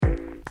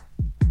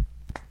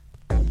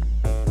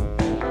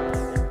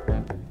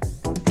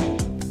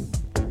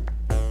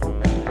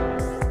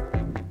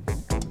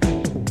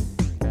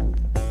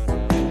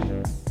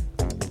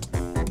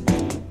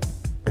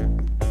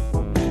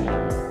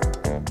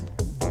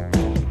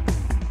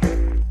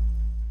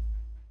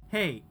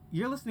Hey,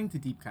 you're listening to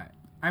Deep Cut.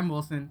 I'm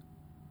Wilson.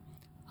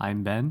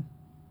 I'm Ben.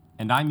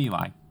 And I'm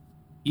Eli.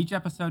 Each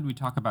episode, we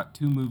talk about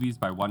two movies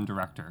by one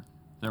director,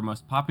 their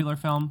most popular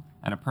film,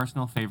 and a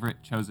personal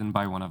favorite chosen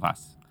by one of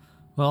us.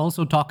 We'll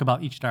also talk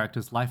about each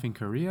director's life and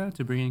career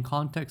to bring in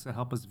context and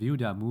help us view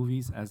their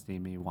movies as they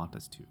may want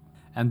us to.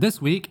 And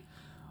this week,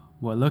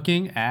 we're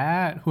looking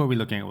at... Who are we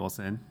looking at,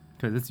 Wilson?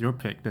 Because it's your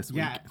pick this week.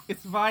 Yeah,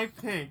 it's my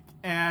pick.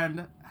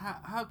 And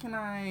how can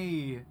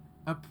I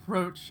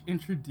approach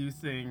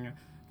introducing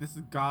this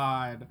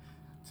god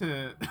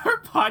to our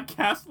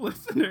podcast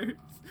listeners?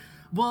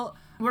 Well,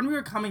 when we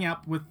were coming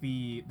up with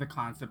the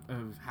concept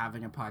of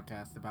having a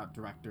podcast about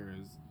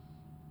directors,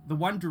 the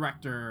one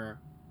director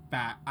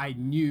that I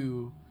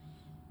knew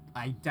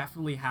I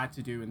definitely had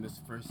to do in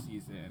this first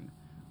season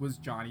was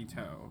Johnny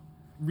To.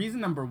 Reason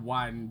number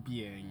one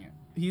being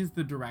he's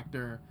the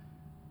director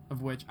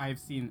of which I've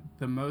seen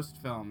the most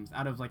films.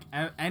 Out of like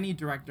any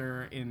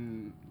director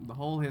in the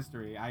whole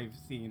history, I've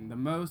seen the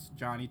most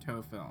Johnny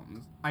To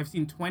films. I've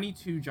seen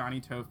 22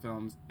 Johnny To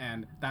films,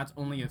 and that's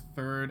only a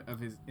third of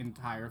his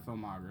entire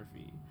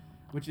filmography,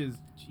 which is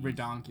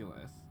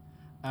ridiculous.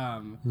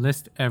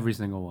 List every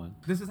single one.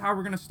 This is how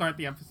we're going to start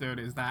the episode,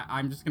 is that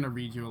I'm just going to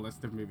read you a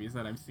list of movies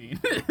that I've seen.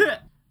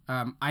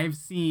 I've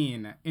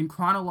seen, in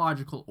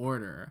chronological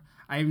order,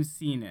 I've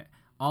seen it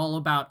All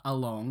About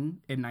Along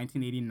in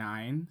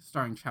 1989,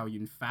 starring Chow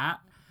Yun-fat.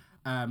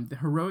 The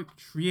Heroic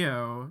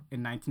Trio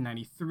in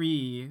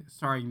 1993,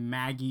 starring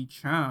Maggie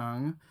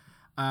Cheung.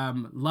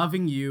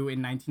 Loving You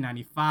in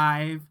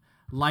 1995.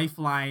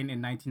 Lifeline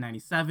in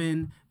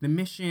 1997, The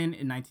Mission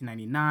in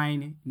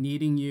 1999,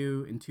 Needing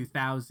You in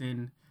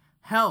 2000,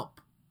 Help,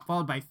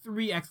 followed by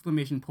 3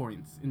 exclamation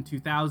points in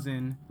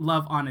 2000,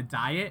 Love on a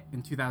Diet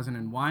in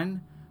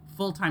 2001,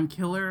 Full-Time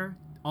Killer,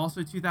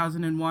 also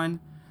 2001,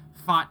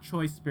 Fat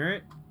Choi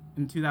Spirit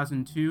in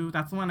 2002.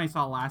 That's the one I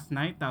saw last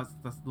night. That's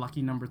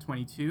lucky number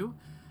 22.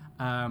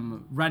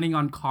 Running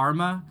on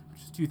Karma,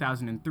 which is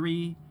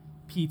 2003.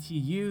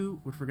 PTU,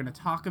 which we're going to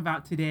talk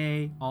about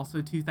today,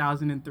 also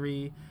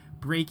 2003.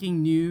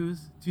 Breaking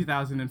News,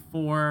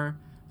 2004.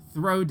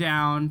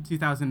 Throwdown,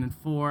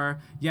 2004.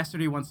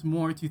 Yesterday Once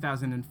More,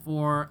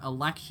 2004.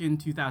 Election,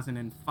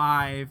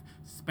 2005.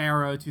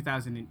 Sparrow,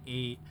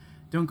 2008.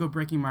 Don't Go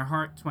Breaking My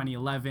Heart,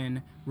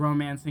 2011.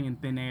 Romancing in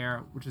Thin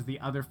Air, which is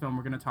the other film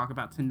we're going to talk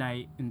about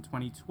tonight, in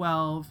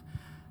 2012.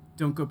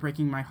 Don't Go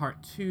Breaking My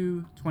Heart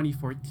 2,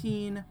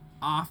 2014.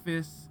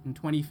 Office in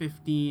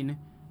 2015.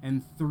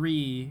 And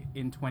 3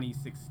 in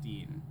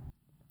 2016.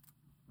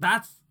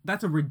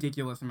 That's a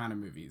ridiculous amount of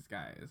movies,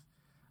 guys.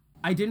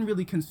 I didn't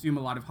really consume a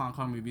lot of Hong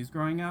Kong movies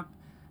growing up,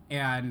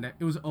 and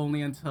it was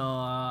only until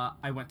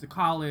I went to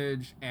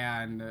college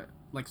and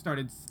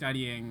started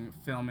studying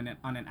film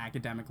on an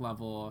academic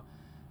level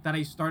that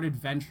I started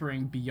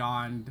venturing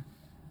beyond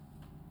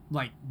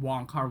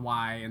Wong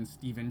Kar-wai and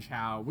Stephen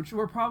Chow, which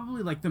were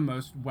probably the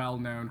most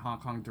well-known Hong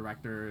Kong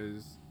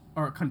directors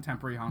or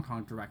contemporary Hong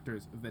Kong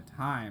directors of the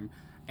time.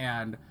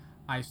 And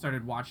I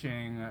started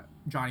watching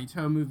Johnny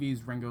To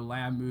movies, Ringo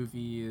Lam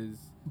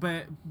movies,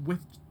 but with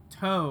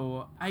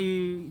To,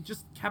 I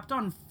just kept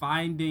on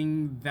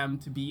finding them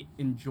to be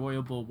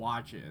enjoyable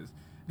watches.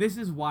 This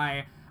is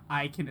why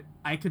I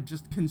could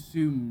just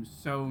consume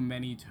so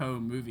many To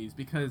movies,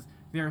 because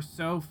they're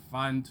so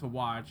fun to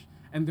watch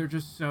and they're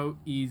just so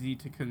easy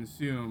to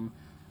consume,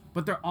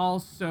 but they're all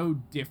so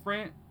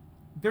different.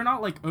 They're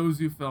not like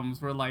Ozu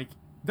films where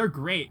they're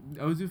great.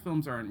 Ozu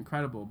films are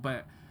incredible,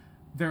 but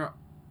they're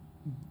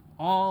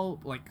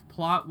all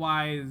plot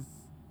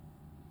wise,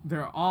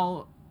 they're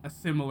all a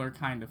similar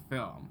kind of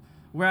film.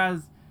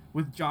 Whereas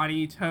with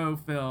Johnny To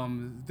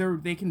films,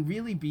 they can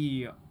really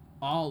be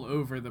all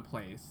over the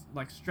place,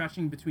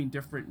 stretching between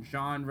different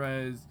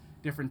genres,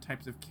 different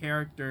types of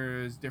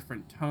characters,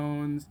 different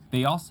tones.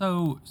 They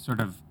also sort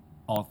of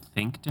all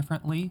think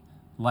differently.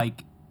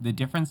 The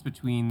difference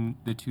between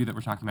the two that we're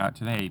talking about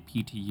today,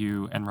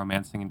 PTU and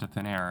Romancing into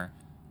Thin Air,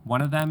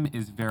 one of them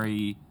is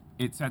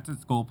it sets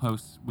its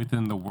goalposts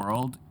within the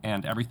world,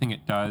 and everything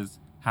it does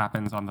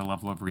happens on the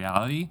level of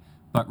reality.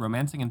 But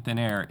Romancing in Thin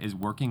Air is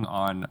working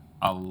on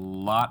a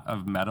lot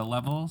of meta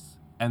levels,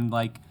 and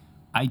I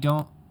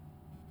don't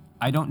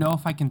know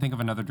if I can think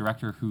of another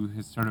director who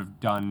has sort of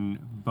done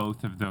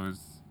both of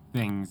those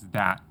things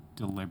that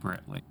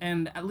deliberately.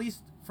 And at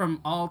least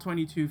from all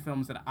 22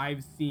 films that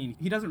I've seen,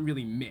 he doesn't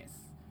really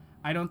miss.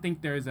 I don't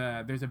think there's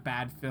a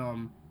bad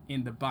film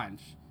in the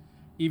bunch.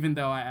 Even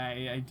though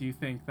I do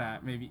think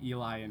that maybe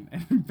Eli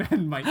and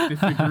Ben might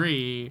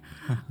disagree.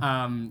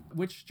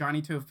 Which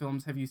Johnny To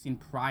films have you seen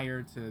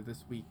prior to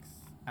this week's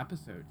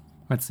episode?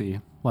 Let's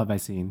see. What have I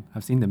seen?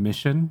 I've seen The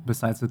Mission,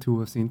 besides the two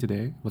we're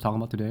talking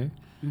about today.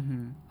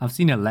 Mm-hmm. I've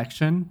seen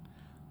Election,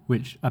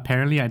 which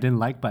apparently I didn't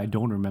like, but I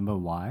don't remember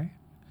why.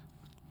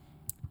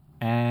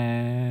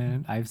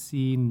 And I've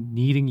seen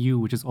Needing You,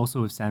 which is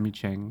also with Sammy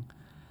Cheng,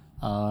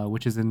 and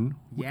she's in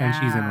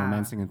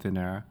Romancing in Thin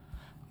Air.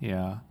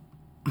 Yeah.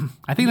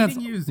 I think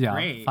Needing You's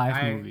great.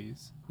 5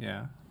 movies.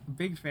 Yeah.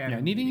 Big fan. Yeah,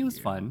 Needing You is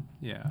fun.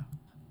 Yeah.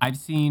 I've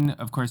seen,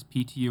 of course,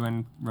 PTU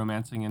and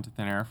Romancing into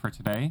Thin Air for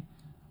today.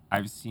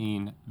 I've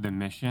seen The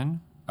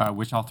Mission,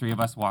 which all three of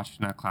us watched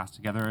in a class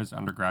together as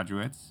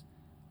undergraduates.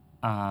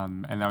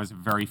 And that was a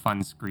very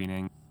fun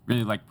screening.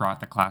 Really brought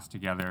the class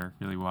together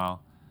really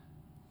well.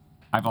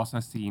 I've also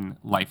seen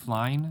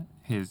Lifeline,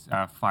 his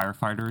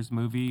firefighters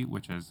movie,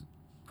 which is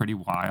pretty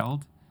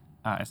wild,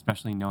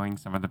 especially knowing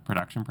some of the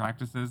production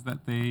practices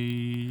that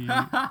they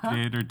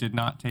did or did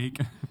not take.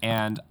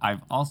 And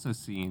I've also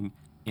seen,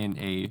 in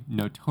a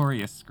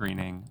notorious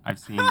screening, I've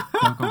seen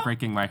Don't Go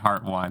Breaking My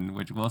Heart 1,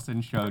 which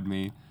Wilson showed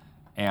me,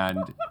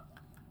 and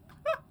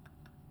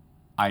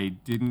I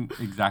didn't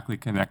exactly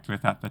connect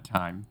with at the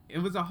time. It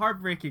was a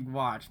heartbreaking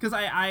watch because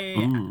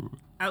I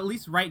at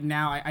least right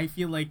now, I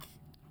feel like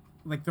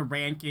the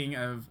ranking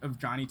of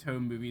Johnny To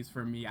movies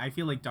for me, I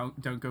feel like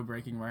Don't Go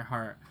Breaking My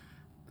Heart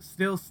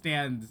still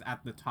stands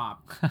at the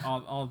top.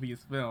 all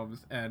these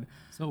films. And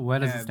so where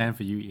does it stand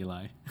for you,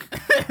 Eli?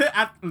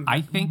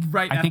 I think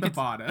at the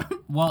bottom.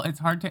 Well, it's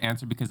hard to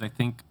answer because I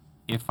think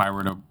if I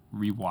were to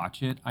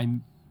rewatch it, I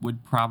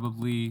would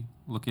probably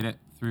look at it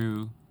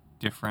through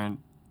different.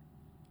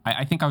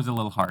 I think I was a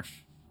little harsh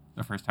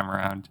the first time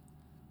around,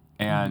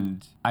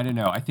 and I don't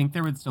know. I think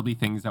there would still be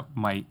things that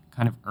might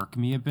kind of irk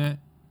me a bit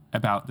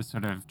about the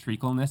sort of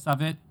treacleness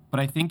of it. But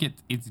I think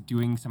it's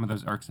doing some of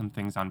those irksome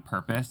things on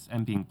purpose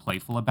and being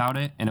playful about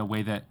it in a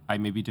way that I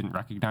maybe didn't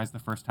recognize the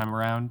first time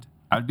around.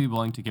 I would be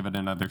willing to give it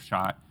another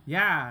shot.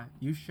 Yeah,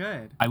 you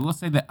should. I will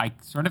say that I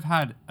sort of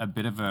had a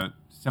bit of a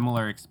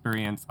similar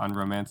experience on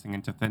Romancing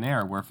into Thin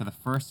Air, where for the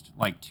first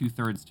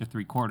 2/3 to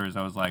 3/4,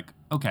 I was like,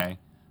 okay,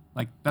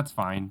 that's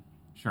fine,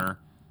 sure.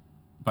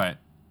 But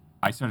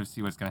I sort of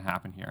see what's going to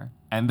happen here.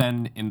 And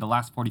then in the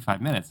last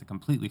 45 minutes, it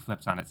completely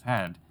flips on its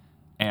head.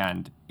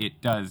 And it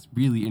does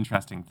really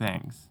interesting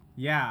things.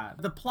 Yeah,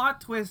 the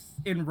plot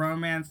twists in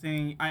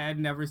Romancing, I had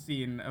never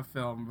seen a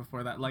film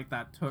before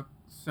that took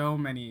so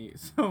many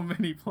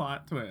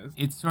plot twists.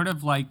 It's sort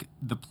of like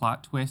the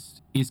plot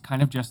twist is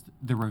kind of just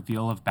the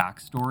reveal of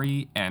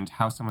backstory and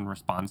how someone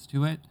responds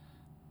to it.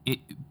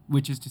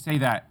 Which is to say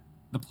that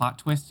the plot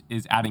twist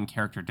is adding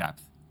character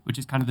depth, which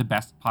is kind of the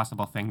best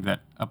possible thing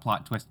that a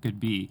plot twist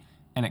could be.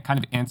 And it kind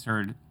of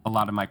answered a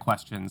lot of my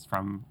questions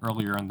from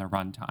earlier in the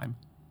runtime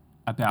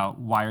about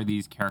why are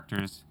these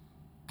characters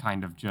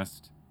kind of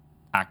just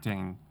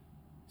acting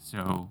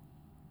so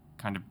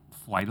kind of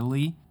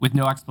flightily with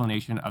no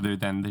explanation other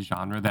than the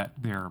genre that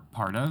they're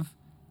part of.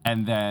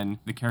 And then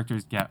the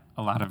characters get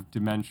a lot of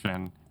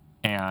dimension,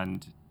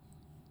 and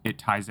it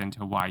ties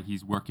into why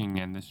he's working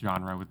in this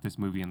genre with this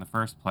movie in the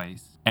first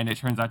place. And it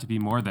turns out to be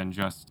more than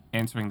just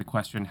answering the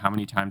question, how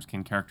many times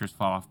can characters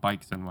fall off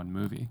bikes in one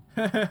movie?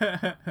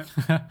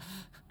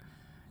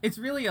 It's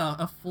really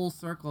a full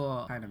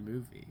circle kind of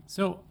movie.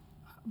 So,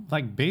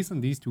 based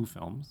on these two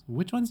films,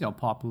 which one's your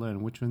popular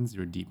and which one's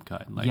your deep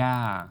cut?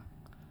 Yeah,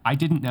 I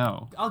didn't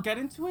know. I'll get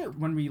into it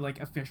when we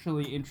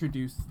officially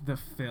introduce the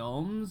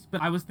films, but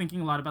I was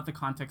thinking a lot about the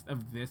context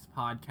of this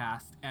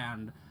podcast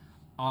and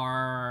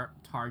our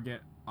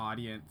target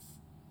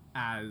audience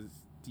as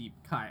deep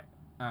cut,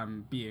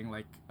 being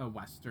a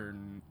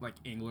Western,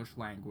 English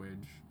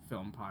language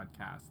film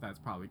podcast that's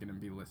probably going to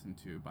be listened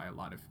to by a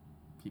lot of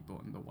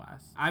people in the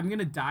West. I'm going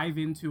to dive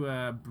into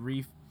a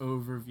brief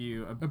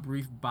overview, a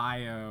brief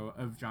bio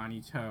of Johnny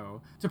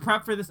To. To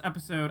prep for this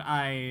episode,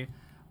 I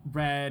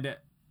read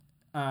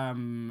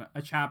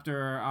a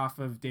chapter off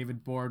of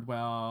David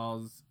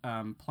Bordwell's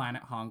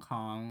Planet Hong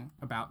Kong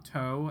about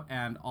To,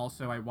 and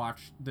also I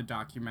watched the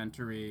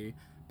documentary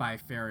by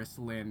Ferris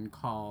Lin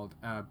called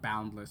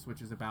Boundless, which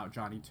is about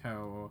Johnny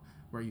To,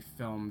 where he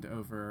filmed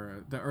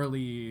over the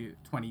early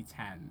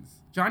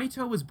 2010s. Johnny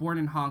To was born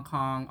in Hong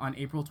Kong on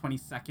April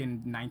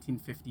 22nd,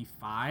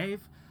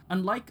 1955.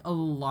 Unlike a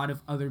lot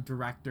of other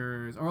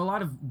directors, or a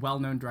lot of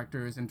well-known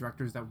directors and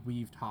directors that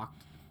we've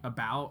talked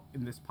about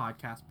in this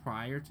podcast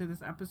prior to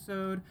this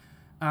episode,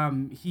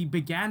 he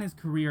began his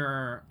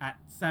career at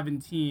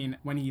 17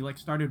 when he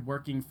started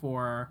working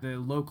for the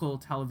local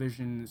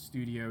television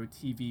studio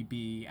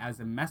TVB as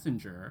a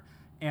messenger.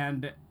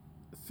 And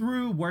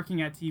through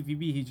working at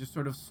TVB, he just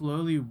sort of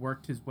slowly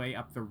worked his way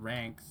up the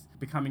ranks,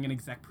 becoming an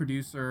exec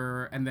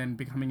producer and then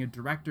becoming a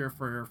director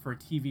for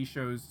TV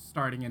shows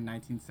starting in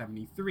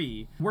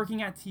 1973.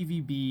 Working at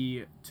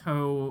TVB,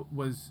 To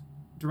was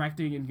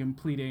directing and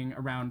completing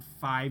around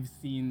 5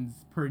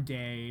 scenes per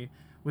day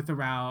with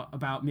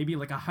about maybe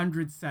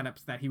 100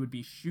 setups that he would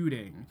be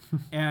shooting,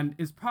 and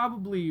is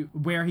probably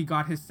where he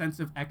got his sense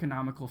of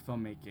economical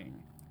filmmaking.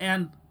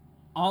 And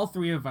all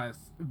three of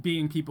us,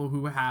 being people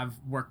who have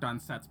worked on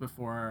sets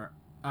before,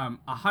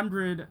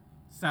 100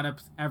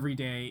 setups every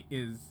day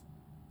is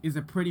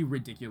a pretty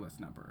ridiculous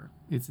number.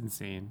 It's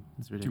insane.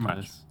 It's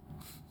ridiculous. Too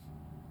much.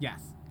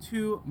 Yes,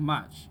 too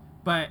much.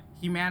 But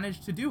he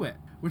managed to do it,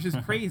 which is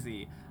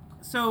crazy.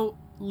 So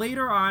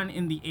later on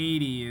in the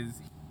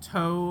 80s,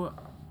 To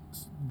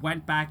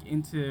went back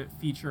into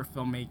feature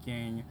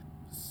filmmaking,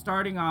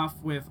 starting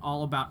off with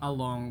All About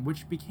Alone,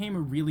 which became a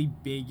really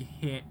big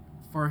hit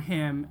for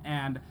him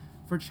and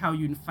for Chow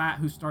Yun-fat,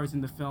 who stars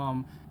in the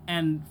film.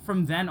 And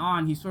from then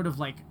on, he sort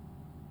of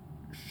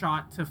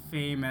shot to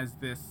fame as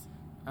this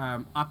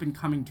up and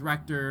coming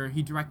director.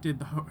 He directed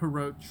the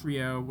Heroic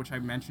Trio, which I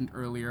mentioned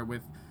earlier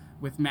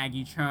with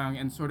Maggie Cheung,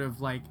 and sort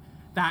of like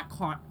that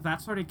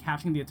started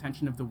catching the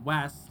attention of the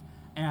West,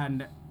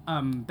 and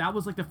that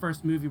was like the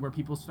first movie where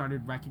people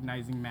started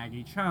recognizing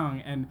Maggie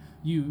Cheung, and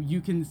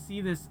you can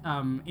see this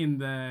in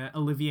the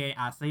Olivier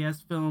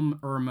Assayas film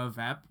Irma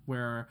Vep,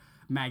 where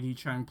Maggie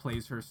Cheung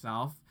plays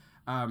herself.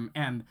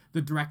 And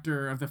the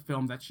director of the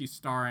film that she's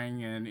starring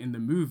in the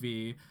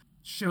movie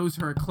shows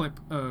her a clip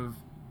of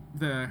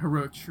the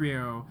Heroic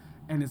Trio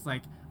and is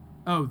like,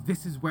 "Oh,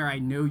 this is where I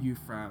know you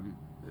from,"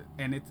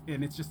 and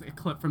it's just a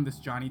clip from this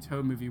Johnny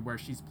To movie where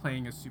she's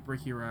playing a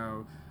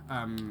superhero,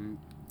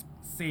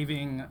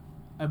 saving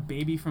a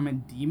baby from a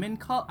demon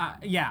cult.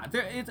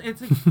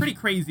 It's a pretty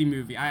crazy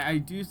movie. I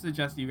do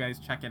suggest you guys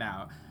check it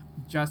out.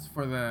 Just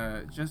for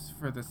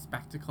the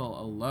spectacle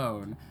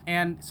alone.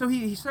 And so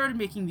he started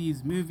making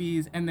these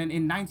movies, and then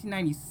in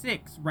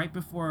 1996, right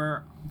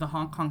before the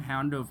Hong Kong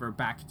handover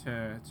back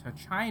to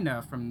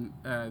China from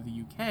the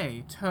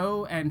UK,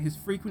 To and his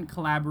frequent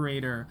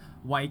collaborator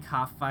Wai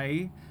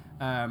Ka-fai,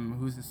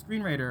 who's a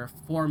screenwriter,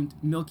 formed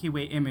Milky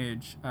Way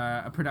Image,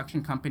 a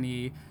production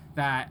company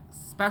that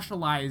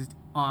specialized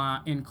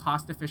in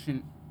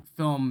cost-efficient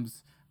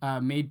films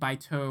made by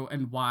To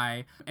and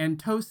Wai. And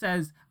To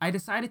says, "I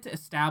decided to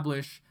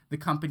establish the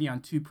company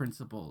on two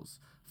principles.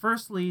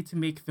 Firstly, to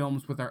make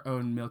films with our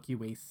own Milky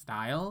Way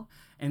style,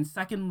 and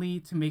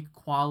secondly, to make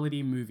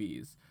quality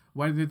movies,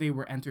 whether they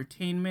were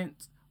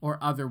entertainment or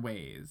other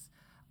ways."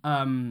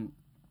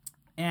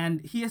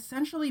 And he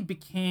essentially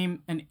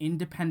became an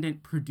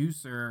independent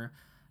producer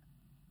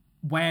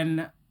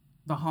when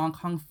the Hong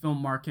Kong film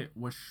market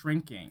was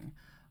shrinking.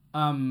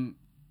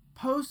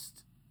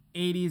 Post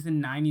 80s and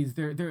 90s,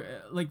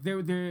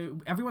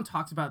 everyone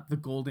talks about the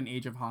golden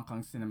age of Hong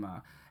Kong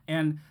cinema,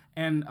 and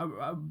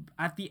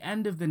at the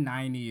end of the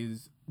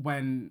 90s,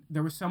 when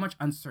there was so much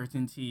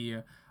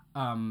uncertainty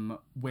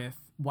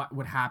with what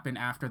would happen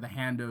after the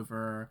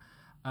handover,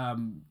 a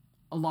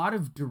lot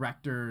of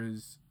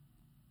directors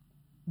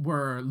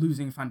were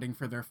losing funding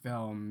for their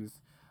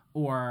films,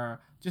 or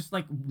just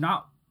like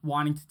not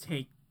wanting to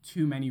take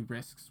too many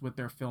risks with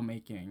their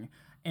filmmaking,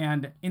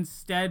 and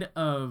instead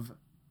of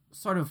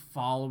sort of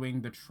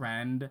following the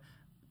trend,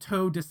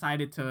 To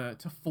decided to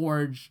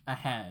forge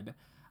ahead,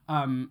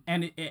 and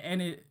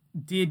it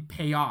did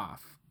pay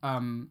off,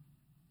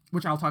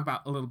 which I'll talk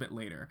about a little bit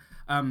later.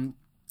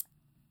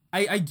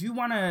 I do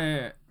want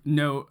to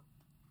note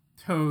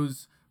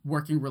To's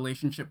working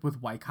relationship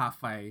with Wai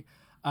Ka-fai,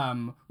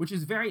 which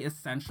is very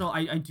essential.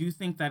 I do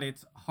think that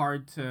it's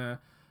hard to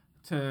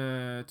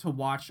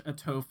watch a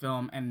To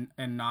film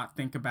and not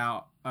think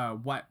about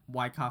what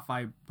Wai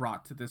Ka-fai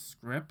brought to the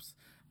scripts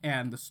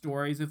and the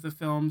stories of the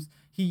films.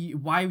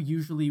 Wai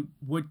usually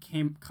would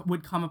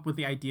come up with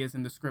the ideas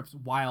in the scripts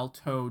while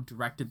To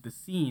directed the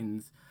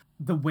scenes.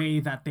 The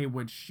way that they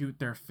would shoot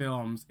their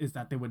films is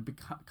that they would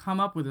come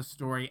up with a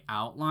story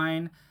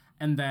outline,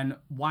 and then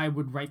Wai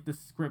would write the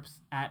scripts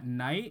at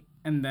night,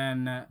 and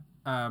then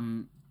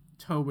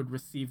To would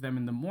receive them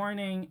in the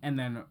morning, and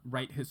then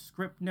write his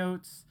script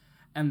notes,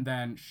 and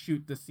then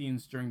shoot the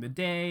scenes during the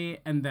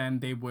day, and then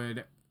they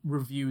would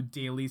review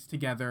dailies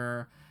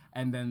together,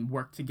 and then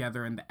work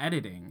together in the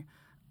editing.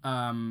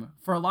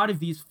 For a lot of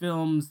these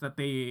films that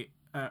they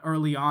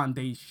early on,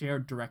 they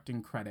shared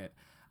directing credit,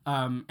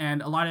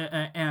 and a lot of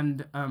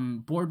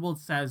Bordwell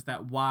says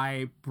that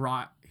Wai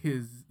brought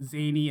his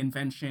zany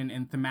invention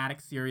and thematic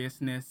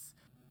seriousness,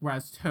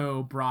 whereas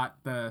To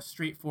brought the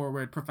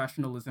straightforward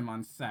professionalism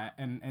on set,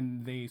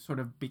 and they sort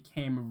of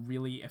became a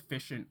really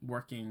efficient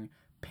working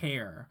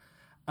pair.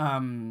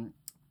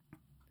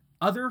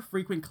 Other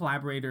frequent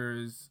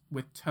collaborators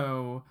with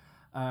To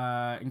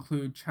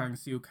include Chung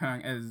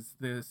Siu-kung as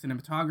the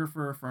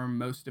cinematographer for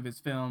most of his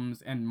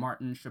films, and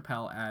Martin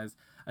Chappell as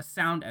a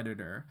sound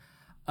editor.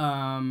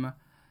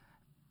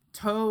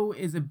 To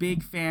is a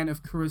big fan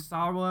of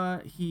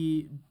Kurosawa.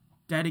 He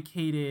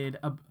dedicated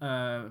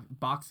a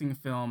boxing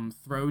film,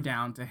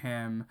 Throwdown, to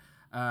him.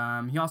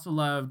 He also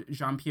loved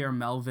Jean-Pierre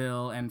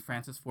Melville and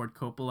Francis Ford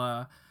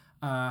Coppola.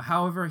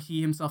 However,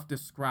 he himself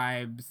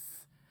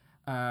describes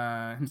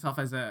himself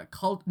as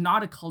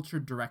not a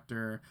cultured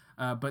director,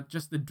 but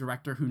just the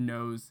director who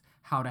knows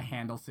how to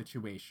handle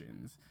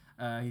situations.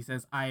 He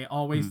says, "I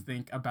always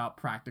think about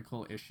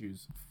practical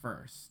issues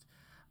first."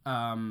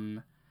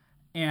 And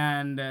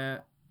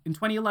in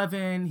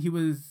 2011, he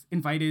was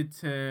invited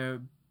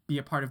to be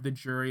a part of the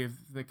jury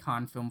of the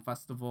Cannes Film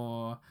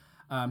Festival.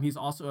 He's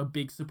also a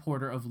big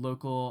supporter of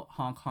local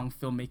Hong Kong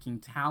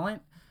filmmaking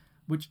talent,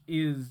 which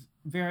is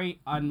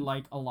very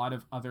unlike a lot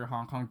of other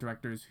Hong Kong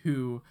directors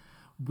who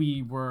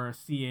we were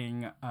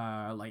seeing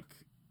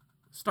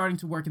starting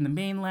to work in the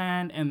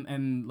mainland,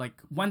 and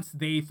like once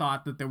they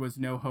thought that there was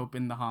no hope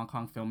in the Hong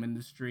Kong film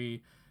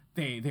industry,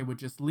 they would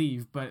just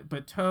leave.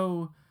 But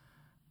To,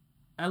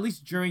 at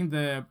least during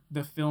the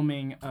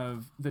filming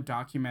of the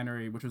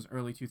documentary, which was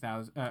early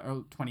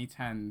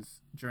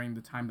 2010s, during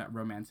the time that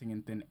Romancing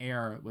in Thin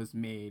Air was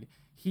made,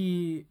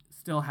 he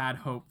still had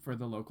hope for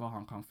the local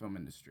Hong Kong film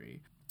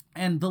industry.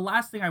 And the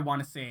last thing I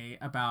want to say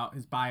about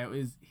his bio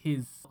is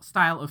his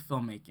style of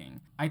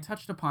filmmaking. I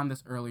touched upon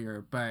this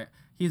earlier, but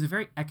he's a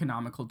very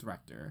economical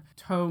director.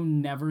 Toe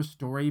never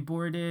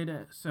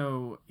storyboarded,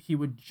 so he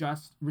would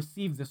just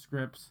receive the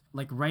scripts,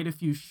 like write a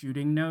few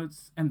shooting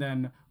notes, and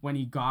then when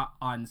he got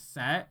on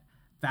set,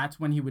 that's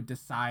when he would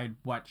decide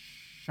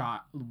which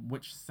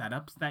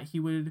setups that he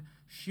would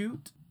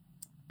shoot.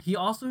 He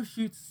also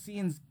shoots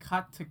scenes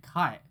cut to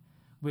cut,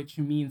 which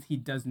means he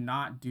does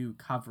not do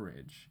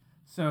coverage.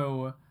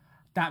 So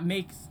that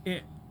makes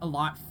it a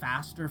lot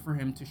faster for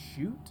him to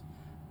shoot,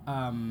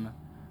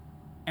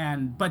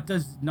 but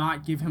does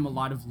not give him a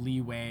lot of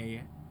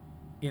leeway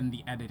in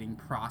the editing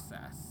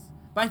process.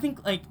 But I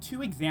think like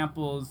two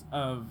examples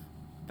of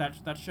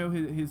that show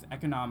his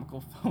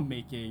economical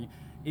filmmaking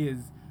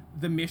is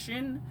The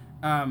Mission,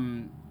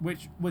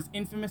 which was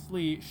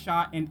infamously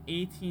shot in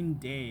 18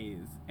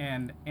 days,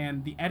 and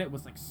the edit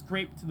was like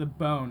scraped to the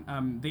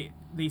bone.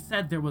 They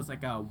said there was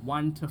like a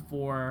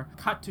 1-to-4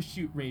 cut to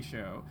shoot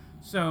ratio.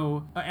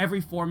 So every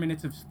 4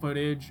 minutes of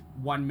footage,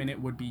 1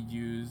 minute would be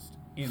used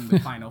in the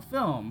final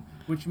film,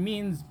 which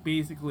means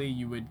basically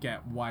you would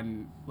get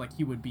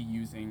he would be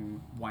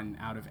using 1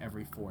 out of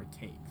every 4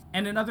 takes.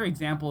 And another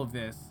example of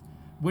this,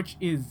 which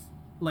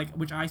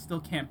I still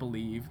can't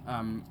believe,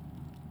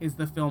 is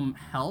the film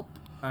Help,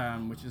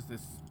 which is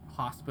this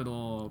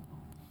hospital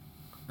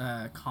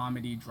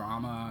comedy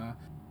drama.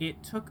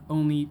 It took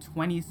only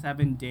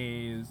 27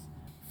 days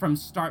from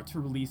start to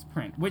release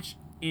print, which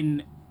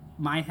in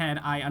my head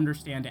I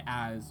understand it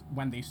as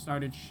when they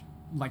started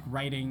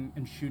writing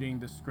and shooting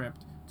the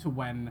script to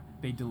when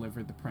they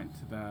delivered the print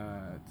to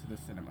the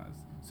cinemas.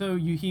 So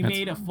he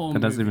made a full movie.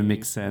 That doesn't even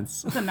make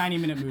sense. It's a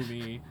 90-minute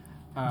movie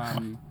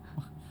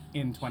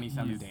in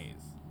 27 days,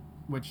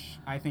 which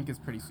I think is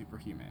pretty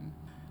superhuman.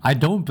 I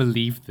don't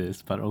believe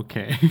this, but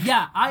okay.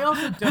 Yeah, I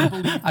also don't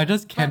believe it. I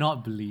just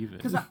cannot believe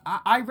it. Because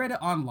I read it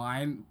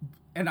online,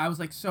 and I was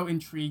like so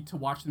intrigued to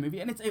watch the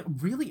movie. And it's a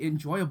really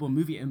enjoyable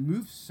movie. It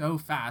moves so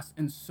fast,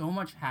 and so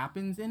much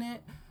happens in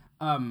it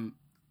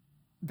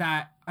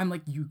that I'm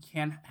like, you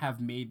can't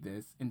have made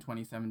this in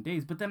 27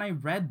 days. But then I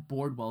read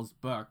Bordwell's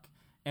book,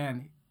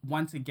 and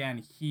once again,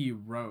 he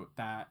wrote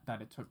that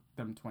it took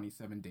them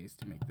 27 days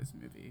to make this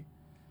movie.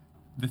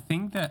 The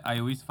thing that I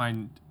always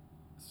find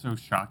so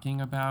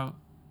shocking about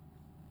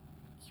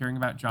hearing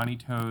about Johnny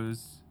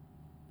To's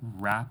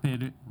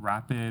rapid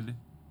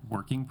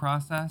working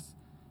process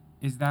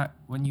is that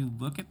when you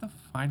look at the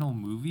final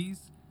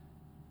movies,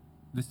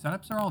 the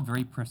setups are all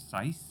very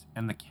precise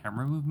and the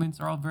camera movements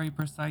are all very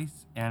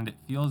precise, and it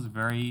feels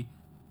very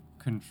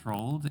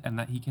controlled, and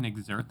that he can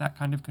exert that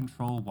kind of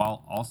control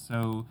while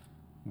also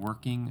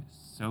working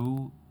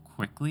so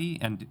quickly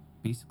and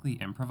basically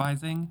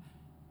improvising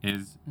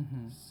is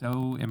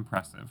so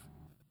impressive.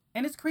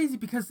 And it's crazy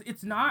because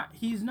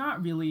he's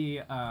not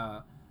really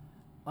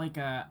like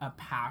a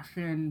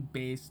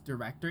passion-based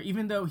director.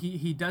 Even though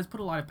he does put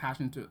a lot of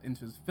passion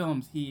into his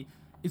films, he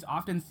is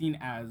often seen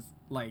as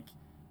like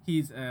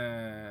he's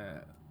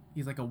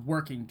like a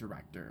working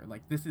director.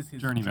 Like this is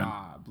his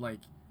job. Like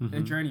a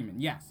journeyman.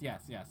 Yes.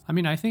 I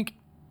mean, I think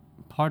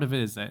part of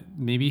it is that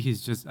maybe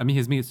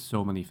he's made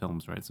so many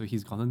films, right? So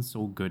he's gotten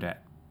so good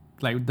at,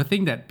 like, the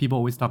thing that people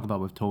always talk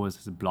about with Toe is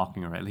his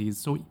blocking, right? Like, he's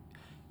so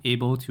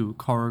able to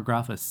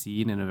choreograph a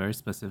scene in a very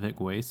specific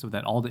way so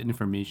that all the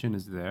information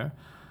is there.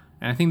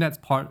 And I think that's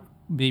part,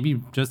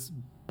 maybe just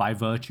by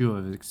virtue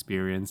of his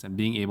experience and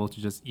being able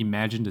to just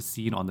imagine the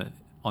scene on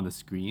the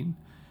screen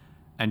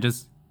and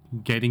just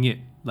getting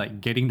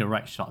the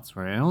right shots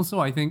for it. And also,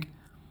 I think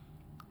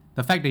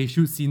the fact that he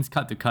shoots scenes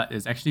cut to cut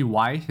is actually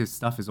why his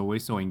stuff is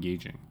always so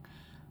engaging.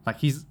 Like,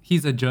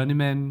 he's a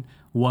journeyman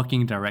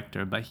working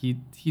director, but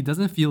he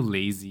doesn't feel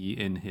lazy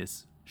in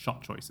his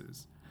shot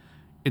choices.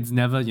 It's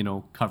never,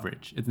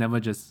 coverage. It's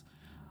never just,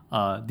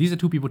 these are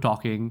two people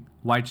talking,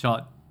 wide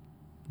shot,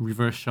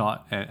 reverse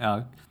shot,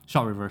 and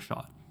shot, reverse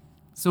shot.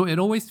 So it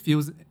always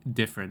feels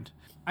different.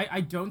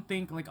 I don't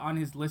think, like, on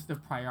his list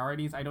of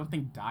priorities, I don't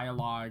think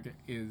dialogue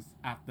is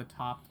at the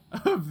top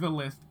of the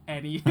list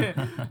any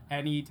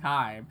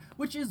time,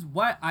 which is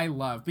what I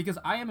love, because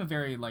I am a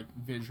very, like,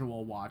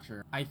 visual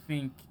watcher. I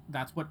think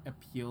that's what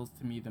appeals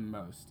to me the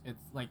most.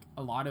 It's, like,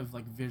 a lot of,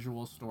 like,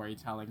 visual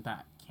storytelling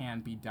that can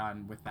be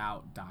done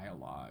without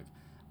dialogue.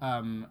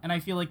 And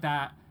I feel like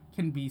that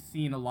can be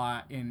seen a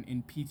lot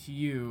in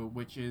PTU,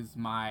 which is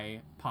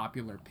my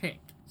popular pick.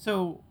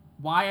 So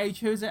why I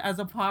chose it as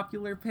a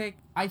popular pick,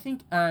 I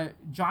think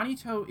Johnny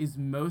To is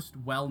most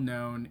well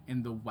known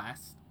in the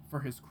West for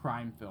his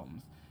crime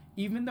films,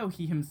 even though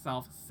he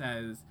himself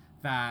says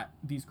that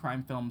these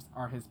crime films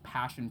are his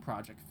passion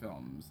project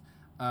films.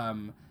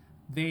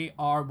 They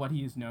are what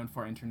he is known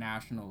for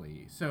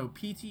internationally. So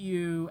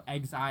PTU,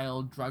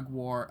 Exile, Drug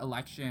War,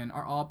 Election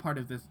are all part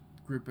of this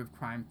group of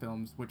crime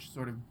films, which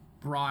sort of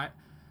brought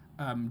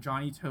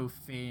Johnny To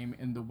fame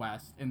in the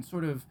West and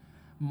sort of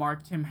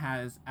marked him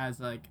as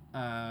like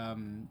a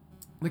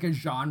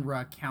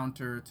genre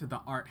counter to the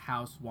art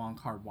house Wong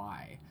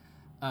Kar-wai.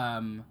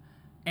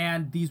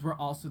 And these were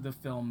also the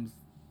films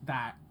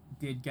that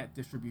did get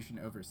distribution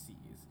overseas.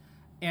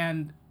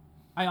 And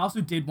I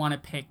also did want to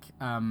pick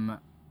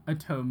a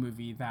Toe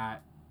movie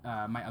that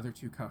my other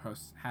two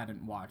co-hosts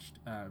hadn't watched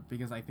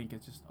because I think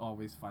it's just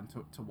always fun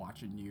to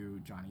watch a new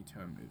Johnny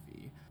Toe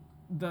movie.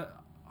 The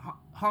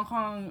Hong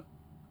Kong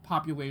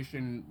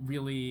population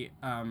really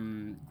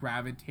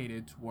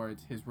gravitated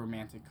towards his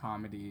romantic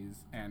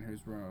comedies and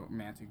his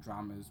romantic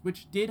dramas,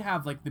 which did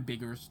have like the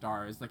bigger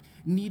stars. Like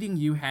Needing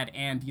You had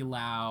Andy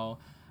Lau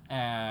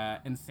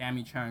and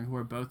Sammy Chung, who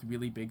are both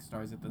really big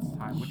stars at this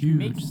time, which Huge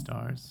makes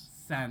stars.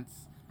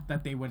 sense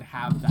that they would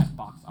have that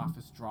box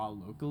office draw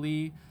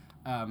locally.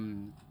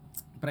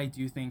 But I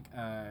do think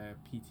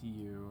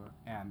PTU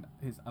and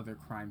his other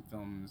crime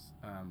films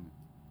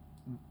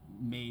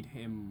made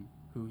him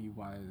who he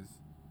was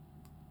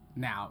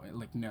now,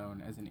 like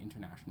known as an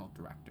international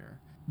director.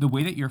 The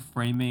way that you're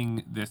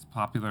framing this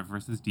popular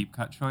versus deep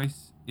cut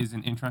choice is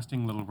an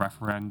interesting little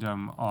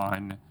referendum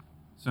on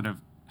sort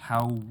of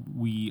how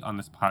we on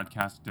this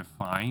podcast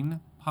define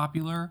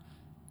popular.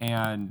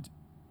 And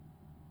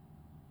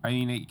I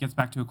mean, it gets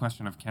back to a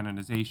question of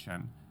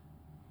canonization,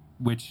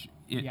 which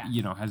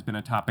has been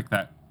a topic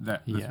that the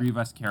three of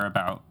us care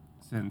about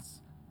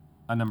since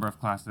a number of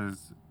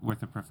classes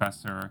with a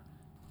professor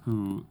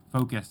who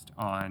focused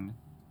on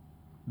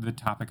the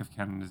topic of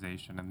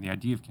canonization and the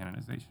idea of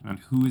canonization and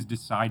who is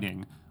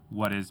deciding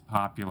what is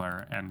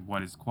popular and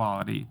what is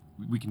quality.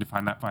 We can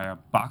define that via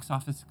box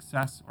office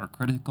success or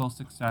critical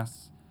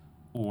success,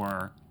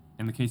 or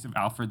in the case of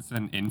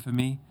Alfredson,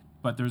 infamy.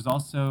 But there's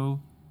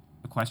also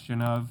a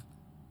question of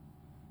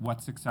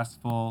what's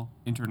successful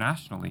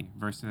internationally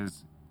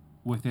versus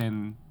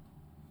within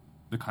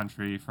the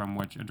country from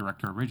which a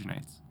director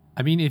originates.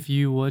 I mean, if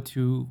you were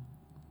to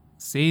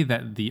say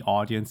that the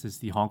audience is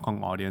the Hong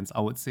Kong audience, I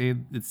would say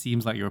it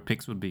seems like your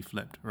picks would be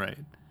flipped, right?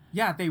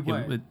 Yeah, they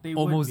would. It would They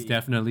almost would be.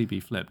 definitely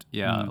be flipped.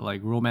 Yeah,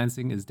 like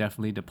Romancing is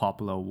definitely the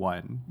popular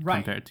one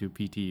Right. compared to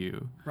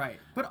PTU. Right.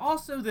 But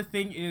also the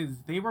thing is,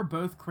 they were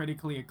both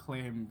critically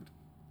acclaimed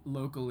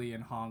locally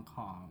in Hong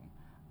Kong.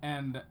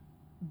 And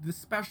the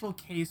special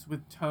case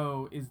with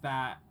Toe is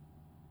that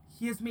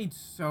he has made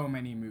so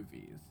many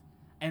movies.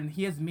 And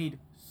he has made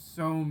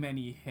so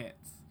many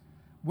hits.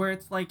 Where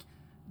it's like,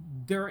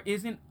 there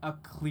isn't a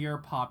clear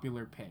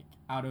popular pick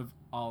out of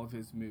all of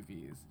his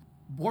movies.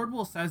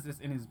 Bordwell says this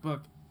in his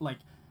book, like,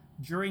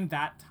 during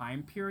that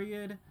time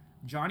period,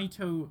 Johnny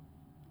Toe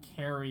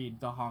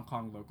carried the Hong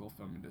Kong local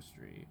film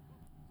industry.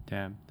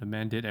 Damn, the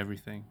man did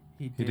everything.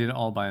 He He did it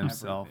all by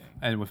himself everything.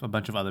 and with a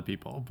bunch of other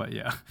people. But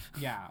yeah,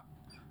 Yeah.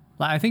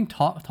 like I think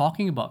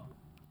talking about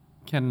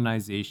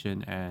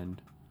canonization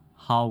and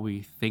how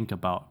we think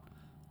about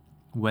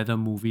whether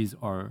movies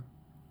are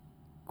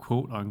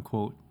quote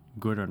unquote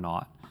good or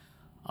not.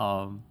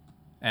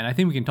 And I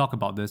think we can talk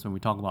about this when we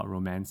talk about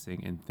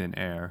Romancing in Thin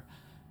Air,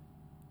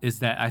 is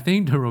that I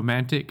think the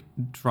romantic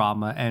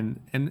drama, and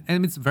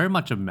it's very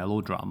much a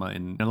melodrama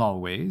in a lot of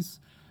ways,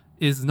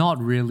 is not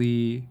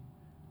really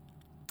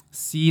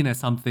seen as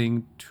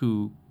something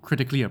to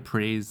critically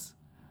appraise,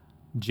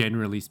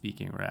 generally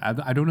speaking, right?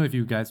 I don't know if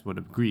you guys would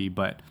agree,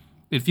 but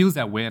it feels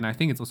that way, and I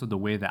think it's also the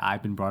way that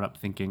I've been brought up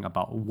thinking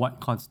about what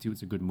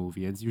constitutes a good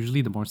movie. It's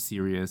usually the more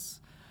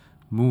serious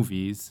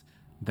movies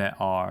that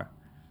are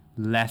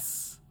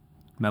less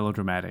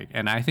melodramatic,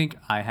 and I think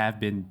I have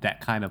been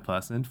that kind of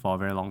person for a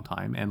very long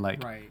time, and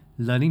like Right.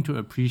 learning to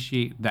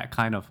appreciate that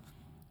kind of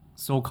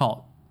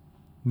so-called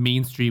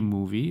mainstream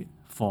movie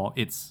for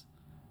its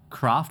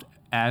craft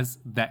as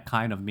that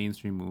kind of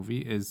mainstream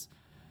movie is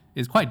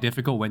quite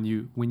difficult when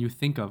you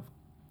think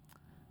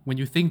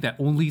that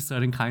only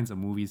certain kinds of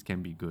movies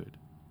can be good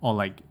or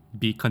like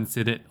be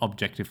considered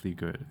objectively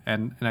good.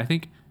 And I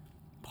think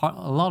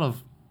a lot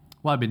of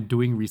what I've been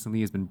doing recently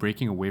has been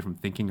breaking away from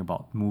thinking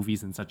about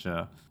movies in such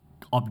a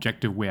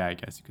objective way, I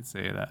guess you could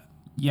say that.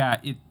 Yeah,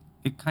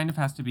 it kind of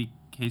has to be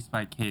case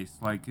by case.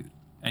 Like,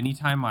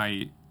 anytime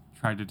I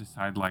try to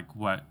decide like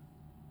what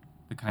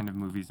the kind of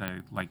movies I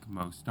like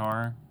most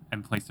are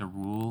and place a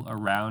rule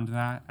around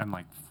that and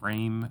like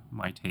frame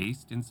my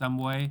taste in some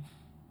way,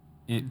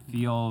 it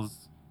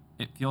feels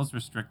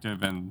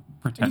restrictive and And you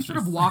pretentious. sort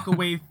of walk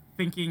away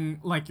thinking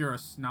like you're a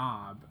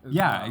snob. As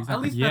Yeah, well. exactly.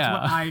 At least Yeah.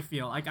 that's what I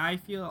feel. Like I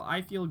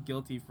feel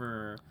guilty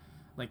for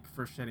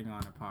shitting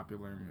on a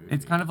popular movie.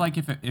 It's kind of like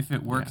if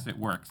it works, it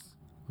works.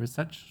 We're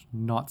such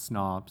not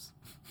snobs.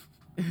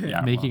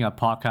 Yeah, Making a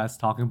podcast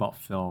talking about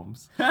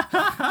films.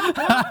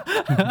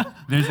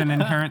 there's an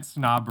inherent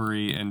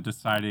snobbery in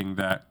deciding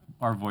that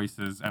our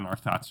voices and our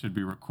thoughts should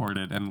be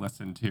recorded and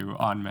listened to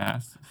en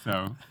masse.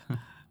 So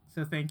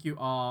So thank you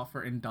all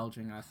for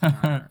indulging us. In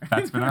our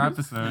That's been our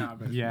episode.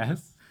 snobbery.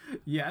 Yes,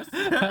 Yes.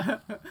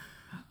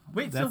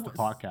 Wait. that's so the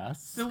podcast.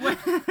 So what?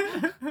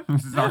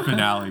 this is our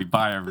finale.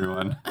 Bye,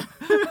 everyone.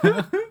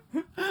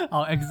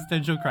 Our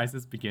existential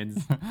crisis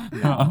begins.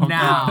 Oh,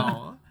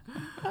 now.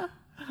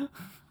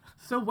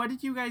 So what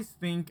did you guys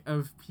think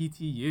of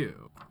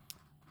PTU?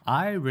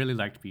 I really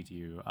liked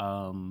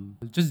PTU.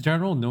 Just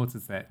general notes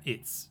is that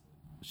it's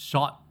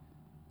shot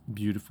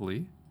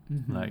beautifully.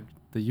 Like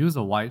the use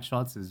of wide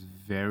shots is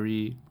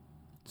very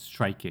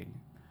striking.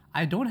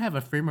 I don't have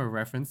a frame of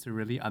reference to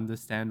really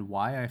understand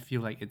why I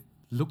feel like it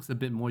looks a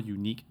bit more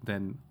unique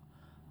than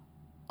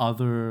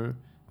other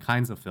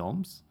kinds of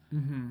films.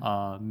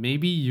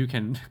 Maybe you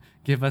can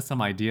give us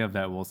some idea of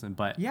that, Wilson.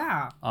 But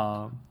Yeah.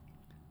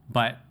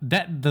 but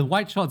that the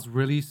white shots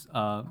really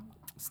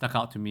stuck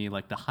out to me,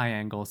 like the high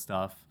angle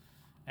stuff,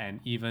 and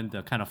even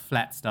the kind of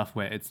flat stuff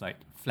where it's like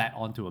flat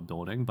onto a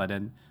building, but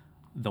then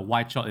the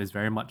wide shot is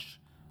very much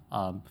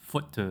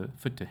foot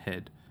to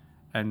head,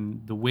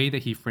 and the way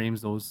that he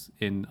frames those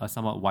in a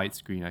somewhat wide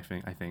screen,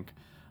 I think,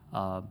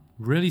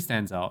 really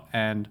stands out.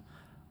 And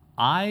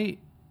I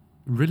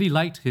really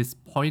liked his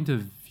point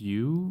of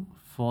view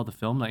for the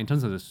film, like in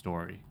terms of the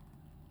story.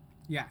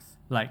 Yes.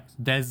 Like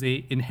there's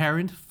a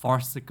inherent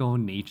farcical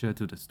nature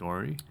to the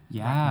story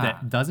Yeah.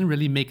 that doesn't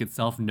really make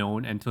itself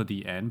known until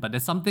the end, but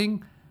there's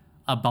something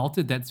about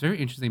it that's very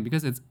interesting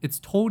because its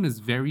tone is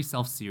very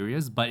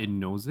self-serious, but it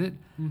knows it,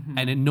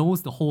 and it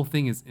knows the whole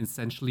thing is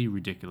essentially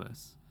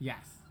ridiculous.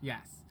 Yes.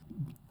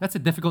 That's a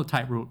difficult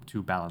tightrope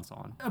to balance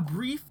on. A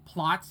brief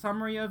plot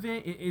summary of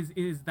it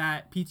is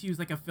that PTU is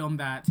like a film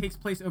that takes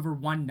place over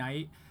one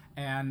night,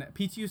 and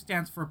PTU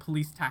stands for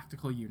Police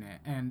Tactical Unit,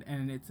 and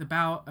it's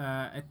about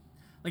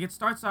like it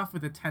starts off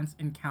with a tense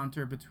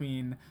encounter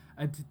between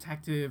a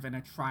detective and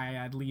a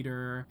triad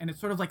leader, and it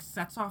sort of like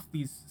sets off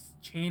these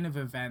chain of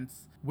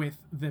events with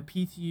the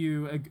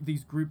PTU,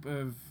 these group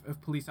of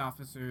police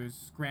officers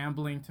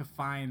scrambling to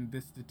find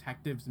this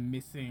detective's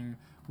missing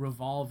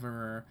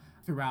revolver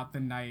throughout the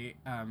night,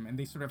 and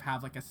they sort of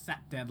have like a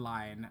set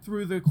deadline.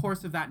 Through the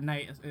course of that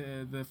night,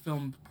 the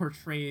film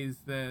portrays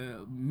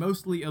the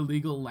mostly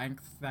illegal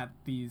lengths that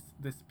this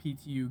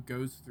PTU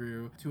goes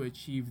through to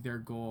achieve their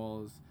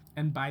goals.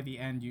 And by the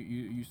end,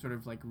 you sort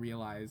of like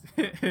realize,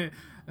 to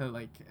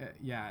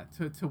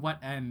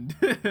what end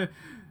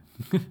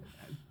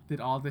did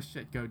all this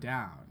shit go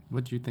down?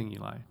 What do you think,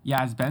 Eli?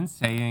 Yeah, as Ben's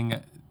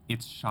saying,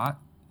 it's shot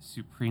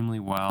supremely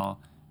well.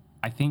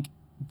 I think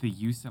the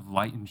use of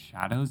light and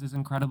shadows is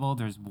incredible.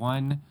 There's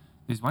one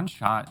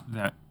shot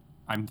that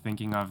I'm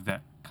thinking of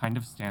that kind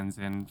of stands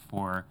in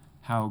for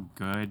how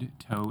good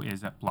Toe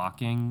is at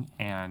blocking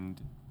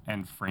and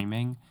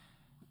framing,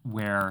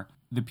 where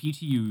the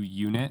PTU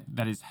unit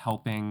that is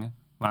helping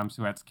Lam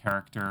Suet's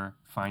character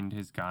find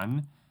his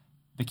gun,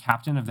 the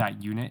captain of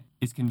that unit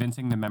is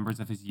convincing the members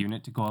of his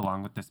unit to go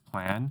along with this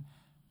plan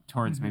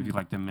towards maybe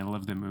like the middle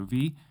of the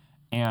movie,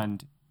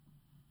 and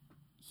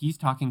he's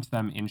talking to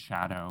them in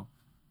shadow.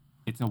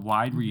 It's a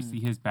wide where you see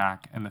his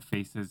back and the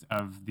faces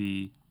of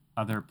the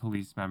other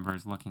police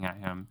members looking at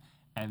him,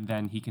 and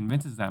then he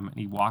convinces them and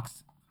he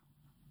walks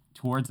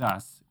towards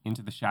us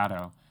into the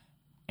shadow,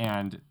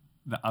 and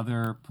the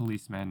other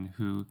policemen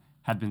who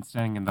had been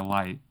standing in the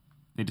light,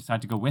 they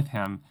decide to go with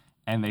him,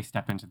 and they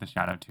step into the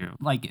shadow too.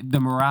 Like, the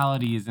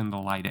morality is in the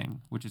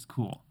lighting, which is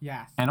cool.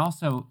 Yes. And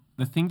also,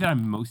 the thing that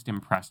I'm most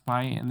impressed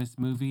by in this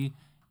movie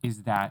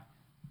is that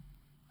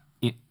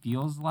it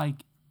feels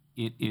like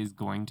it is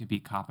going to be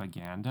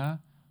propaganda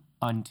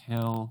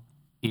until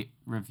it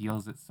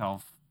reveals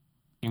itself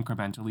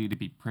incrementally to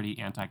be pretty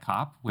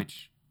anti-cop,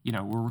 which, you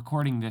know, we're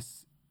recording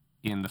this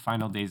in the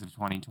final days of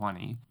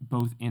 2020,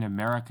 both in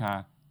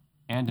America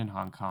and in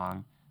Hong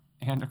Kong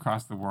and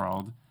across the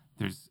world.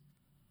 There's,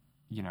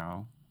 you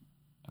know,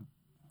 a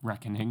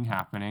reckoning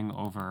happening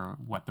over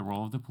what the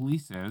role of the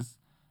police is.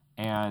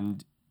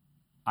 And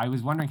I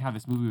was wondering how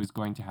this movie was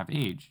going to have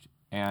aged.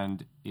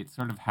 And it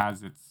sort of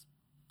has its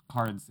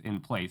cards in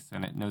place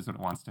and it knows what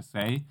it wants to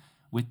say,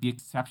 with the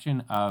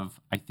exception of,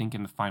 I think,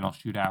 in the final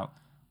shootout,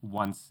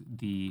 once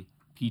the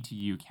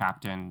PTU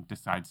captain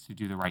decides to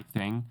do the right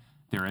thing,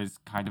 there is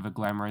kind of a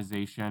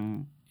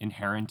glamorization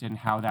inherent in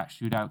how that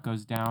shootout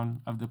goes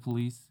down of the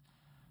police.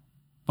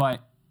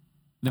 But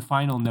the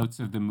final notes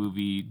of the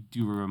movie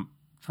do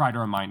try to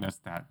remind us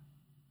that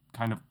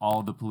kind of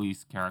all the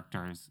police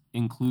characters,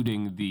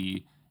 including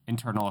the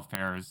internal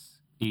affairs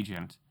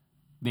agent,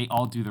 they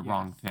all do the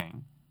wrong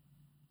thing.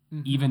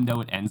 Even though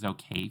it ends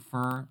okay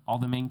for all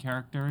the main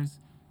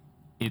characters,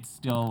 it's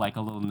still like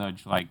a little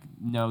nudge, like,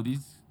 no,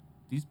 these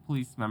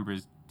police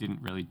members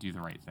didn't really do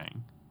the right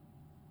thing.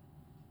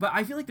 But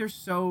I feel like there's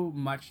so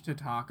much to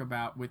talk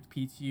about with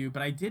PTU,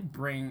 but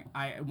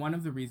one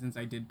of the reasons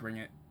I did bring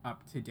it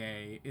up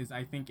today is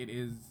I think it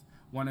is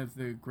one of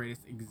the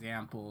greatest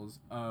examples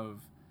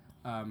of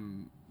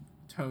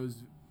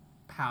Toe's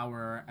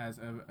power as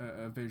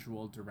a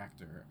visual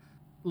director.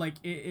 Like,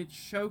 it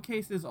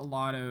showcases a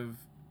lot of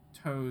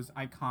Toe's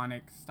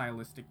iconic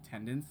stylistic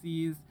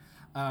tendencies.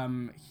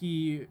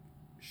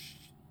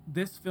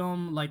 This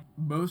film, like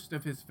most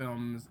of his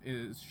films,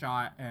 is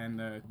shot in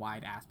the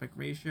wide aspect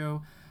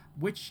ratio,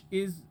 which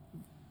is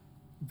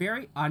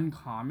very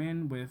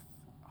uncommon with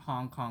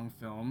Hong Kong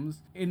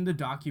films. In the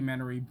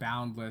documentary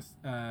Boundless,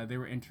 they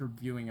were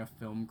interviewing a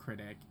film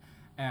critic,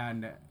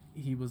 and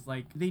he was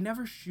like, they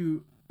never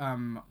shoot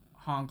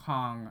Hong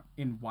Kong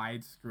in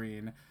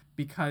widescreen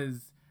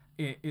because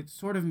it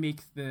sort of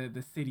makes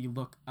the city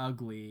look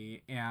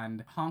ugly,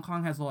 and Hong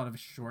Kong has a lot of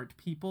short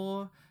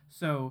people,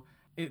 so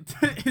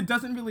it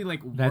doesn't really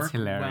like That's work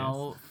hilarious.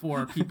 well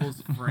for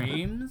people's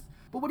frames.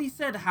 But what he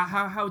said,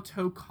 how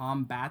To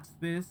combats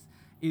this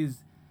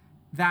is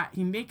that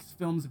he makes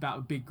films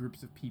about big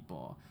groups of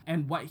people.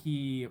 And what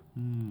he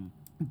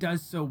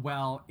does so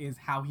well is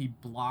how he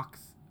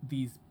blocks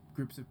these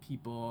groups of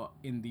people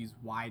in these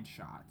wide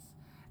shots.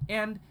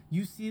 And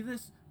you see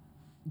this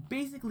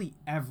basically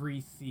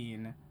every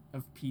scene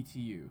of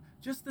PTU.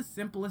 Just the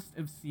simplest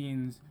of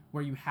scenes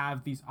where you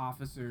have these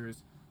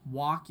officers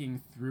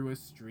walking through a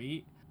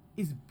street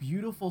is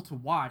beautiful to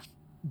watch.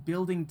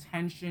 Building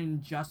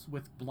tension just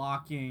with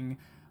blocking,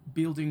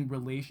 building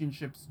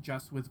relationships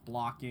just with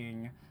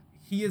blocking.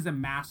 He is a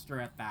master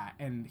at that,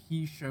 and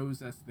he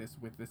shows us this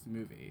with this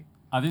movie.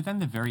 Other than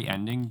the very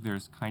ending,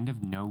 there's kind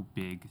of no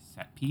big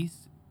set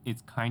piece.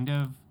 It's kind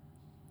of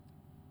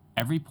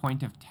every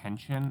point of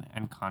tension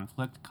and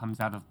conflict comes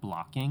out of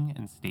blocking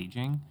and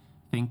staging.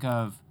 Think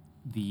of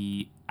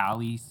the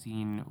alley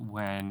scene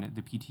when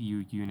the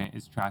PTU unit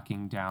is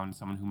tracking down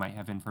someone who might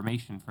have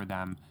information for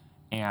them,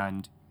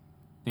 and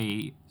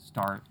they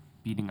start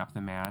beating up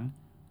the man,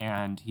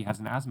 and he has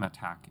an asthma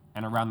attack.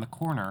 And around the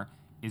corner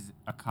is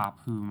a cop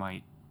who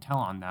might tell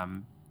on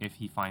them if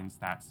he finds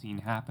that scene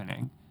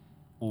happening.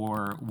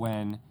 Or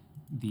when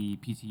the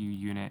PTU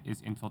unit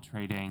is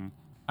infiltrating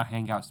a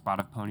hangout spot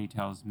of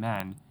Ponytail's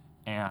men,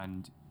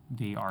 and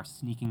they are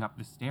sneaking up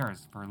the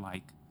stairs for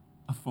like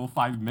a full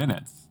 5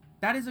 minutes.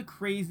 That is a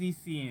crazy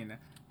scene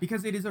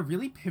because it is a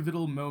really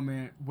pivotal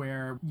moment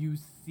where you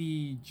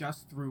see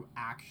just through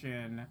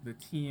action the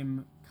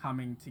team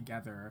coming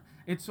together.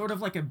 It's sort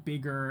of like a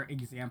bigger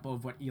example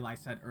of what Eli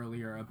said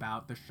earlier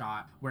about the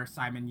shot where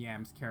Simon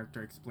Yam's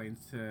character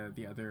explains to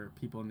the other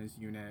people in his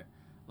unit,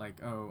 like,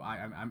 oh,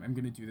 I'm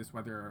gonna do this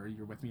whether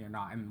you're with me or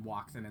not, and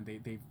walks in and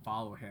they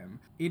follow him.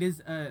 It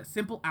is a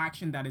simple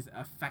action that is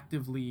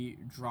effectively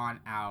drawn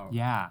out.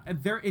 Yeah.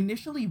 There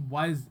initially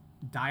was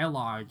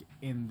dialogue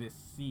in this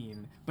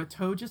scene, but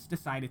To just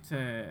decided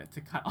to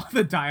cut all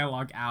the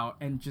dialogue out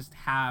and just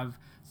have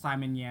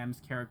Simon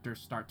Yam's character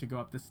start to go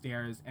up the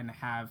stairs and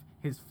have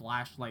his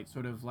flashlight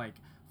sort of like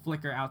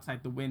flicker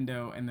outside the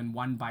window, and then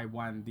one by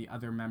one the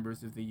other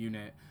members of the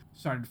unit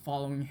started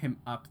following him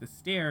up the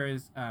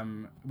stairs,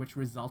 which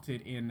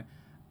resulted in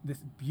this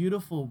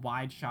beautiful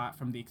wide shot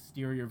from the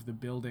exterior of the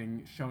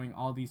building showing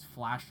all these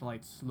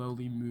flashlights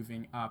slowly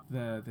moving up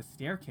the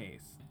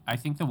staircase. I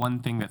think the one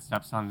thing that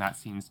steps on that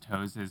scene's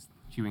toes is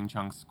Chewing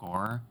Chung's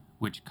score,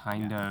 which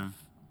kind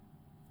of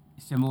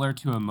similar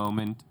to a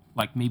moment,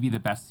 like maybe the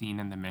best scene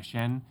in The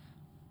Mission,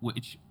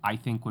 which I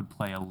think would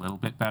play a little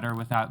bit better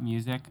without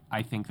music.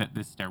 I think that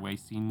this stairway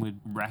scene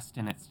would rest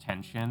in its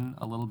tension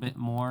a little bit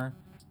more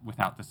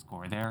without the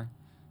score there.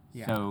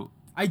 Yeah. So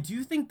I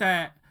do think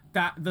that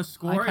the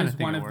score is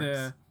one of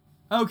the...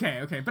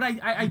 Okay. But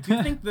I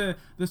do think the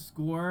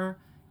score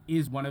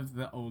is one of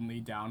the only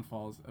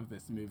downfalls of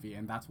this movie,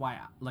 and that's why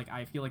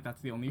I feel like that's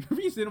the only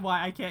reason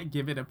why I can't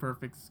give it a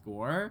perfect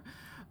score,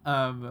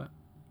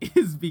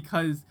 is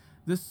because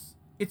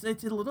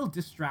it's a little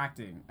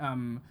distracting.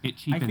 It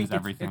cheapens I think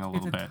everything a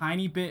little bit. It's a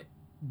tiny bit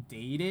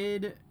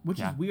dated, which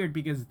is weird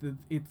because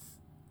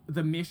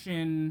the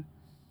mission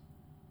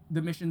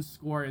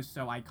score is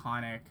so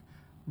iconic,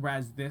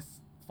 whereas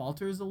this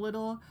falters a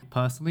little.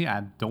 Personally,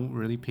 I don't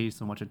really pay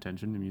so much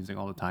attention to music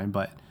all the time,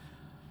 but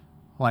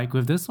like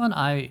with this one,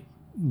 I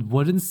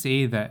wouldn't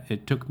say that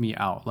it took me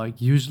out. Like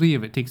usually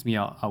if it takes me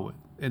out, I would.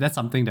 That's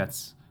something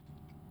that's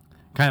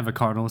kind of a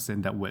cardinal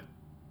sin that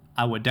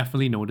I would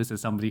definitely notice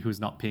as somebody who's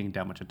not paying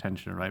that much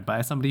attention, right? But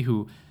as somebody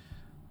who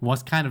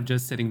was kind of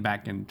just sitting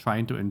back and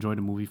trying to enjoy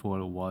the movie for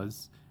what it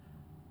was,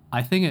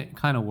 I think it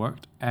kind of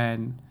worked.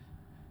 And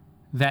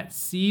that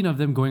scene of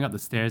them going up the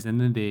stairs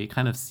and then they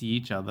kind of see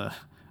each other,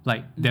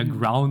 like they're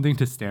grounding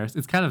to stairs.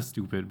 It's kind of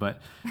stupid,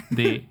 but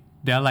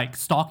they're like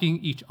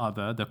stalking each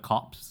other, the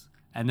cops,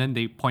 and then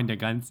they point their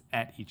guns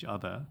at each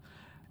other.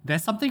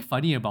 There's something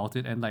funny about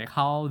it, and like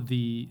how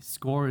the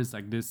score is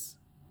like this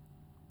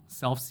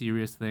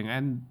self-serious thing.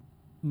 And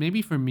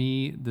maybe for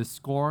me, the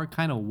score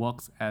kind of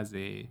works as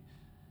a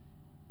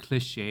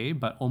cliche,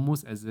 but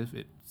almost as if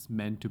it's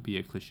meant to be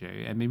a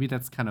cliche. And maybe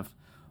that's kind of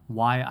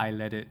why I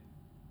let it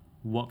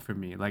work for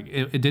me. Like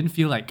it didn't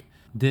feel like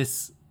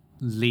this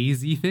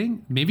lazy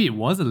thing. Maybe it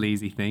was a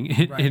lazy thing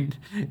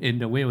in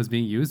the way it was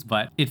being used,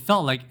 but it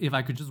felt like if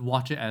I could just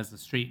watch it as a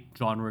straight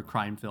genre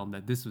crime film,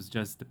 that this was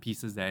just the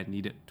pieces that I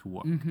needed to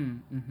work.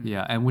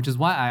 Yeah, and which is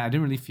why I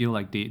didn't really feel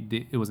like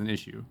it was an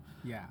issue.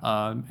 Yeah.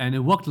 And it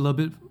worked a little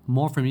bit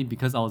more for me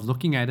because I was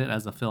looking at it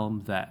as a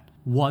film that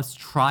was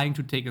trying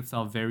to take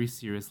itself very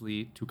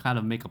seriously to kind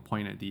of make a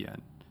point at the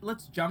end.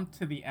 Let's jump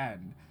to the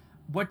end.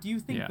 What do you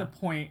think the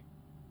point,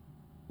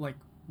 like,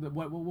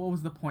 what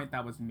was the point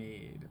that was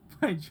made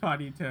by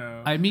Johnny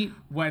To? I mean,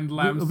 when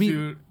Lam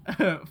Suit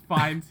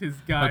finds his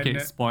gun. Okay,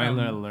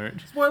 spoiler alert.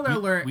 Spoiler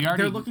alert. We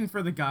already... They're looking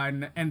for the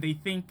gun, and they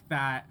think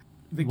that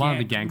one of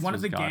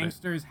the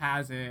gangsters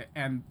has it,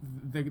 and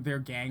their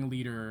gang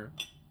leader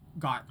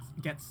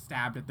gets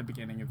stabbed at the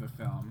beginning of the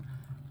film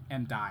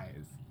and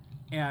dies,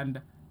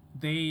 and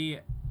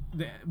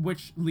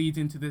which leads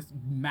into this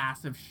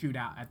massive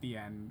shootout at the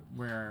end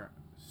where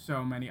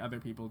so many other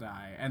people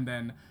die. And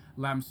then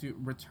Lam Sut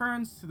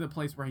returns to the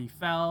place where he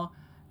fell,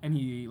 and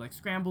he like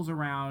scrambles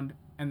around,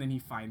 and then he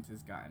finds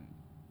his gun,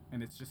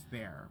 and it's just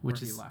there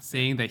Which where he is left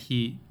saying that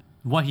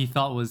what he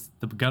thought was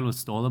the gun was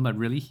stolen, but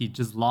really he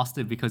just lost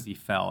it because he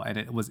fell and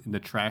it was in the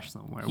trash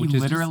somewhere. He which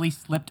is literally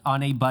slipped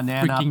on a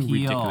banana freaking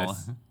peel.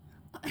 ridiculous.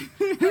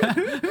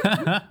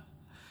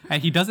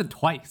 And he does it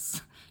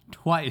twice.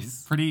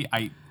 Pretty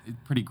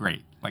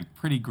great. Like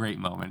pretty great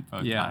moment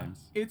both times.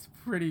 It's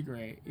pretty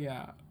great,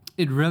 yeah.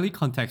 It really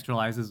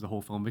contextualizes the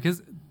whole film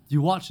because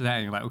you watch that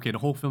and you're like, okay, the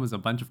whole film is a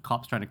bunch of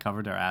cops trying to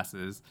cover their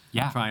asses,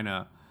 trying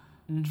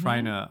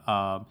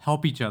to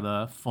help each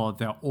other for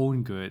their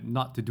own good,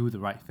 not to do the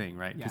right thing,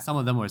 right? Because some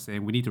of them were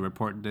saying we need to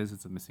report this;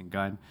 it's a missing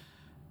gun.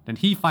 Then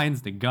he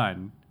finds the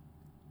gun,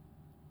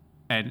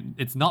 and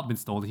it's not been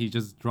stolen. He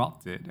just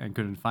dropped it and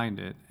couldn't find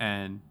it,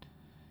 and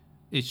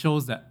it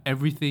shows that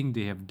everything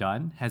they have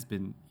done has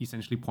been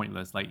essentially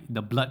pointless. Like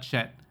the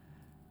bloodshed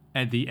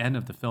at the end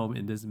of the film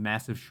in this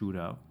massive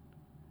shootout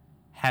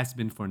has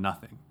been for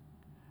nothing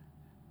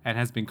and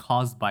has been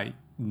caused by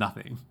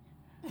nothing.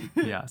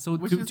 Yeah, so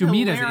to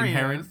me there's an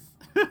inherent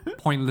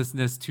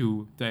pointlessness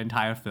to the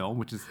entire film,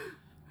 which is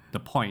the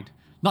point.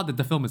 Not that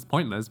the film is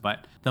pointless,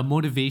 but the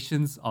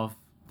motivations of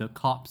the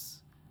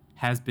cops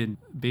has been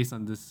based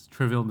on this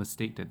trivial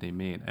mistake that they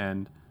made.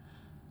 And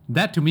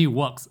that to me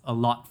works a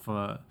lot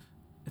for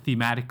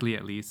thematically,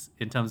 at least,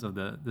 in terms of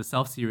the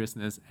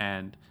self-seriousness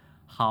and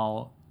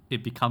how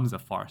it becomes a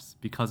farce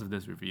because of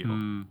this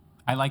reveal.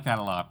 I like that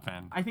a lot,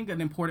 Ben. I think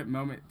an important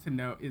moment to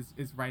note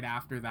is right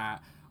after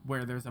that,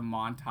 where there's a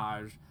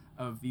montage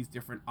of these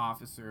different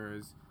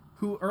officers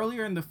who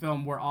earlier in the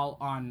film were all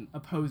on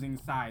opposing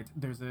sides.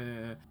 There's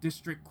a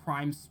district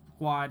crime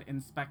squad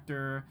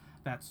inspector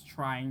that's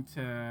trying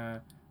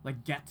to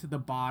like get to the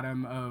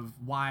bottom of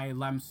why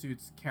Lam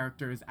Sut's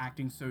character is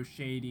acting so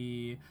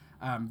shady.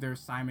 There's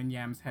Simon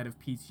Yam's head of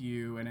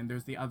PTU, and then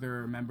there's the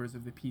other members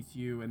of the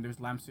PTU, and there's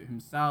Lam Sut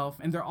himself,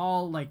 and they're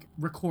all like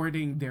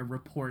recording their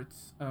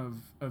reports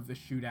of the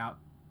shootout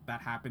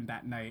that happened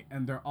that night,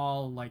 and they're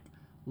all like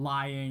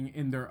lying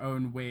in their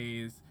own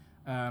ways,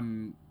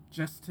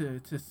 just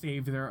to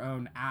save their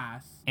own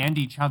ass and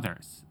each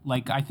other's.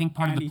 Like I think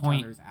part of the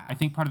point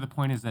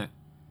is that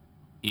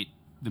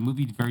the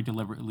movie very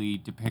deliberately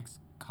depicts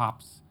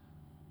cops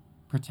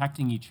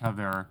protecting each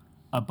other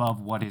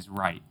above what is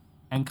right,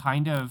 and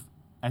kind of,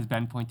 as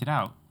Ben pointed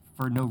out,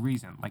 for no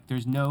reason. Like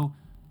there's no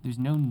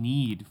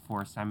need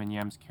for Simon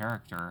Yam's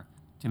character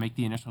to make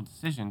the initial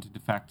decision to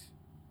defect,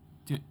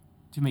 to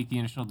make the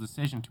initial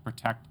decision to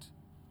protect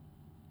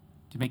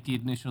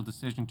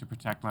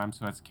Lam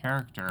Suet's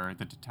character,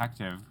 the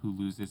detective who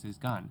loses his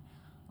gun.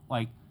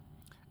 Like,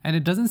 and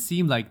it doesn't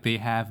seem like they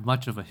have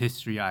much of a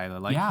history either.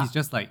 Like he's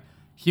just like,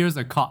 here's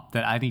a cop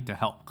that I need to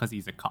help because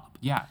he's a cop.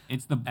 Yeah,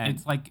 it's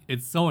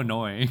so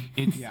annoying.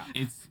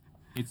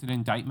 It's an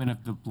indictment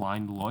of the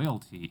blind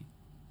loyalty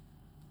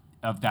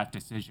of that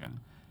decision.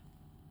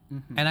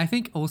 Mm-hmm. And I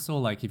think also,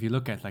 like, if you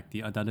look at like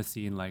the another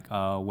scene, like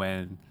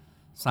when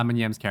Simon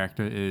Yam's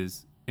character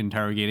is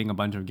interrogating a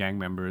bunch of gang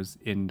members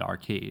in the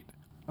arcade.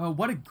 Oh,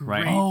 what a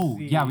great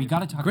scene. Yeah, we got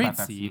to talk about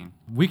that scene.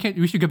 We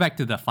should get back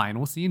to the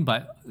final scene,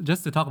 but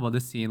just to talk about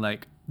this scene,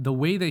 like the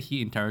way that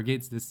he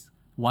interrogates this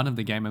one of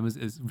the gang members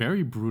is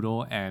very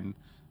brutal and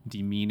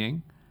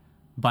demeaning,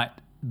 but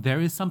there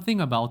is something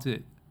about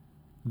it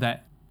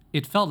that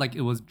it felt like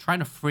it was trying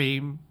to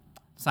frame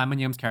Simon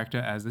Yam's character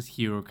as this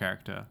hero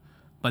character,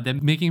 but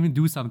then making him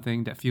do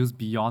something that feels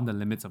beyond the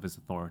limits of his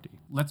authority.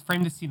 Let's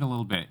frame the scene a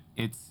little bit.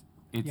 It's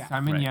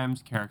Simon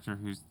Yam's character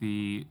who's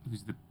the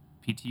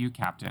PTU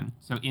captain.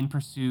 So in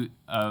pursuit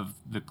of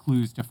the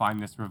clues to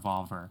find this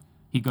revolver,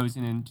 he goes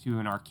into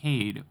an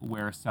arcade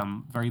where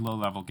some very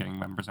low-level gang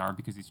members are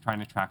because he's trying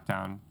to track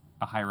down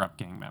a higher-up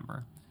gang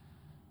member.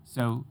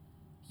 So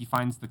he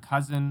finds the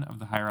cousin of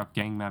the higher-up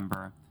gang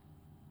member,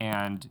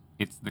 and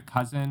it's the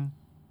cousin,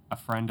 a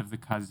friend of the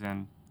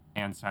cousin,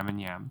 and Simon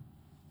Yam.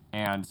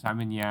 And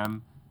Simon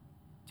Yam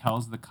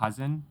tells the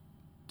cousin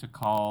to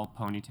call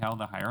Ponytail,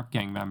 the higher-up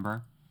gang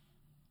member,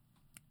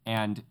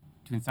 and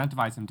to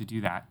incentivize him to do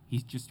that, he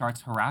just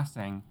starts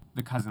harassing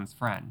the cousin's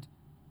friend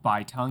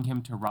by telling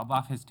him to rub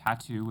off his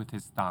tattoo with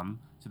his thumb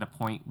to the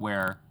point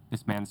where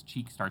this man's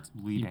cheek starts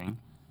bleeding.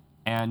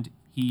 And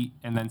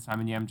then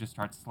Simon Yam just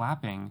starts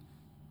slapping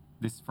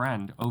this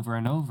friend over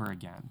and over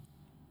again.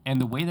 And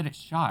the way that it's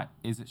shot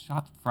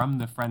from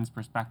the friend's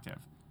perspective.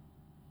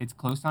 It's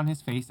close on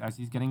his face as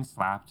he's getting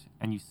slapped,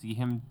 and you see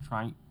him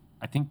trying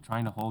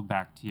to hold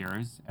back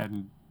tears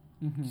and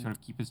sort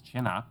of keep his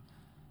chin up.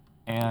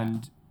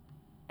 And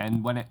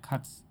when it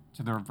cuts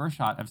to the reverse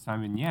shot of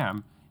Simon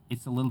Yam,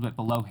 it's a little bit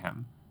below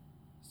him.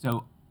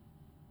 So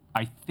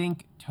I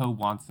think To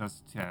wants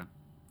us to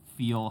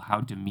feel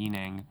how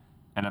demeaning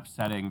and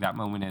upsetting that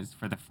moment is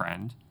for the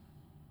friend.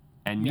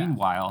 And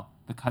meanwhile,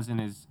 the cousin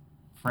is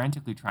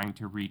frantically trying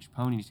to reach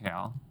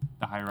Ponytail,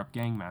 the higher-up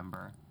gang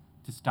member,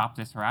 to stop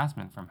this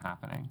harassment from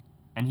happening.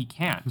 And he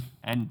can't.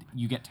 And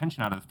you get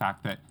tension out of the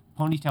fact that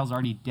Ponytail's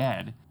already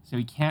dead, so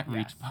he can't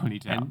reach Yes.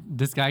 Ponytail. And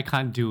this guy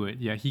can't do it.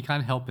 Yeah, he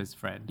can't help his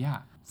friend. Yeah.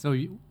 So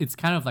it's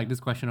kind of like this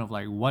question of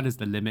like, what is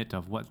the limit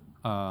of what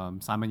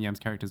Simon Yam's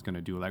character is going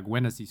to do? Like,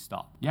 when does he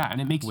stop? Yeah,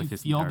 and it makes With you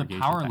his feel the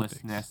interrogation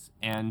powerlessness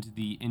and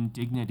the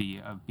indignity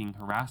of being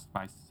harassed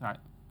by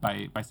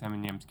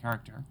Simon Yam's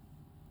character.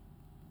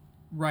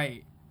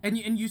 Right. And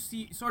you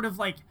see sort of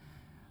like,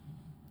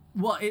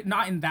 well,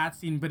 not in that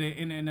scene, but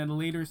in a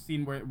later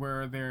scene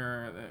where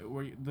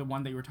the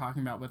one that you were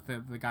talking about with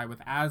the guy with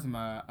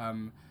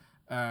asthma,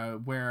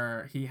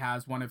 where he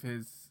has one of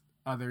his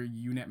other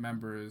unit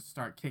members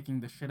start kicking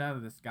the shit out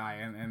of this guy,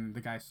 and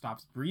the guy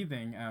stops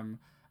breathing,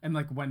 and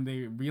like when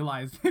they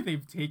realize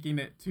they've taken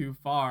it too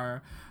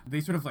far, they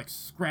sort of like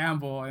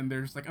scramble, and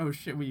they're just like, oh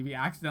shit, we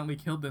accidentally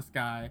killed this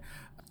guy.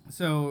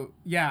 So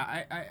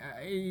yeah,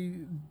 I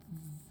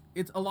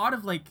it's a lot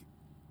of like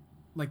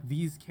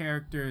these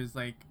characters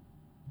like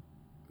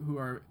who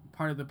are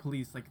part of the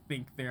police like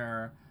think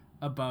they're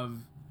above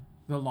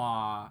the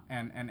law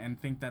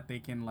and think that they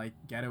can like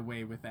get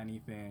away with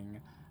anything.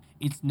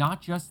 It's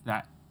not just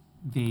that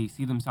they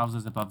see themselves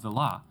as above the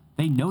law.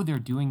 They know they're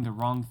doing the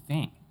wrong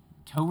thing.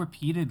 Toe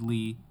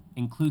repeatedly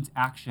includes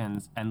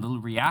actions and little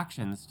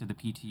reactions to the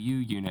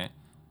PTU unit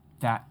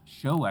that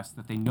show us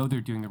that they know they're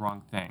doing the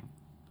wrong thing.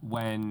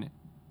 When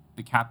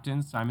the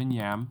captain, Simon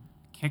Yam,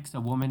 kicks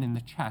a woman in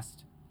the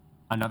chest,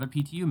 another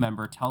PTU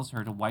member tells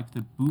her to wipe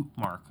the boot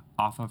mark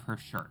off of her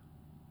shirt.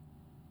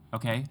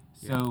 Okay?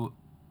 So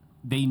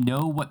they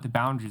know what the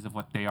boundaries of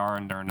what they are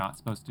and are not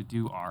supposed to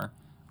do are.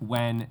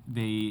 When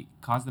they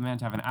cause the man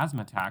to have an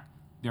asthma attack,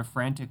 they're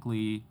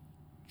frantically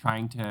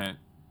trying to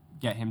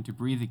get him to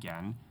breathe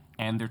again,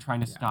 and they're trying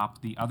to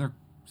stop the other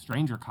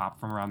stranger cop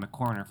from around the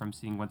corner from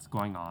seeing what's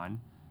going on.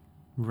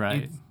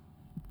 Right.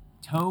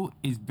 Toe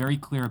is very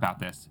clear about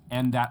this,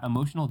 and that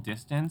emotional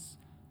distance,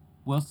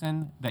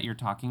 Wilson, that you're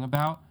talking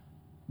about,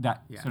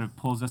 that sort of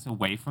pulls us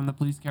away from the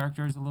police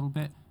characters a little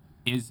bit,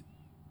 is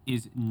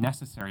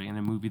necessary in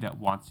a movie that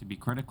wants to be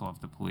critical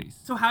of the police.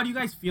 So how do you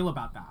guys feel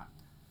about that?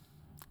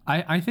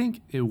 I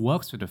think it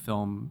works for the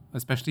film,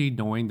 especially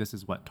knowing this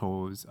is what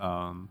Toe's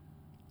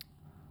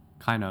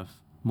kind of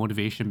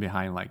motivation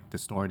behind like the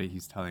story that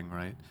he's telling,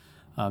 right?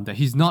 That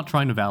he's not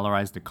trying to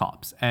valorize the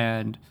cops.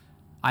 And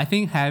I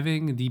think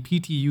having the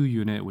PTU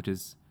unit, which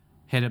is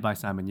headed by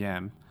Simon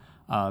Yam,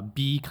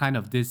 be kind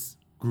of this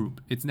group.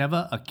 It's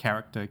never a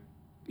character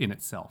in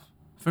itself.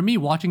 For me,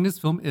 watching this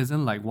film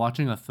isn't like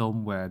watching a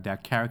film where there are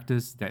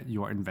characters that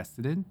you're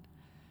invested in.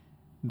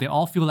 They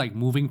all feel like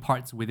moving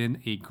parts within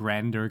a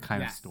grander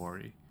kind of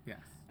story. Yes.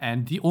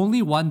 And the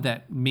only one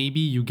that maybe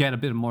you get a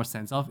bit more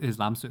sense of is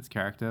Lam Suet's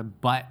character,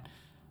 but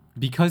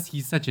because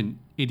he's such an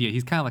idiot,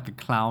 he's kind of like a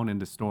clown in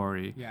the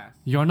story. Yes.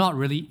 You're not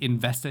really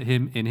invested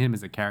in him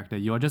as a character.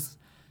 You're just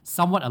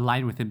somewhat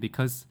aligned with him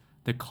because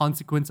the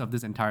consequence of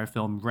this entire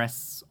film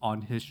rests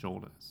on his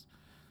shoulders.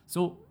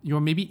 So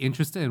you're maybe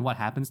interested in what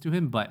happens to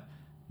him, but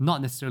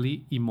not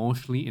necessarily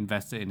emotionally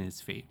invested in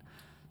his fate.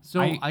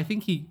 So I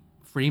think he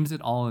frames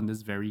it all in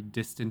this very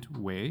distant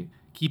way,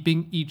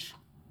 keeping each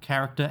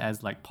character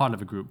as like part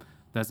of a group.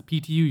 There's a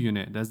PTU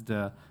unit, there's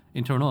the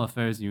internal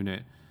affairs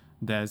unit,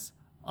 there's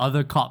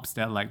other cops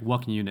that like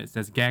work in units,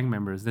 there's gang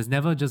members. There's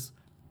never just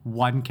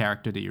one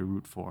character that you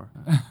root for.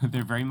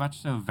 They're very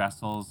much so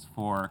vessels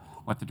for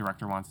what the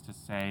director wants to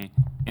say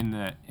in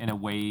a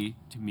way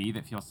to me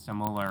that feels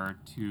similar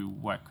to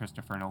what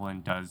Christopher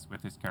Nolan does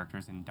with his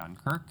characters in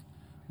Dunkirk,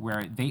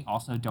 where they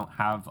also don't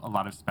have a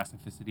lot of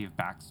specificity of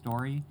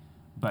backstory,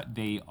 but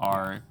they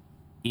are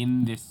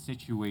in this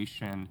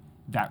situation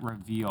that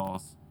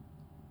reveals,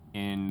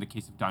 in the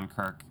case of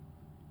Dunkirk,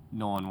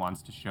 Nolan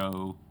wants to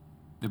show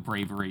the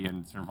bravery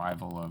and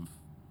survival of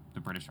the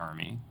British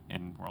Army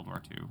in World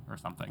War II or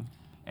something.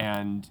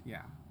 And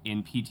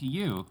in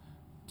PTU,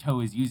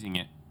 Toe is using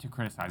it to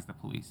criticize the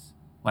police.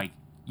 Like,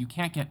 you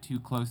can't get too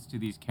close to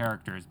these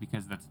characters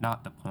because that's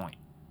not the point.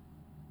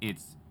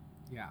 It's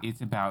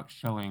about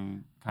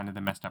showing kind of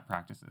the messed up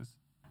practices.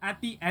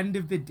 At the end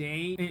of the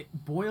day,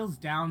 it boils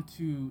down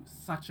to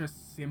such a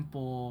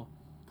simple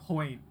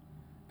point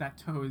that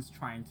Toe is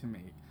trying to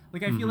make.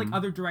 Like, I feel like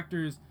other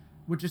directors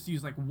would just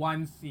use like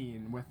one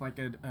scene with like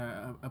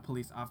a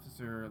police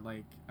officer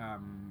like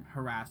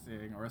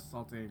harassing or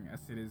assaulting a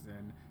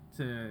citizen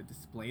to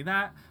display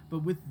that, but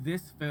with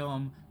this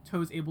film,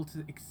 Toe's able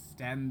to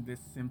extend this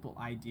simple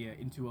idea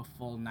into a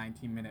full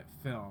 19-minute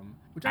film,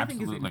 which I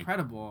think is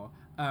incredible.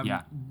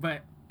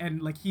 But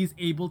like he's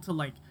able to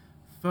like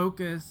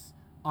focus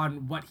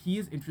on what he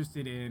is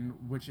interested in,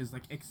 which is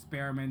like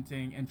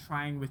experimenting and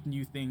trying with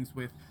new things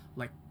with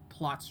like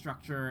plot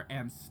structure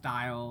and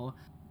style,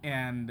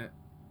 and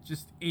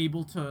just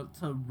able to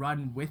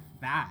run with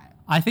that.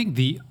 I think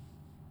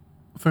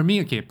for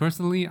me, okay,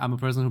 personally, I'm a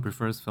person who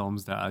prefers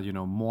films that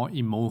are, more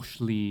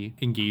emotionally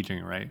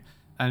engaging, right?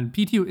 And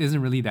PTU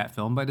isn't really that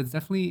film, but it's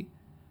definitely,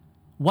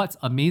 what's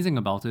amazing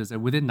about it is that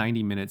within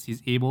 90 minutes,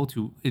 he's able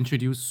to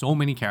introduce so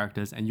many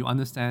characters and you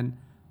understand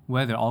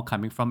where they're all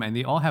coming from, and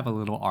they all have a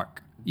little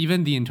arc.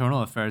 Even the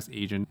internal affairs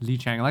agent, Li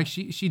Chang, like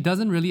she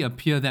doesn't really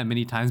appear that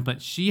many times,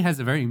 but she has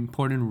a very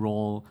important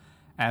role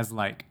as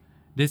like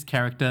this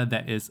character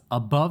that is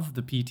above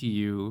the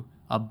PTU,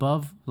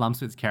 above Lam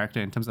Suit's character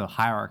in terms of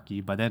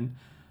hierarchy, but then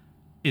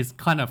is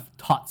kind of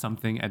taught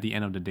something at the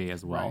end of the day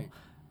as well.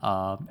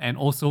 And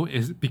also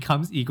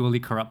becomes equally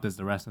corrupt as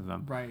the rest of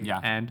them. Right. Yeah.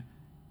 And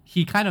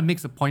he kind of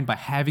makes a point by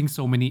having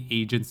so many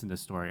agents in the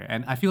story.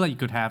 And I feel like you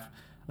could have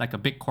like a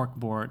big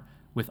corkboard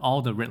with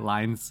all the red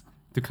lines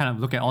to kind of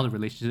look at all the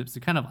relationships, to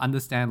kind of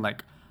understand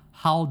like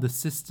how the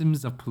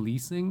systems of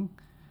policing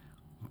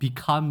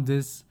become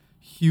this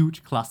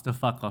huge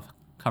clusterfuck of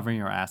covering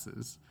your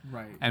asses.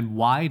 Right. And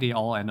why they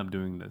all end up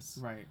doing this.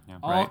 Right. Yeah.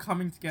 All Right.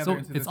 coming together So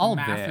into it's this all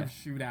massive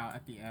shootout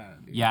at the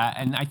end. Yeah,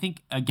 and I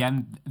think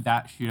again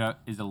that shootout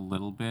is a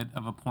little bit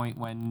of a point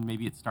when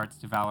maybe it starts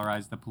to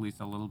valorize the police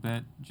a little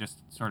bit.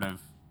 Just sort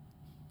of,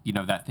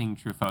 that thing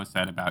Truffaut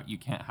said about you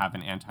can't have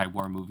an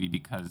anti-war movie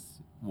because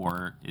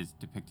war is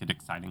depicted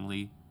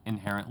excitingly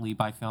inherently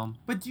by film.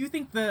 But do you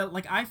think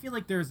I feel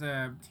like there's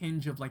a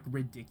tinge of like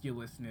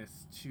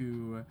ridiculousness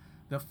to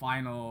the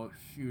final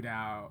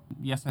shootout?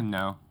 Yes and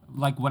no.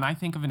 Like when I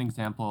think of an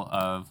example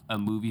of a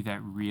movie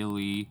that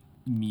really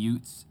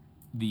mutes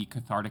the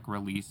cathartic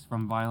release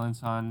from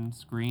violence on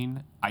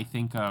screen, I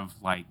think of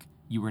like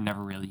You Were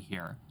Never Really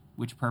Here,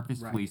 which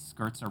purposefully Right.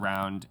 skirts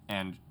around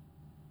and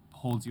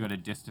holds you at a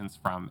distance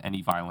from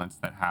any violence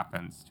that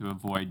happens to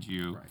avoid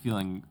you Right.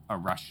 feeling a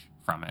rush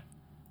from it.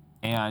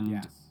 And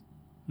Yes.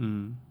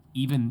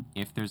 even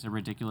if there's a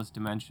ridiculous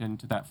dimension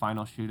to that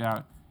final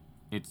shootout,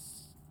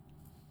 it's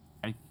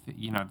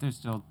there's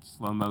still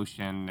slow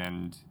motion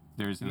and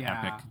there's an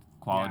Yeah. epic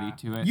quality Yeah.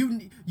 to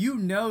it. You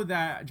know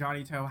that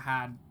Johnny To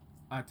had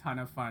a ton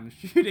of fun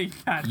shooting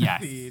that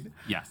yes, scene.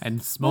 yes,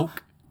 And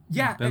smoke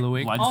Yeah,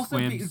 billowing. Blood also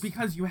squibs.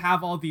 because you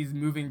have all these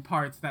moving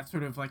parts that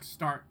sort of like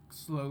start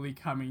slowly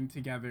coming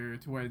together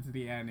towards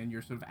the end, and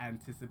you're sort of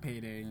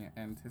anticipating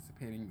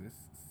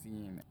this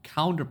scene.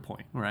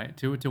 Counterpoint, right,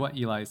 to what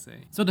Eli's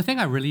saying. So the thing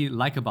I really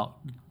like about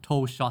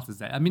To's shots is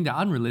that, I mean, they're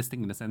unrealistic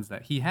in the sense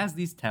that he has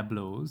these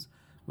tableaus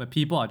where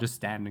people are just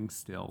standing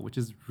still, which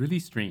is really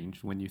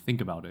strange when you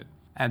think about it.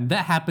 And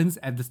that happens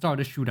at the start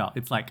of the shootout.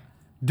 It's like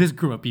this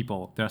group of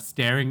people, they're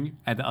staring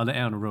at the other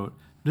end of the road.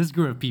 This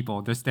group of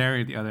people, they're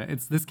staring at the other.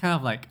 It's this kind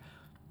of like,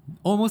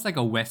 almost like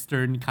a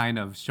Western kind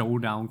of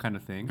showdown kind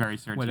of thing. Very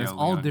Sergio where there's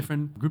all Leone.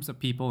 different groups of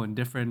people in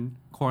different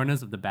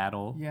corners of the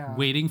battle, Yeah.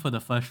 waiting for the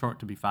first shot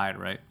to be fired,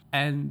 right?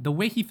 And the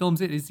way he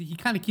films it is he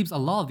kind of keeps a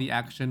lot of the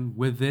action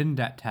within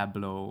that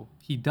tableau.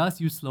 He does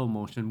use slow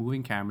motion,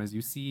 moving cameras.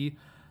 You see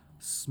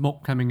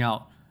smoke coming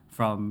out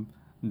from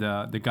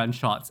the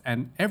gunshots,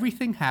 and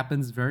everything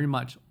happens very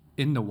much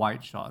in the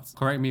wide shots.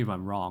 Correct me if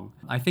I'm wrong.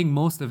 I think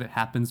most of it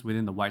happens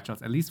within the wide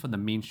shots, at least for the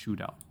main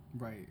shootout.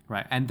 Right.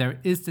 Right, and there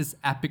is this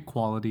epic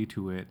quality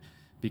to it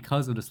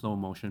because of the slow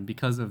motion,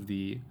 because of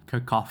the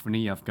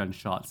cacophony of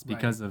gunshots,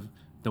 because of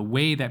the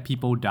way that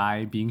people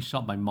die being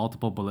shot by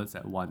multiple bullets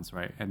at once,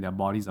 right? And their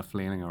bodies are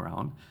flailing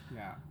around.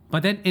 Yeah.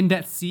 But then in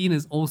that scene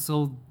is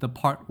also the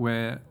part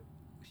where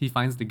he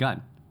finds the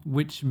gun,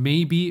 which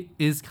maybe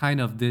is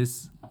kind of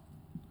this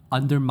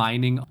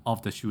undermining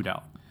of the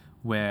shootout,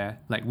 where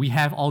like we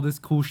have all this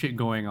cool shit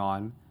going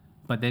on,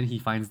 but then he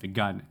finds the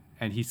gun.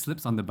 And he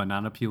slips on the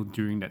banana peel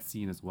during that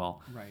scene as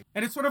well. Right.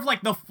 And it's sort of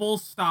like the full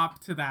stop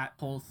to that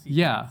whole scene.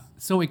 Yeah.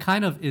 So it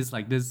kind of is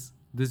like this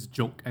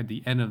joke at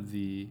the end of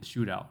the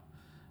shootout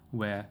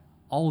where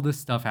all this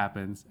stuff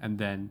happens and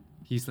then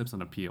he slips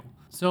on a peel.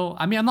 So,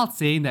 I mean, I'm not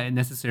saying that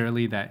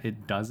necessarily that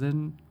it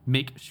doesn't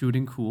make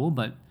shooting cool,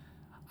 but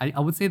I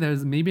would say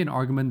there's maybe an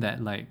argument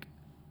that like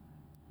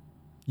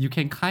you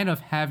can kind of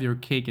have your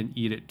cake and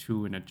eat it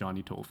too in a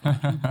Johnny To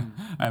film.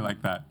 I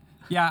like that.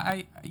 Yeah,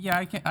 I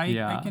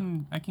Yeah.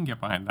 can get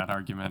behind that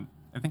argument.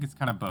 I think it's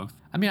kind of both.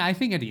 I mean, I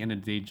think at the end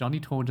of the day, Johnny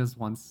To just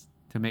wants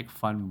to make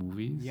fun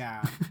movies.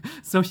 Yeah.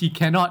 So he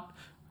cannot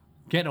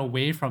get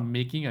away from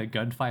making a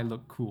gunfight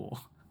look cool.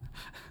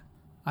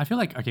 I feel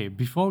like, okay,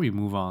 before we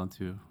move on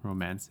to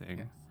romancing,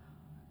 Yes.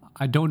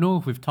 I don't know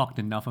if we've talked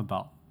enough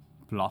about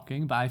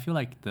blocking, but I feel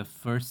like the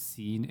first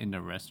scene in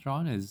the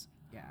restaurant is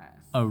Yes.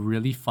 a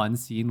really fun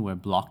scene where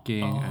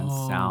blocking and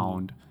Oh.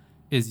 sound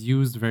is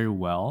used very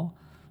well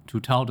to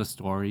tell the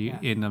story Yes.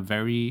 in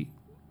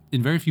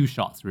very few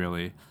shots,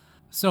 really.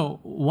 So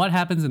what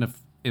happens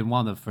in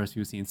one of the first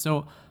few scenes?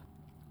 So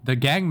the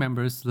gang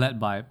members led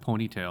by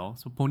Ponytail,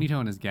 so Ponytail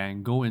and his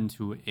gang go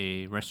into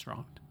a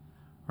restaurant,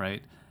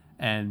 right?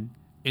 And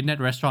in that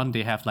restaurant,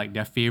 they have like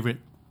their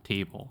favorite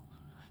table.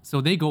 So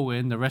they go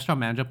in, the restaurant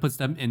manager puts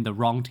them in the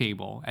wrong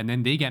table, and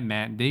then they get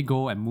mad. They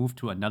go and move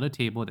to another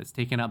table that's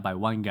taken up by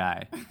one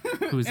guy,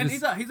 who's And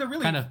this he's a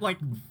really kind of- like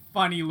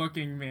funny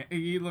looking man.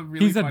 He's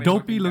a funny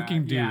dopey guy.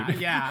 looking dude. Yeah,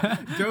 yeah.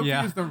 Dopey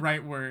Yeah. is the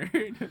right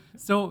word.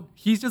 So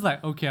he's just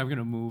like, okay, I'm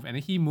gonna move, and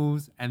then he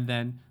moves, and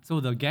then so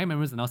the gang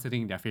members are now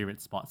sitting in their favorite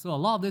spot. So a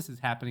lot of this is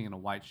happening in a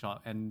wide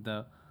shot, and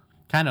the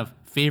kind of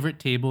favorite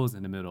table is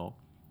in the middle.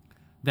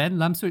 Then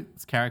Lam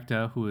Suit's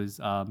character, who is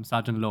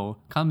Sergeant Low,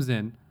 comes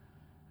in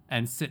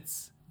and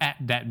sits at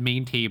that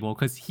main table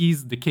because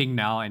he's the king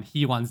now and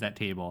he wants that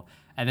table.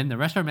 And then the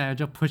restaurant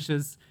manager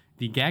pushes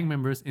the gang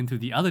members into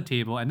the other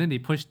table, and then they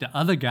push the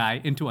other guy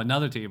into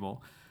another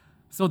table.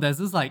 So there's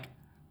this like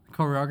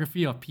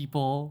choreography of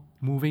people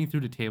moving through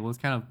the tables,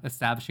 kind of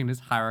establishing this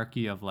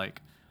hierarchy of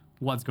like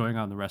what's going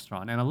on in the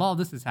restaurant. And a lot of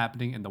this is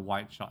happening in the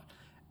wide shot.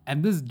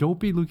 And this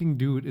dopey looking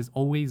dude is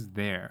always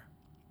there.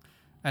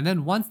 And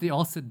then once they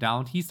all sit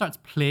down, he starts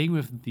playing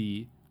with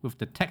the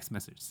text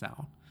message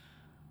sound,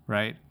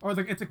 right? Or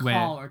like it's a Where-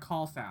 call or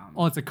call sound.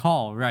 Oh, it's a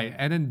call, right?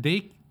 And then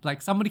they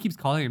like somebody keeps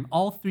calling him.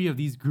 All three of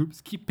these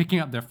groups keep picking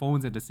up their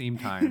phones at the same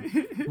time,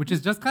 which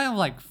is just kind of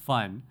like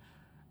fun.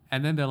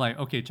 And then they're like,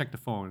 okay, check the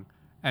phone.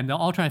 And they're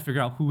all trying to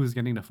figure out who is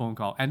getting the phone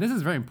call. And this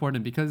is very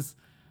important because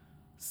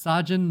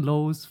Sergeant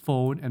Lowe's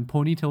phone and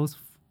Ponytail's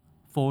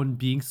phone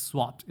being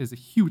swapped is a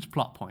huge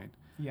plot point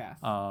Yes.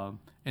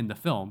 in the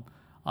film,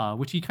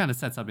 which he kind of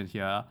sets up in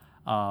here.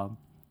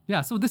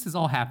 Yeah, so this is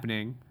all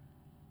happening.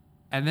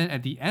 And then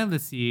at the end of the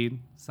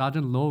scene,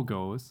 Sergeant Lowe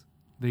goes,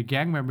 the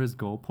gang members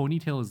go,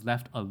 Ponytail is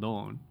left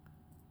alone.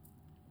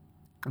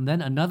 And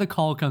then another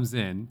call comes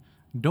in.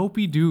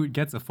 Dopey dude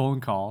gets a phone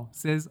call,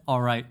 says,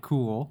 all right,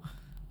 cool,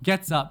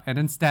 gets up and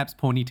then stabs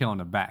Ponytail on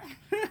the back.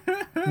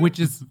 Which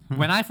is,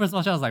 when I first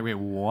watched it, I was like, wait,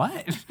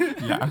 what?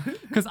 Yeah.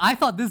 Because I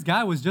thought this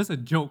guy was just a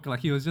joke. Like,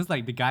 he was just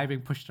like the guy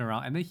being pushed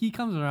around. And then he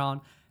comes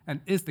around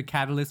and is the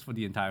catalyst for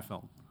the entire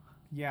film.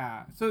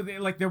 Yeah. So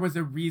there was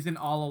a reason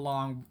all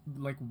along,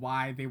 like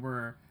why they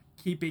were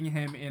keeping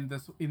him in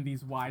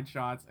these wide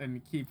shots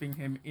and keeping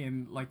him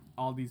in like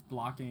all these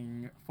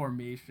blocking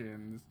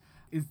formations,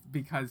 is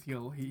because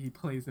he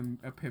plays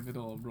a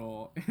pivotal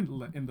role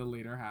in the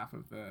later half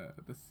of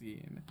the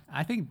scene.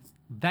 I think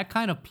that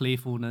kind of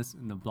playfulness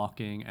in the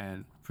blocking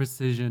and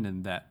precision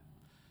in that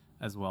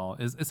as well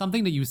is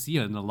something that you see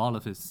in a lot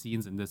of his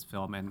scenes in this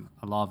film and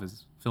a lot of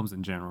his films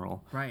in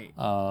general. Right.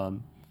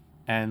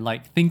 And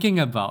like thinking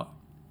about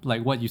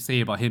like what you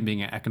say about him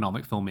being an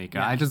economic filmmaker,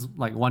 Yeah. I just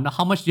like wonder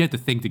how much do you have to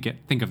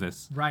think of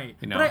this. Right.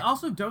 You know? But I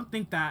also don't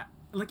think that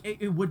like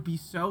it would be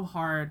so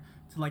hard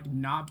to like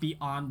not be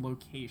on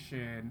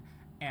location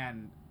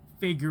and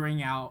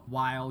figuring out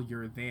while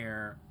you're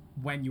there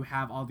when you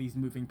have all these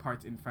moving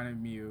parts in front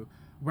of you,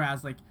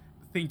 whereas like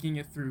thinking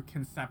it through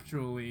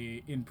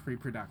conceptually in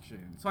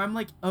pre-production. So I'm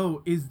like,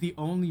 oh, is the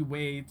only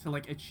way to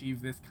like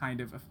achieve this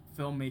kind of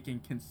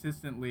filmmaking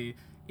consistently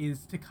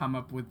is to come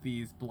up with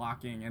these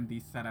blocking and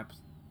these setups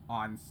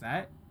on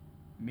set?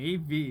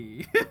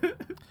 Maybe.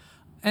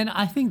 And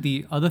I think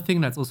the other thing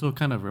that's also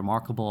kind of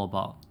remarkable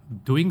about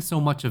doing so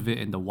much of it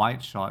in the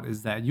wide shot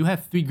is that you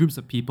have three groups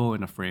of people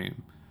in a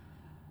frame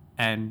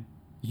and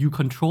you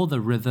control the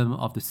rhythm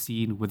of the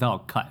scene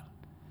without a cut,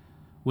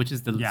 which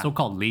is the Yeah.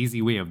 so-called lazy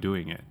way of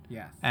doing it.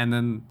 Yes. And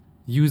then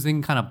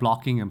using kind of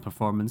blocking and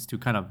performance to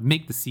kind of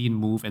make the scene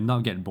move and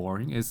not get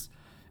boring is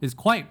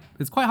quite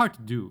hard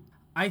to do.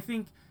 I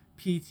think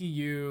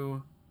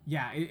PTU,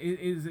 yeah, it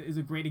is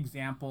a great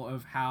example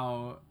of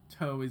how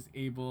Toe is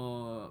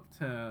able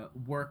to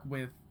work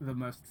with the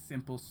most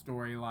simple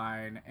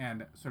storyline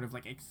and sort of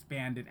like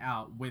expand it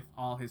out with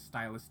all his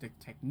stylistic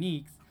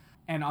techniques.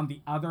 And on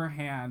the other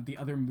hand, the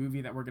other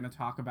movie that we're going to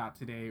talk about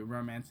today,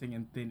 Romancing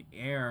in Thin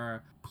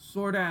Air,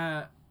 sort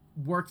of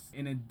works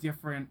in a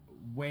different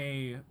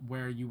way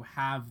where you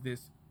have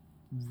this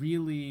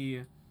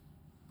really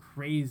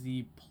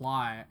crazy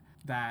plot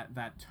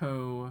that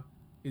Toe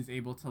is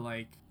able to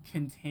like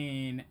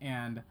contain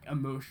and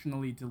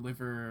emotionally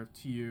deliver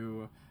to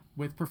you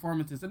with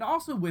performances and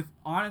also with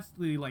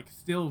honestly like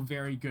still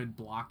very good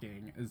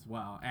blocking as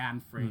well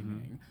and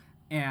framing.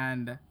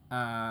 And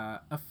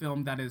a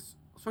film that is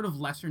sort of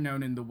lesser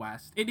known in the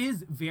West. It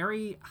is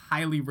very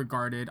highly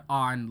regarded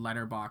on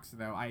Letterboxd,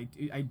 though. I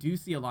do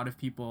see a lot of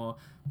people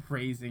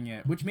praising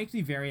it, which makes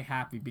me very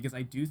happy because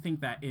I do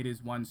think that it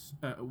is one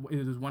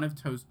of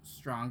Toe's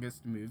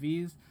strongest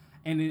movies.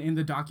 And in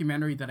the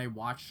documentary that I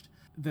watched,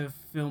 the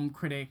film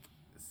critic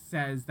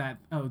says that,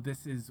 oh,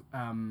 this is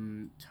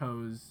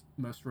Toe's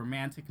most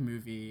romantic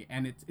movie,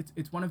 and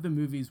it's one of the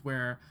movies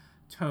where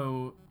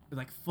Toe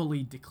like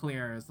fully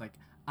declares like,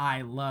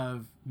 I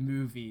love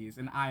movies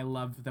and I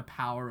love the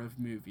power of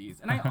movies.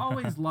 And I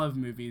always love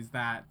movies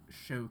that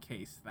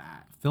showcase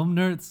that. Film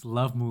nerds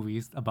love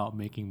movies about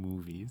making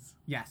movies.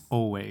 Yes.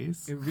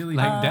 Always. It really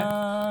like does.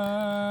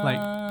 that.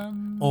 Like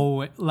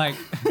always. Like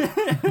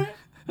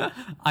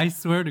I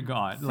swear to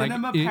God.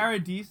 Cinema like it-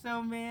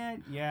 Paradiso,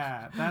 man.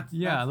 Yeah, that's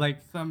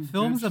like some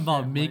films good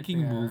about shit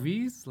making right there.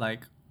 movies,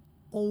 like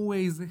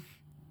always.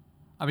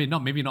 I mean,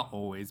 maybe not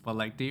always, but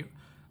like they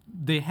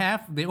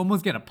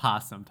almost get a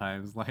pass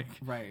sometimes. Like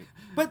Right.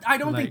 But I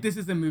don't think Like- this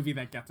is a movie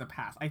that gets a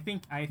pass. I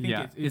think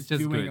Yeah, it's it's just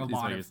doing good, a is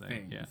lot what of you're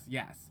saying, things.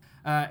 yeah.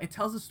 Yes. It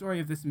tells the story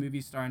of this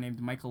movie star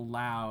named Michael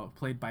Lau,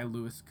 played by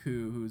Louis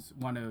Koo, who's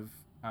one of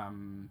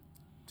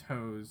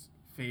Toe's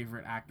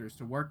favorite actors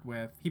to work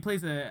with. He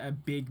plays a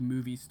big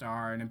movie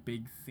star and a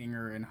big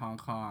singer in Hong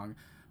Kong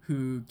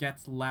who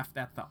gets left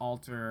at the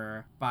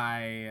altar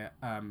by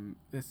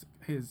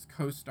his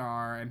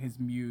co-star and his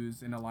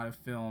muse in a lot of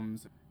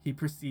films. He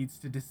proceeds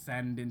to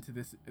descend into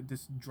this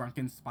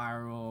drunken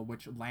spiral,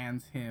 which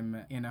lands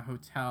him in a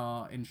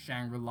hotel in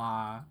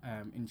Shangri-La,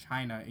 in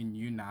China, in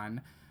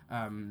Yunnan,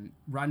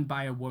 run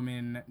by a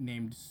woman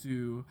named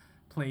Sue,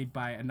 played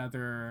by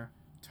another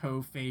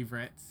Toe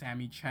favorite,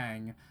 Sammy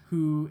Cheng,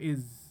 who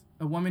is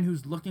a woman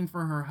who's looking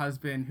for her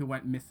husband who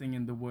went missing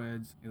in the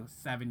woods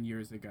 7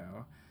 years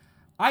ago.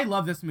 I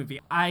love this movie.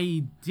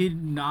 I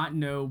did not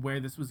know where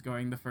this was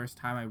going the first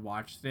time I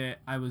watched it.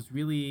 I was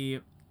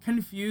really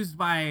confused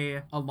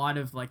by a lot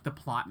of like the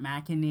plot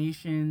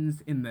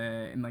machinations in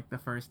the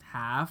first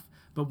half,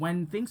 but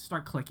when things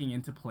start clicking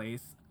into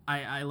place,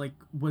 I like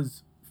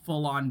was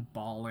full on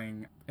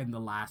bawling in the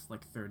last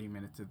like 30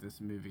 minutes of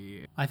this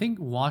movie. I think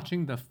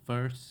watching the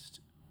first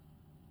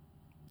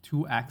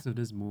 2 acts of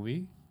this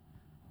movie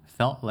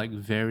felt like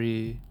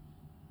very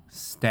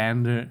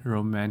standard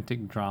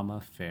romantic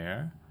drama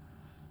fare.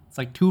 It's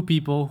like two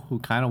people who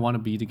kind of want to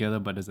be together,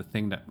 but there's a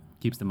thing that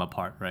keeps them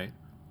apart, right?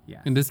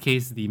 Yes. In this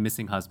case, the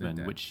missing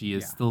husband, which she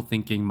is still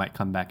thinking might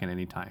come back at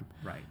any time.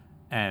 Right.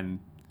 And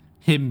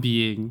him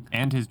being...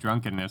 And his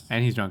drunkenness.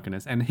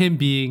 And him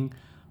being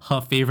her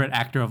favorite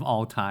actor of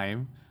all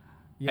time.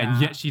 Yeah.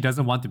 And yet she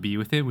doesn't want to be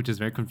with him, which is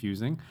very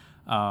confusing.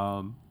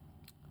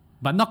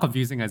 But not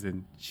confusing as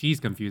in she's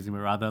confusing, but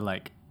rather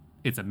like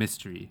it's a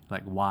mystery.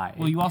 Like, why?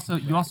 Well, you also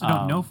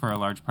don't know for a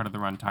large part of the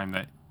runtime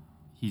that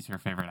he's your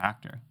favorite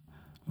actor.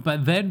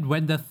 But then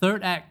when the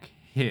third act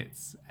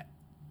hits,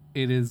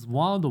 it is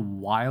one of the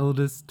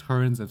wildest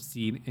turns I've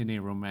seen in a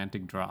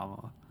romantic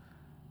drama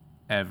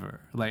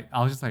ever. Like,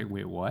 I was just like,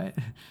 wait, what?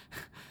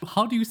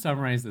 How do you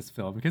summarize this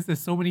film? Because there's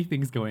so many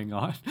things going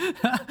on.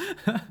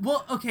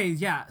 Well, okay,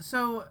 yeah.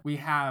 So we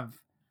have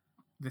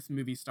this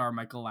movie star,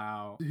 Michael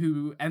Lau,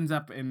 who ends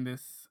up in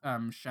this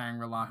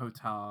Shangri-La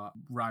hotel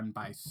run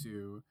by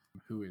Sue,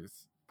 who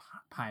is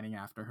pining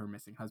after her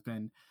missing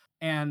husband.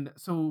 And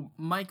so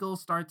Michael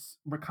starts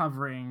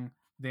recovering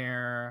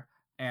there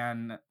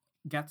and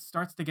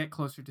starts to get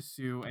closer to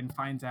Sue and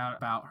finds out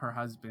about her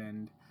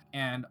husband,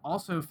 and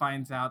also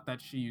finds out that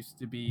she used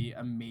to be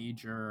a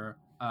major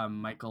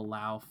Michael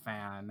Lau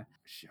fan,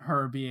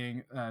 her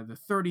being the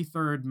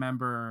 33rd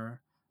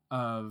member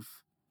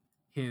of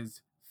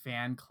his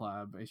fan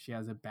club. She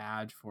has a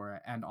badge for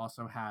it, and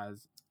also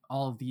has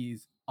all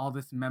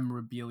this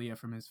memorabilia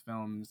from his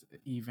films,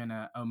 even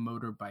a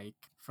motorbike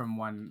from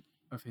one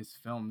of his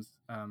films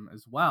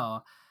as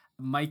well.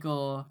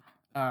 Michael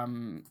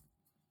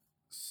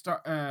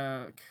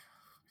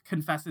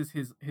confesses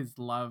his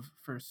love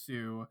for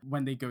Sue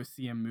when they go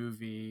see a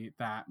movie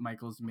that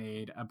Michael's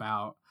made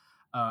about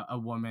a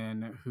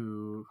woman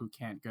who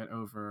can't get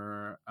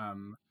over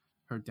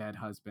her dead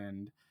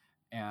husband,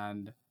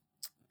 and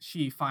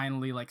she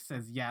finally like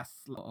says, yes,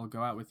 I'll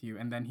go out with you.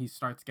 And then he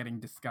starts getting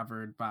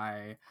discovered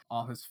by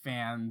all his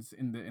fans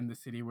in the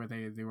city where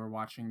they were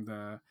watching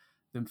the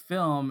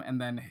film, and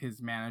then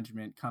his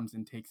management comes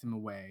and takes him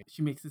away.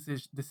 She makes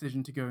this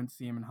decision to go and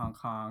see him in Hong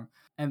Kong,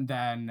 and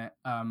then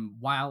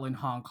while in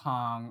Hong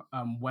Kong,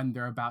 when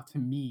they're about to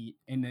meet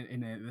in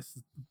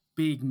this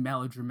big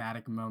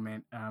melodramatic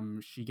moment,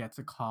 she gets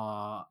a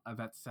call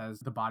that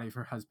says the body of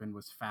her husband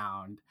was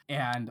found,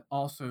 and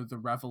also the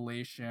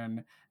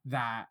revelation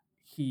that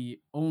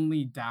he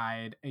only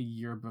died a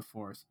year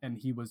before, and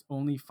he was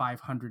only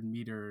 500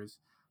 meters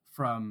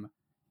from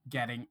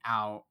getting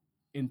out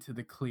into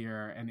the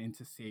clear and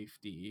into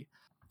safety,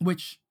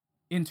 which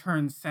in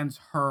turn sends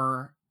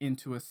her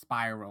into a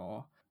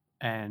spiral.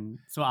 And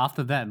so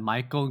after that,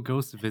 Michael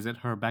goes to visit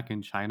her back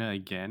in China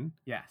again.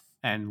 Yes.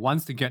 And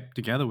wants to get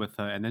together with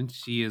her. And then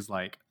she is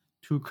like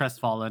too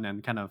crestfallen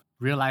and kind of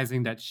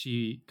realizing that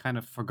she kind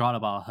of forgot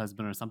about her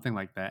husband or something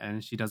like that.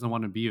 And she doesn't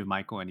want to be with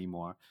Michael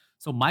anymore.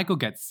 So Michael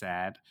gets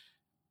sad.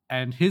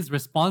 And his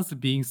response to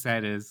being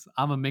sad is,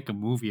 I'm going to make a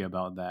movie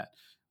about that.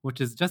 Which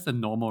is just a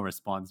normal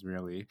response,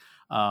 really.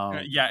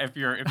 Yeah, if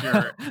you're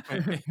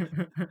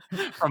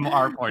from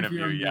our point of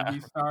view, yeah.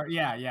 Star,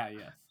 yes.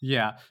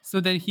 Yeah.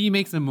 So then he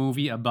makes a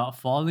movie about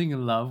falling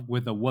in love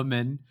with a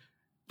woman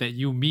that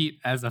you meet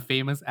as a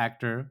famous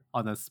actor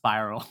on a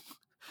spiral.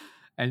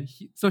 And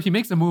so he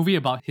makes a movie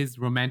about his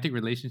romantic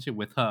relationship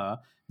with her,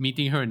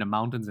 meeting her in the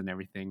mountains and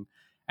everything,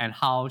 and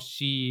how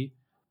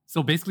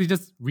so basically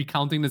just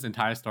recounting this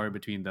entire story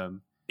between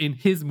them in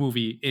his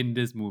movie, in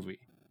this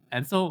movie.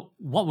 And so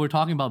what we're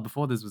talking about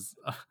before this was,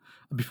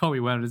 before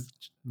we went, this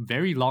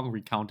very long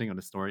recounting of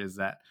the story, is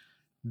that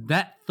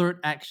third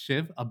act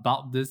shift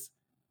about this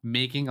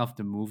making of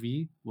the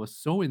movie was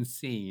so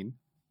insane.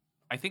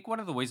 I think one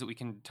of the ways that we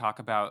can talk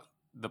about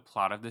the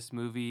plot of this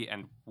movie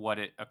and what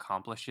it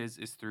accomplishes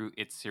is through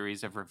its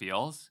series of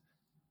reveals.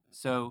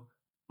 So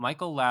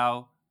Michael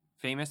Lau,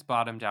 famous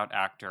bottomed out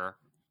actor,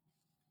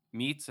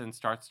 meets and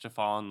starts to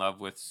fall in love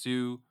with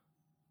Sue,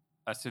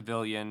 a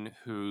civilian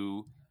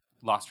who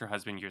lost her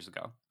husband years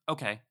ago.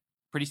 Okay,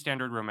 pretty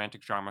standard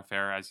romantic drama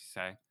fare, as you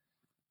say.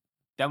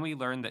 Then we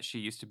learn that she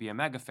used to be a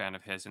mega fan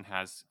of his and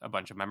has a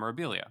bunch of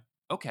memorabilia.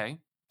 Okay,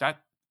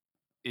 that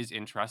is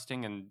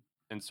interesting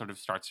and sort of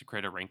starts to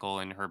create a wrinkle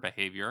in her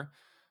behavior.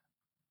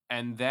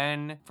 And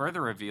then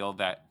further reveal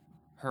that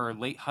her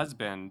late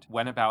husband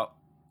went about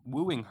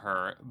wooing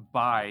her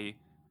by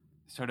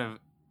sort of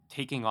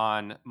taking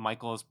on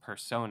Michael's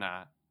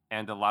persona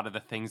and a lot of the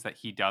things that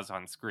he does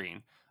on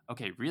screen.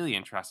 okay, really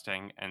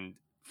interesting, and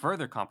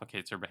further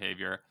complicates her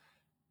behavior.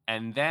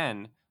 And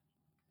then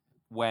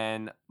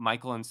when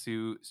Michael and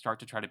Sue start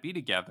to try to be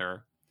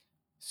together,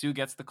 Sue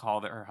gets the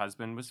call that her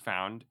husband was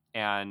found,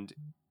 and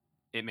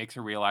it makes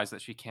her realize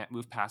that she can't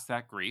move past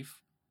that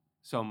grief.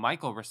 So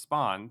Michael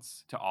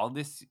responds to all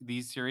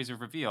these series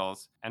of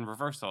reveals and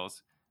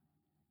reversals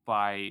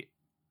by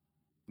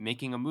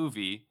making a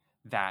movie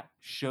that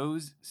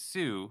shows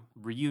Sue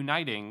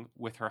reuniting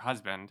with her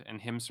husband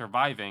and him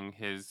surviving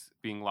his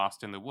being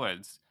lost in the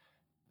woods.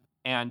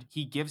 And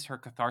he gives her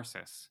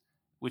catharsis,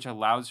 which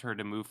allows her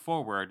to move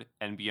forward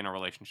and be in a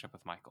relationship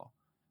with Michael.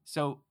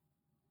 So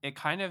it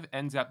kind of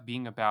ends up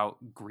being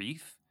about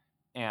grief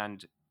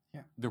and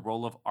the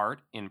role of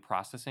art in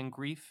processing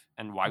grief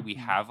and why we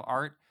have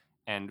art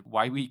and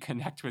why we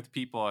connect with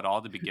people at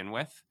all to begin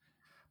with.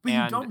 But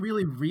you don't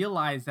really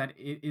realize that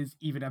it is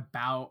even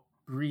about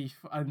grief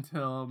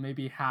until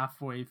maybe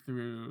halfway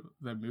through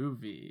the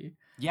movie.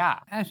 Yeah.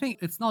 I think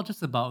it's not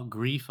just about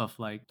grief of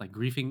like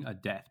grieving a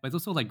death, but it's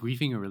also like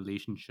grieving a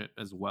relationship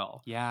as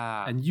well.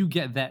 Yeah. And you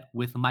get that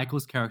with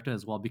Michael's character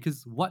as well,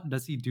 because what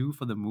does he do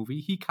for the movie?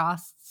 He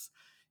casts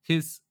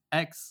his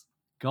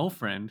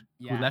ex-girlfriend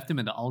who left him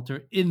at the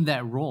altar in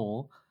that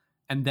role.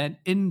 And then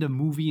in the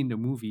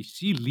movie,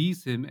 she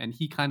leaves him and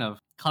he kind of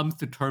comes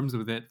to terms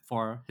with it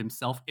for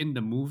himself in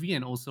the movie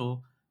and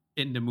also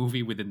in the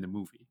movie within the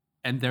movie.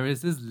 And there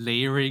is this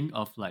layering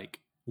of like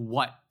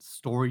what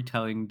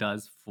storytelling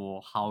does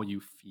for how you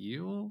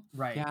feel.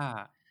 Right.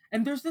 Yeah.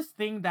 And there's this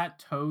thing that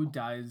Toad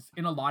does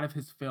in a lot of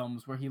his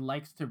films where he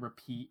likes to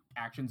repeat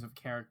actions of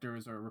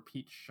characters or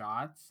repeat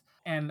shots.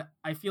 And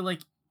I feel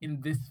like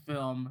in this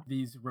film,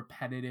 these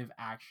repetitive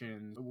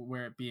actions,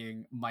 where it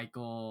being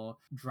Michael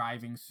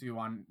driving Sue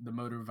on the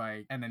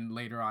motorbike, and then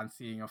later on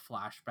seeing a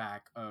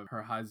flashback of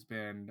her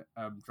husband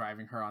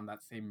driving her on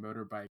that same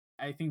motorbike.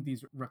 I think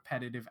these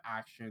repetitive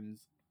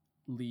actions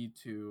lead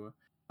to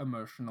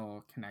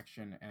emotional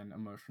connection and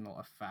emotional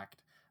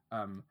effect.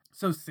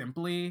 So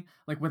simply,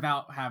 like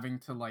without having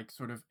to like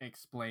sort of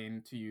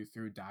explain to you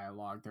through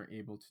dialogue, they're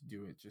able to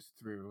do it just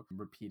through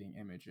repeating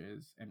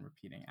images and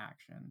repeating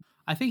action.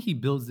 I think he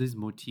builds this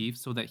motif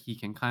so that he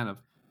can kind of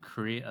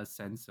create a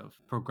sense of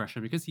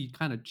progression because he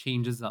kind of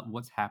changes up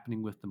what's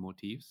happening with the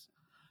motifs.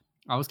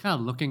 I was kind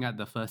of looking at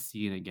the first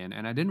scene again,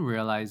 and I didn't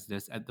realize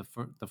this at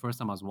the first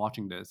time I was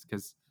watching this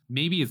because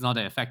maybe it's not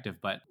that effective,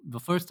 but the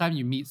first time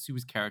you meet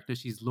Sue's character,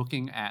 she's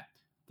looking at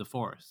the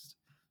forest.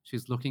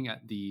 She's looking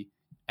at the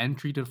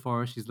entry to the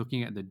forest. She's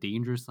looking at the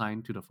danger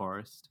sign to the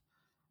forest.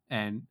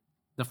 And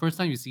the first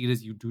time you see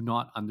this, you do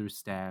not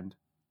understand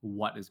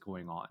what is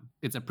going on.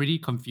 It's a pretty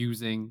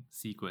confusing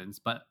sequence,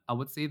 but I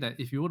would say that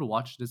if you were to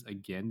watch this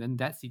again, then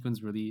that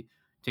sequence really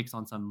takes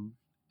on some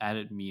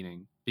added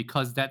meaning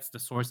because that's the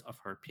source of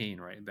her pain,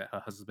 right? That her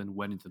husband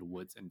went into the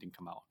woods and didn't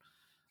come out.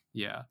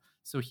 Yeah.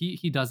 So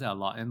he does that a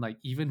lot. And like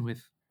even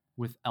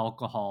with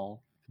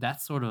alcohol,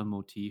 that's sort of a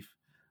motif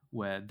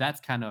where that's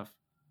kind of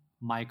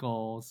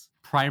Michael's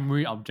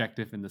primary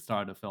objective in the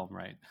start of the film,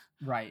 right?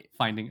 Right.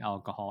 Finding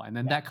alcohol. And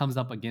then that comes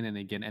up again and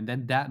again. And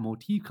then that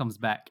motif comes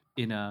back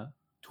in a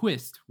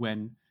twist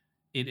when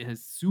it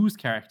is Sue's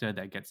character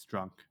that gets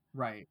drunk.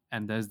 Right.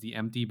 And there's the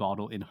empty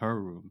bottle in her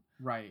room.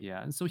 Right.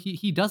 Yeah. And so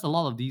he does a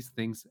lot of these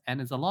things.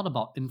 And it's a lot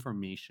about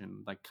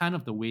information, like kind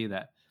of the way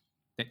that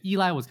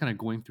Eli was kind of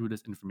going through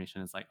this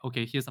information. It's like,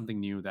 okay, here's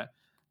something new that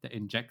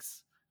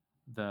injects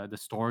the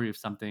story of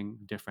something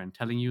different,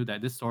 telling you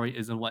that this story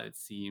isn't what it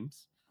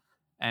seems.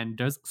 And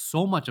there's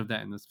so much of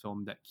that in this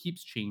film that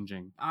keeps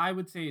changing. I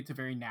would say it's a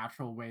very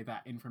natural way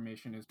that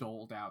information is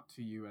doled out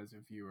to you as a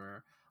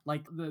viewer.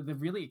 Like the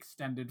really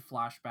extended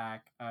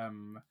flashback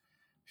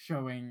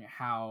showing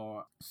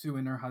how Sue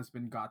and her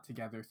husband got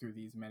together through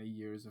these many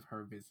years of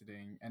her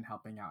visiting and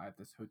helping out at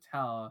this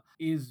hotel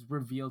is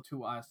revealed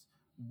to us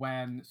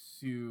when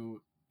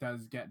Sue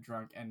does get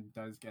drunk and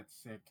does get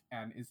sick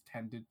and is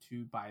tended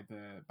to by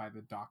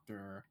the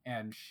doctor,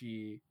 and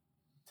she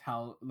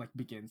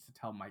begins to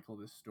tell Michael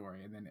this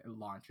story, and then it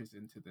launches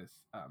into this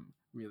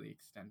really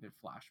extended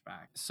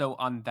flashback. So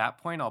on that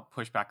point, I'll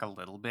push back a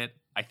little bit.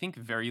 I think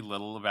very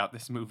little about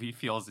this movie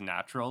feels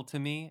natural to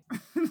me.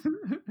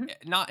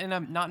 not in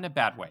a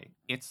bad way.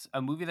 It's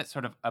a movie that's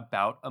sort of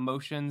about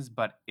emotions,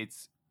 but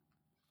it's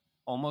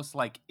almost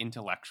like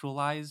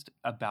intellectualized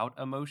about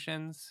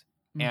emotions.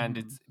 Mm-hmm. And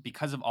it's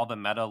because of all the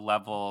meta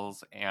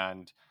levels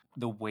and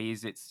the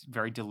ways it's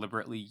very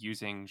deliberately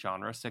using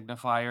genre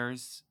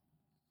signifiers.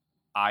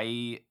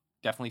 I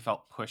definitely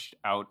felt pushed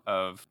out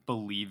of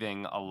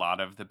believing a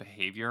lot of the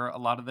behavior a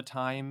lot of the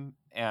time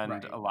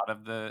and a lot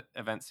of the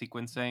event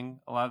sequencing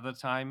a lot of the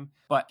time.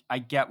 But I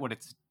get what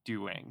it's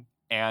doing.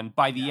 And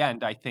by the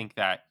end, I think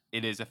that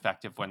it is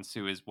effective when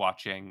Sue is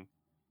watching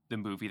the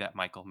movie that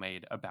Michael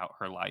made about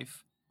her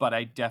life. But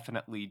I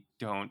definitely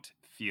don't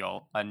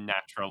feel a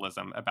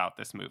naturalism about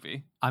this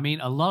movie. I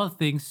mean, a lot of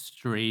things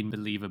strain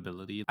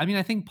believability. I mean,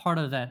 I think part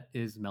of that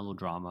is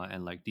melodrama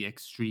and like the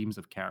extremes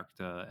of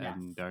character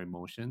and their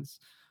emotions.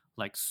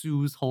 Like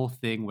Sue's whole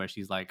thing where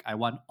she's like, I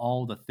want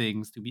all the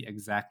things to be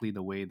exactly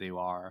the way they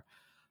are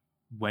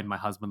when my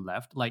husband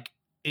left. Like,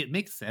 it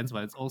makes sense,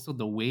 but it's also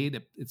the way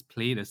that it's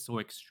played is so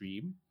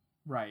extreme.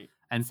 Right.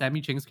 And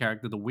Sammy Ching's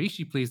character, the way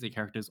she plays the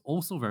character is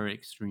also very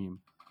extreme.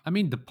 I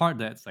mean, the part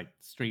that's like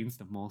strains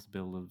the most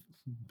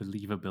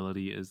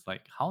believability is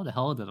like, how the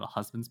hell did a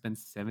husband spend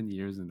 7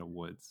 years in the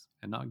woods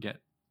and not get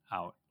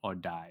out or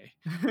die?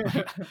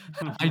 I'm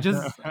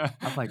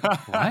like,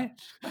 what?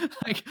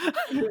 Like,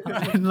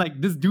 and like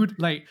this dude,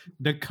 like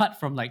the cut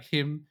from like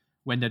him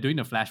when they're doing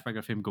the flashback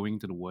of him going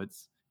to the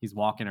woods, he's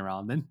walking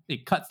around, then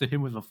it cuts to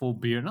him with a full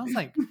beard, and I was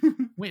like,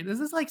 wait, this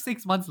is like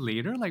 6 months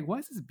later? Like, why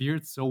is his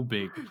beard so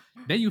big?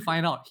 Then you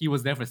find out he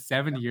was there for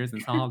 7 years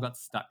and somehow got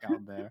stuck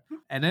out there.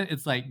 And then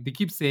it's like they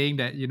keep saying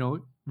that, you know,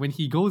 when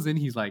he goes in,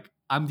 he's like,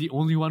 I'm the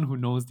only one who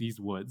knows these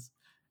woods.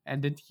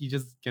 And then he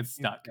just gets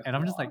stuck. And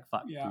I'm just like,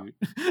 fuck, dude.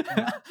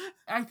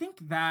 I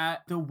think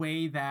that the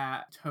way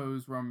that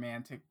Toe's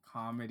romantic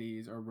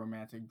comedies or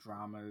romantic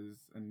dramas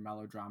and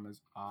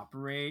melodramas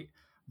operate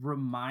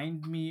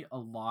remind me a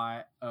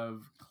lot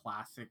of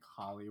classic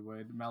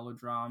Hollywood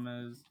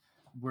melodramas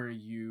where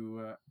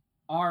you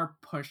are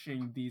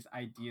pushing these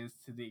ideas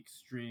to the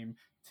extreme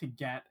to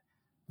get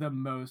the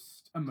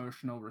most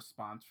emotional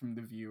response from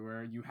the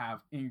viewer. You have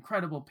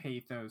incredible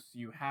pathos.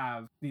 You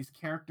have these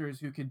characters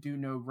who could do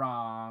no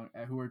wrong,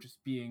 who are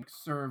just being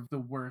served the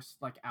worst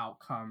like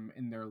outcome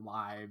in their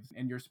lives,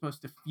 and you're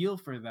supposed to feel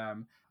for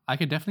them. I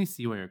can definitely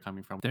see where you're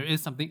coming from. There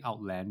is something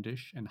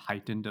outlandish and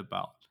heightened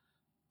about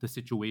the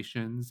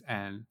situations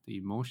and the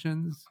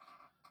emotions.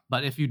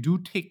 But if you do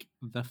take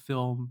the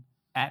film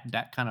at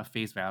that kind of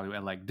face value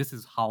and like, this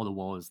is how the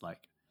world is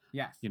like,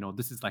 yes, you know,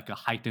 this is like a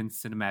heightened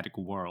cinematic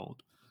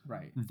world,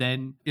 right?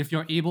 Then if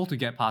you're able to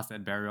get past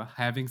that barrier,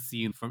 having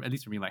seen, from at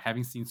least for me, like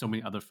having seen so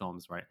many other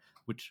films, right,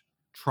 which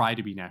try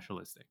to be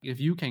naturalistic, if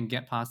you can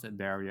get past that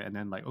barrier and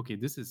then like, okay,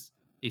 this is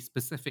a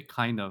specific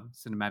kind of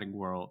cinematic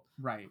world,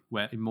 right,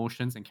 where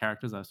emotions and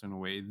characters are a certain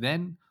way,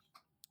 then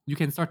you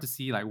can start to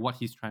see like what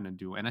he's trying to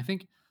do. And I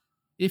think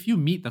if you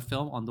meet the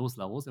film on those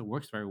levels, it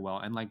works very well.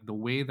 And like the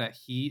way that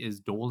he is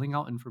doling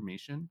out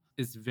information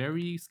is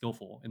very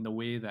skillful in the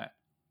way that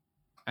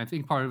I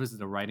think part of this is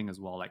the writing as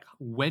well. Like,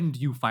 when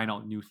do you find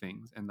out new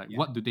things? And like,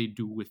 what do they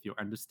do with your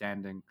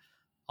understanding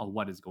of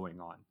what is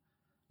going on?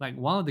 Like,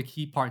 one of the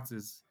key parts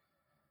is,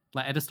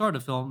 like, at the start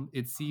of the film,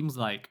 it seems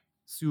like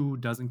Sue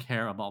doesn't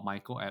care about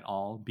Michael at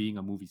all being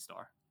a movie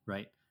star,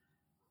 right?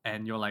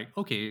 And you're like,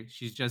 okay,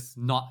 she's just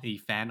not a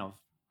fan of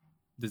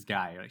this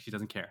guy. Like, she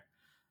doesn't care.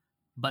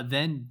 But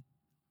then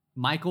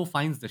Michael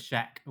finds the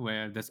shack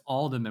where there's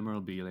all the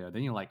memorabilia.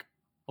 Then you're like,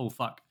 oh,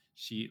 fuck.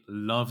 She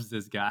loves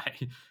this guy.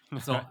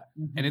 So,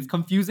 and it's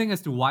confusing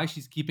as to why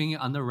she's keeping it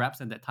under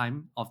wraps at that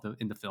time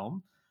in the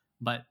film,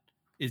 but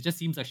it just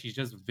seems like she's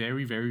just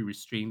very, very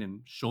restrained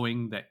and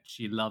showing that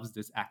she loves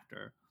this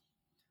actor.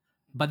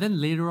 But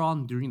then later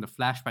on during the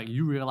flashback,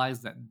 you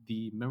realize that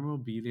the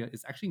memorabilia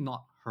is actually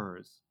not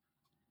hers.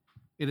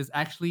 It is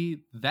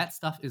actually, that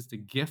stuff is the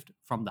gift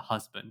from the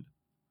husband.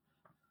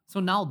 So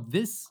now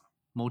this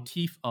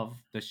motif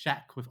of the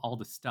shack with all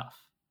the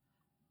stuff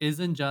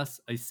isn't just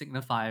a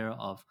signifier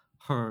of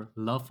her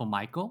love for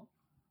Michael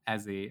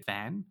as a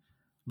fan,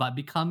 but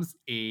becomes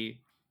a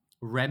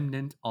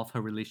remnant of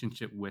her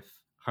relationship with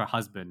her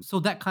husband. So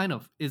that kind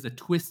of is a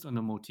twist on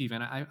the motif.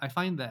 And I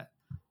find that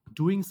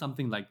doing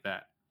something like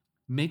that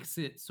makes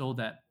it so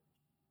that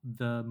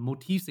the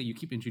motifs that you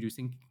keep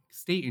introducing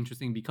stay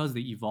interesting because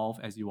they evolve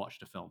as you watch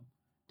the film.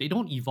 They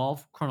don't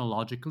evolve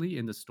chronologically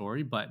in the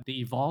story, but they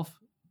evolve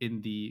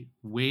in the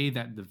way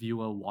that the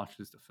viewer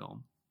watches the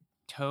film.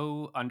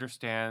 Toe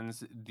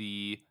understands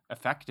the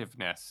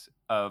effectiveness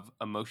of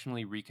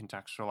emotionally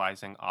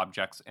recontextualizing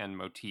objects and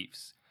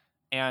motifs.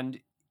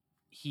 And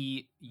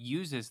he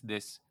uses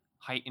this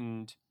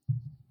heightened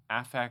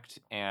affect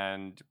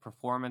and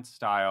performance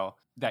style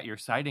that you're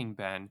citing,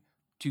 Ben,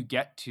 to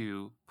get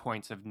to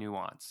points of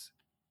nuance,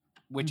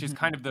 which is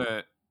kind of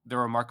the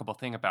remarkable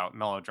thing about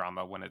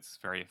melodrama when it's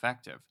very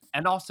effective.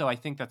 And also, I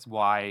think that's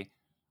why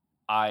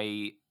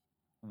I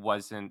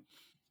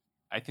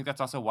think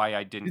that's also why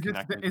I didn't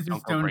connect. Is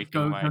this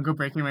Don't Go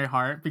Breaking My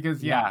Heart?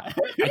 Because I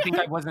think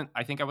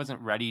I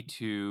wasn't ready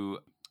to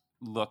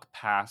look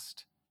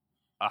past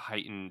a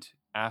heightened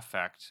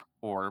affect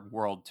or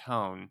world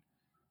tone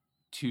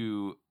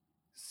to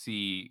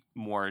see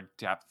more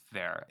depth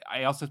there.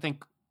 I also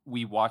think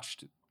we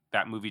watched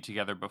that movie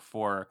together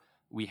before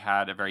we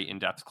had a very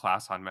in-depth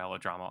class on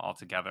melodrama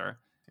altogether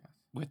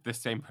with the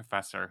same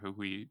professor who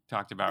we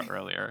talked about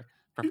earlier.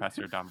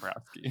 Professor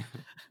Dombrowski.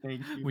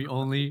 Thank you. We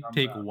only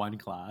take one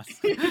class.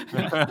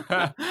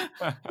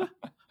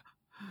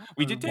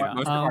 We did take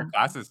most of our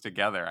classes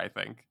together, I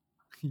think.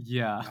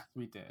 Yeah. Yes,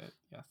 we did.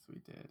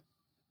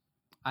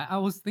 I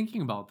was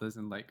thinking about this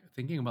and like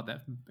thinking about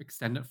that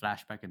extended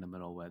flashback in the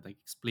middle where like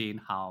explain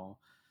how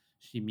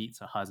she meets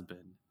her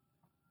husband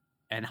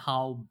and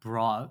how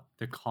broad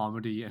the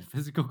comedy and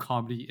physical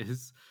comedy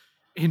is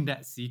in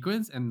that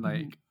sequence. And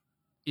like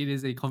it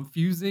is a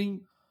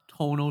confusing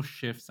tonal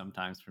shift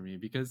sometimes for me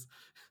because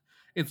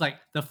it's like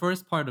the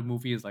first part of the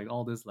movie is like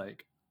all this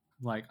like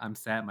I'm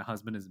sad my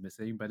husband is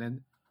missing, but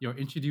then you're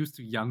introduced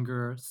to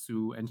younger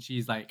Sue and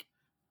she's like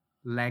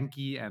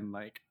lanky and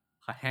like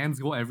her hands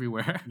go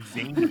everywhere.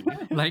 Zany.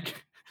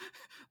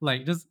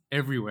 like just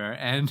everywhere.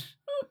 And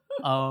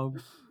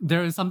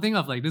there is something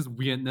of like this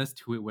weirdness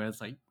to it where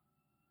it's like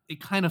it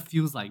kind of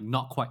feels like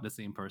not quite the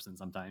same person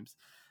sometimes.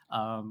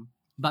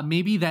 But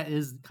maybe that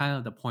is kind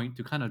of the point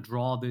to kind of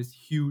draw this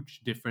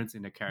huge difference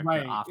in the character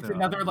Right. after It's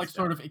another like this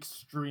sort death. of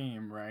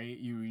extreme, right?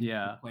 You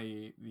Yeah.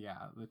 play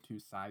the two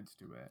sides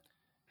to it.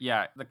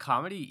 Yeah, the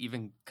comedy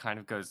even kind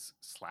of goes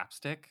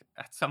slapstick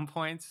at some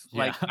points.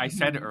 Like Yeah. I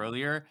said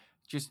earlier,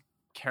 just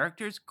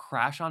characters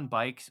crash on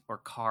bikes or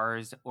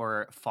cars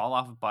or fall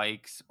off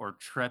bikes or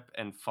trip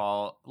and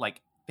fall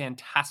like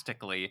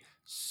fantastically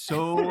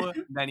so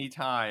many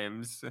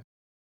times.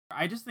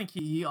 I just think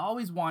he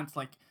always wants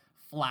like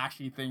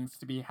flashy things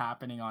to be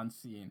happening on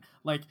scene.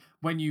 Like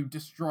when you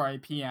destroy a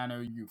piano,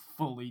 you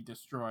fully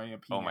destroy a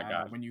piano. Oh my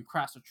God. When you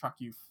crash a truck,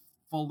 you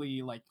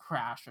fully like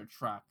crash a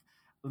truck.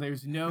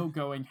 There's no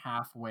going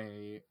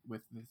halfway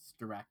with this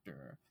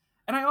director.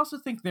 And I also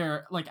think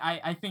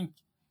I think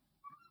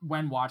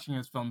when watching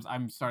his films,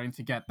 I'm starting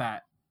to get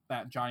that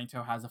Johnny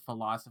To has a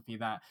philosophy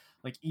that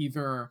like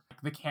either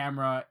the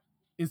camera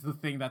is the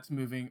thing that's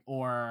moving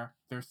or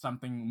there's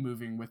something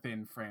moving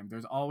within frame.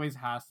 There's always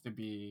has to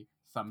be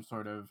some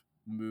sort of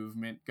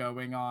movement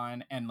going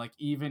on, and like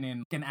even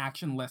in an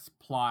actionless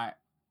plot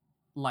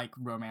like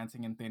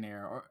Romancing in Thin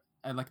Air or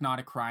like not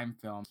a crime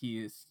film,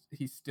 he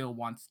still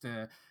wants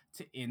to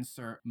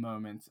insert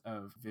moments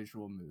of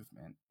visual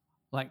movement.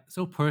 Like,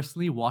 so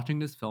personally, watching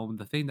this film,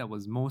 the thing that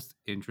was most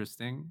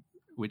interesting,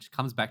 which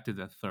comes back to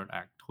the third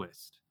act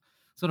twist.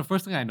 So the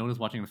first thing I noticed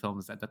watching the film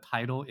is that the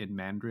title in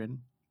Mandarin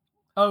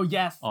Oh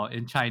yes. or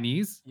in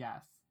Chinese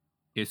Yes.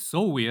 is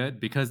so weird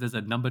because there's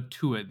a number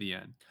 2 at the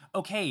end.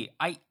 Okay,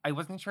 I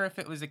wasn't sure if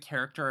it was a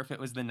character or if it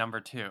was the number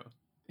 2.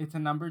 It's a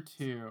number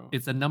 2.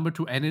 It's a number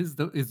 2 and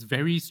it's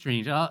very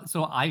strange.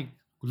 So I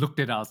looked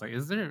it up. I was like,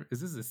 is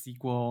this a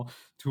sequel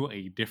to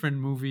a different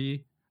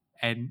movie?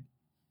 And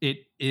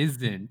it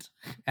isn't.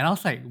 And I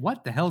was like,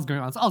 what the hell is going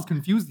on? So I was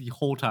confused the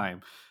whole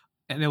time.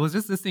 And there was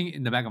just this thing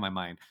in the back of my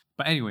mind.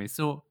 But anyway,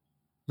 so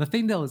the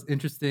thing that was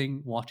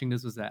interesting watching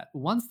this was that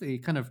once they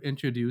kind of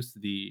introduced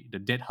the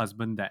dead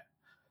husband that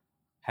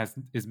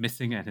is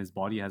missing and his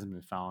body hasn't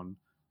been found,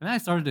 and I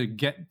started to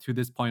get to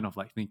this point of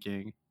like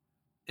thinking,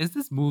 is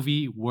this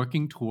movie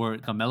working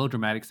toward a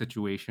melodramatic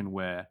situation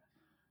where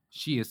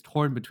she is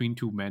torn between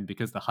two men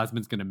because the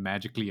husband's going to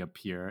magically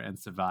appear and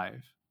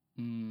survive?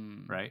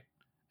 Right?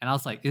 And I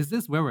was like, is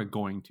this where we're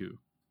going to?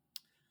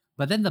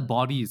 But then the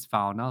body is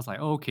found. And I was like,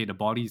 oh, okay, the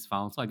body is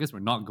found, so I guess we're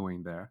not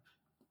going there.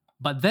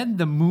 But then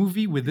the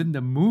movie within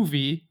the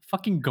movie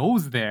fucking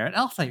goes there. And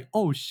I was like,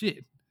 oh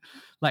shit.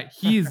 Like,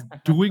 he is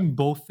doing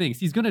both things.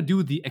 He's going to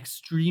do the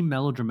extreme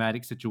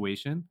melodramatic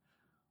situation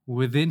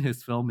within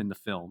his film in the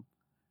film.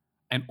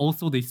 And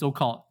also the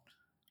so-called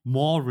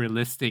more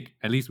realistic,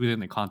 at least within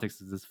the context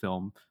of this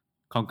film,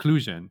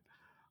 conclusion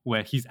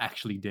where he's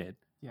actually dead.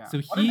 Yeah. So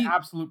what he, an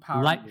absolute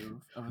power like-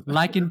 move.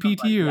 like in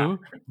PTU,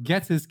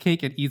 gets his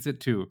cake and eats it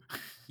too.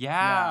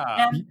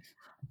 Yeah.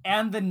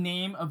 And the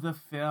name of the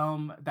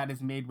film that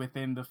is made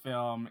within the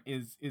film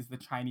is the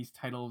Chinese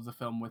title of the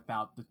film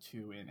without the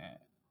 2 in it.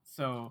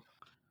 So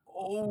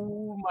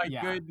Oh my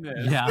Yeah.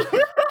 goodness. Yeah.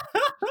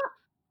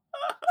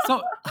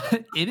 So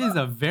it is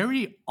a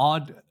very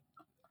odd,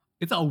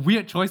 it's a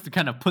weird choice to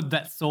kind of put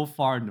that so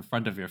far in the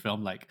front of your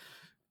film, like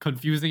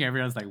confusing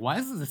everyone's like, why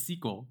is this a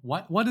sequel?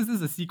 What is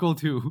this a sequel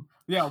to?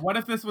 yeah, what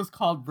if this was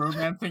called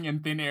Romancing in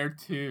Thin Air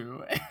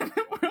 2? And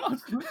we're all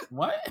just like,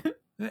 what?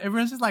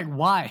 Everyone's just like,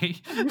 why?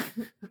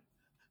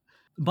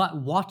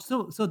 But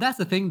so that's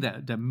the thing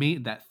that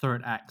made that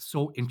third act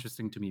so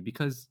interesting to me,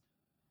 because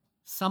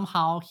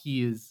somehow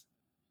he is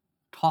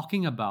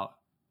talking about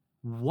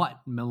what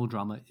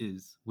melodrama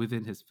is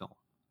within his film.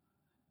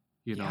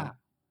 You know? Yeah.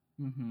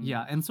 Mhm.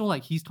 Yeah, and so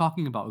like he's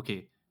talking about,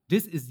 okay,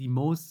 this is the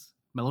most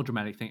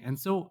melodramatic thing. And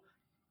so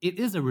it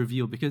is a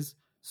reveal because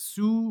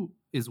Sue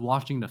is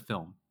watching the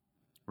film,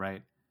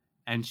 right?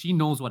 And she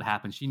knows what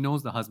happened. She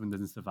knows the husband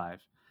doesn't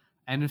survive.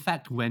 And in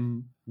fact,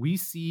 when we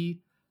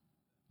see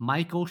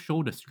Michael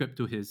show the script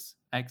to his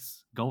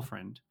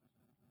ex-girlfriend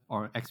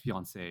or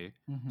ex-fiancée,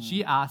 Mhm.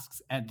 she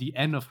asks at the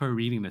end of her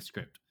reading the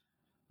script,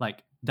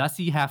 like, does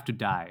he have to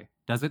die?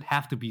 Does it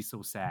have to be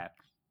so sad?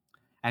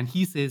 And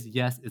he says,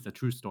 yes, it's a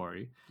true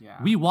story.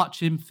 Yeah. We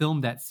watch him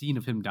film that scene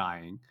of him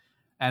dying,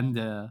 and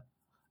the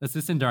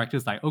assistant director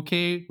is like,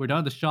 okay, we're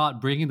done with the shot,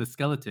 bring in the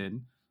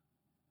skeleton,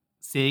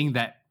 saying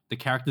that the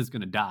character is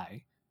going to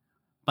die.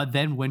 But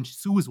then when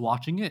Sue is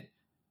watching it,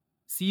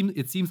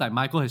 it seems like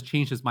Michael has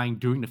changed his mind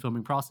during the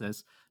filming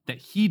process, that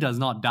he does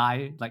not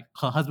die, like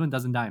her husband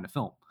doesn't die in the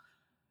film.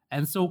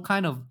 And so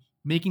kind of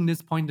making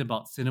this point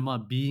about cinema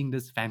being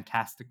this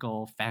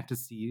fantastical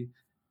fantasy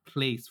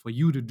place for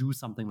you to do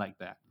something like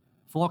that,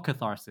 for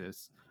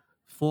catharsis,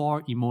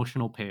 for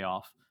emotional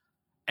payoff.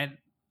 And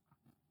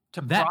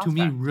that to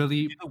me process.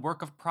 really, Do the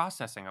work of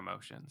processing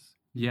emotions.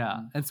 yeah.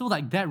 Mhm. And so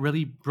like that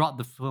really brought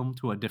the film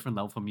to a different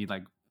level for me.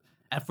 Like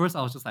at first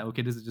I was just like,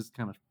 okay, this is just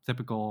kind of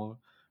typical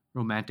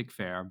romantic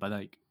fare. But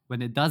like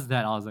when it does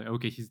that, I was like,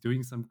 okay, he's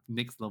doing some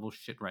next level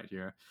shit right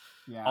here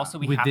Yeah. Also,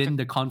 we have within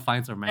to. the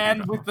confines of and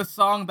melodrama. with the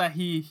song that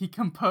he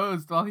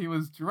composed while he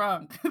was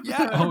drunk.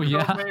 Yeah. Oh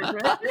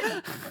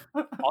yeah.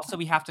 Also,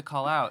 we have to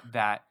call out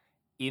that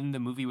in the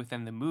movie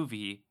within the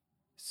movie,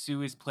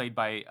 Sue is played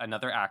by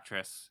another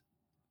actress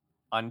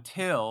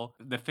until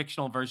the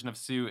fictional version of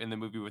Sue in the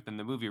movie within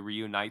the movie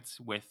reunites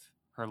with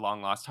her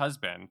long lost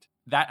husband.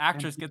 That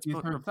actress gets she's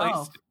replaced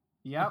herself.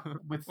 Yep,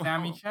 with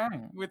Sammy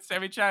Chang. with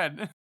Sammy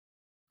Chan.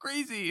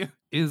 Crazy.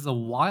 Is a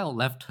wild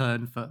left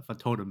turn for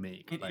To to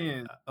make. It like,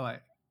 is.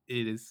 Like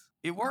it is.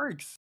 It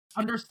works.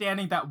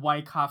 Understanding that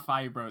Wai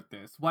Ka-fai wrote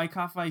this. Wai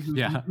Ka-fai,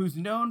 who's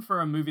known for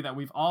a movie that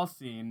we've all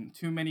seen,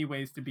 Too Many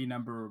Ways to Be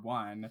Number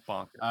One,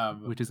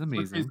 Bonkers. Which is which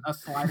amazing. is a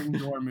sliding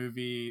door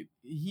movie.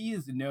 He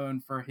is known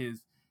for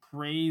his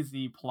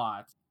crazy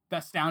plots. The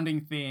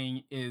astounding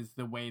thing is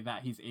the way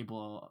that he's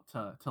able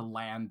to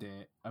land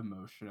it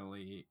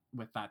emotionally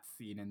with that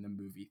scene in the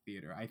movie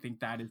theater. I think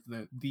that is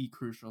the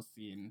crucial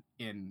scene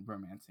in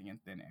Romancing in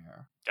Thin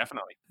Air.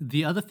 Definitely.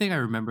 The other thing I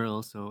remember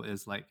also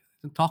is like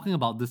talking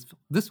about this.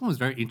 This one was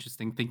very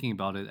interesting, thinking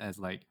about it as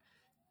like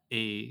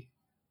a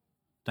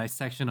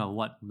dissection of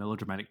what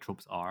melodramatic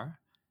tropes are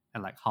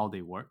and like how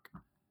they work.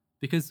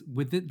 Because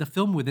within the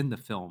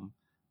film,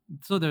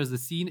 so there's a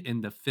scene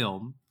in the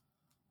film,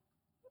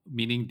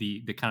 meaning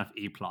the kind of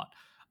A plot,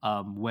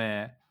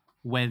 where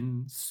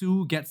when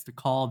Sue gets the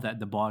call that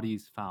the body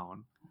is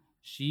found,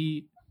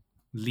 she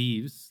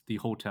leaves the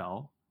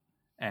hotel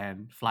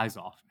and flies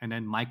off. And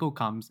then Michael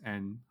comes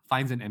and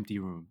finds an empty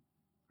room,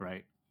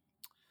 right?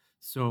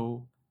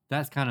 So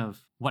that's kind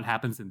of what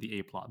happens in the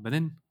A plot. But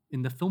then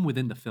in the film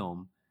within the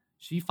film,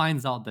 she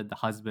finds out that the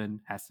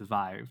husband has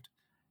survived.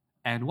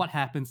 And what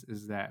happens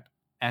is that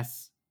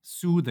as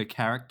Sue, the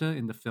character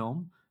in the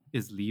film,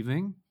 is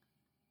leaving,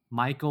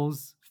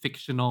 Michael's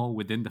fictional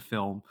within the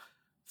film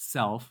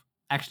self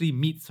actually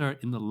meets her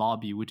in the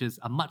lobby, which is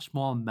a much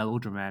more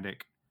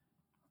melodramatic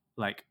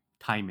like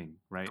timing,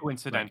 right?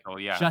 Coincidental,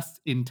 Like, yeah. just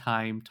in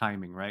time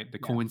timing, right? The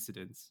Yeah.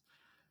 coincidence.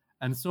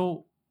 And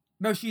so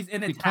No, she's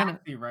in a It kinda-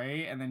 taxi,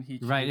 right? And then he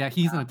right, yeah,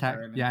 chases he's in after attack.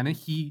 her, and Yeah, and then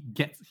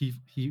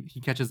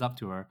he catches up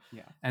to her.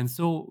 Yeah. And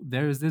so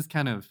there's this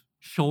kind of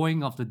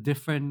showing of the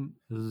different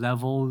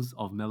levels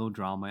of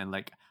melodrama and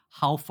like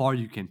how far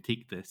you can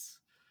take this.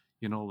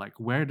 You know, like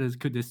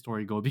could this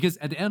story go? Because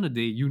at the end of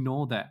the day, you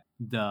know that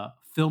the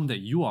film that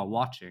you are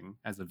watching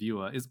as a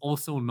viewer is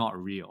also not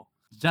real.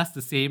 Just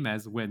the same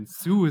as when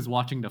Sue is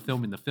watching the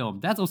film in the film,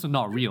 that's also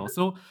not real.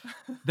 So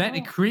that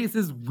it creates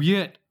this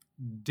weird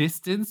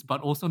distance, but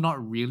also not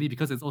really,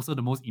 because it's also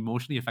the most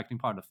emotionally affecting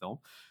part of the film.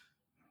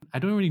 I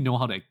don't really know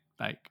how to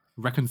like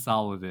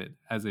reconcile with it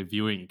as a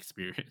viewing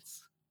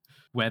experience,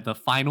 where the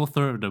final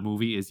third of the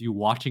movie is you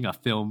watching a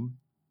film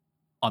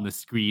on the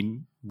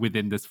screen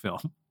within this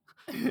film.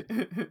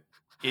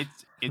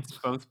 It's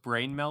both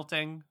brain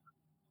melting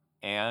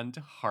and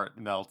heart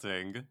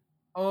melting.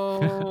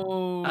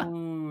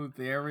 Oh,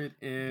 there it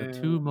The is.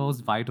 two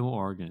most vital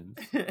organs.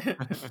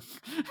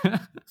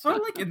 Sort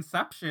of like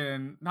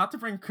Inception, not to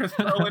bring Chris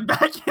Nolan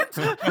back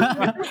into the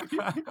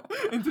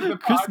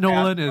Chris podcast,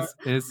 Nolan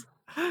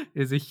but-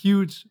 is a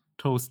huge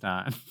toe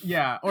stan.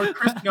 yeah, or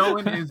Chris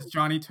Nolan is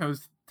Johnny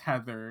Toast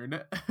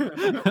tethered.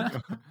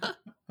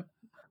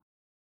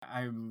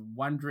 I'm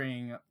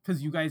wondering,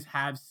 because you guys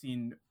have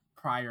seen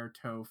prior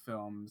Toe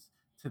films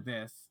to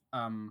this,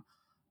 I'm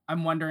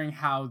wondering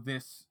how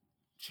this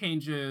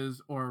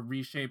changes or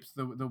reshapes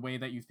the way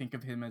that you think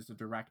of him as a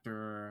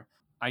director.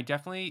 I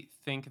definitely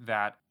think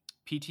that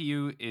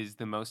PTU is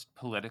the most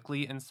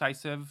politically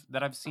incisive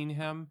that I've seen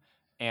him,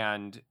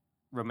 and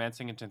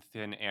Romancing into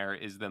Thin Air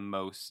is the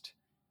most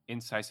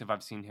incisive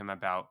I've seen him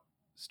about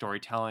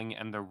storytelling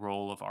and the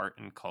role of art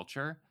and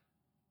culture.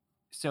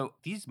 So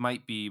these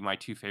might be my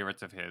two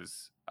favorites of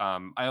his.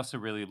 I also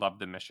really love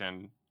The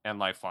Mission and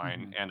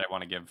Lifeline, and I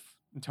want to give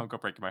Don't Go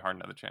Breaking My Heart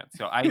another chance.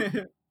 So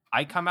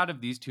I come out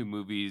of these two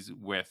movies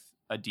with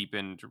a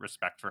deepened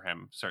respect for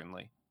him,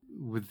 certainly.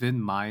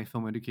 Within my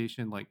film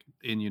education, like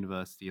in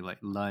university, like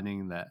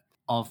learning that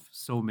of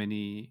so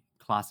many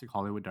classic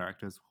Hollywood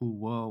directors who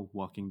were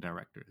working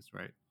directors,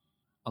 right?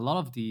 A lot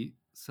of the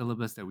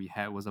syllabus that we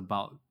had was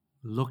about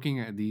looking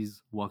at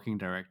these working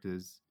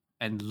directors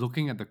and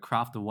looking at the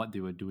craft of what they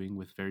were doing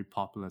with very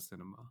popular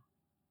cinema.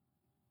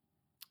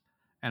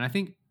 And I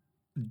think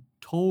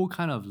Toe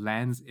kind of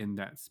lands in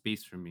that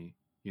space for me,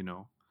 you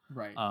know?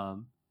 Right.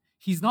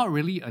 He's not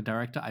really a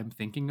director I'm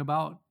thinking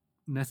about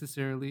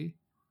necessarily,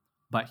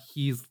 but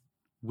he's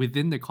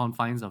within the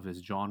confines of his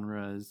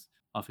genres,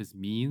 of his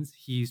means.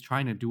 He's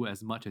trying to do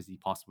as much as he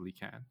possibly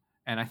can.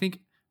 And I think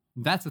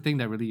that's the thing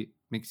that really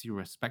makes you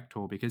respect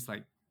Toe, because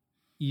like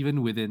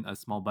even within a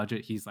small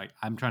budget, he's like,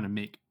 I'm trying to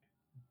make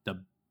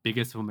the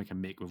biggest film I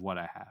can make with what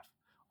I have.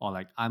 Or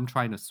like, I'm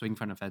trying to swing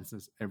for the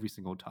fences every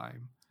single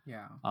time.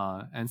 Yeah.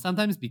 And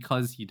sometimes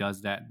because he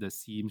does that, the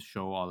seams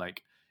show, or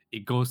like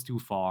it goes too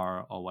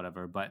far or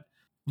whatever. But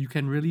you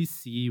can really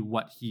see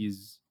what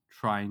he's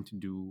trying to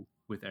do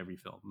with every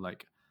film,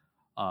 like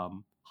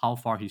how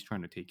far he's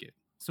trying to take it.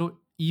 So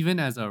even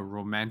as a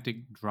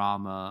romantic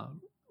drama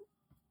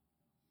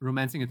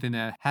Romancing in Thin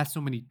Air has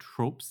so many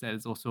tropes that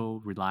it's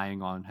also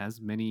relying on, has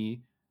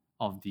many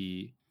of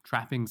the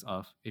trappings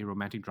of a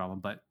romantic drama,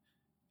 but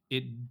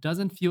it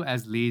doesn't feel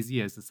as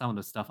lazy as some of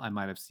the stuff I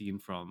might have seen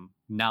from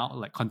now,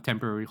 like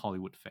contemporary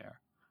Hollywood fare.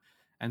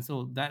 And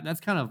so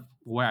that's kind of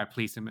where I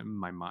place him in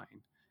my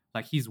mind.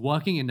 Like he's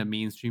working in the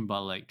mainstream,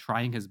 but like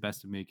trying his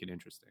best to make it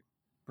interesting.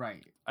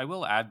 Right. I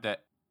will add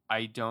that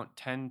I don't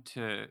tend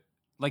to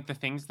like the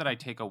things that I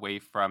take away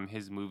from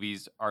his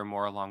movies are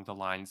more along the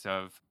lines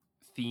of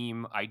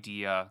theme,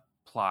 idea,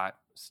 plot,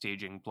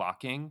 staging,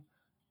 blocking.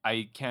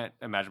 I can't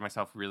imagine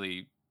myself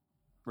really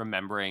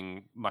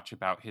remembering much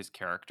about his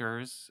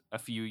characters a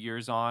few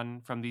years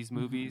on from these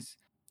movies.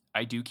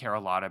 I do care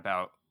a lot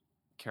about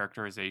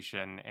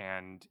characterization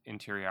and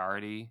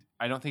interiority.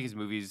 I don't think his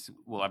movies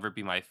will ever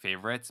be my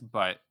favorites,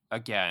 but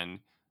again,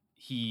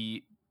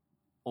 he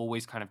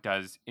always kind of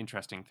does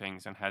interesting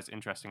things and has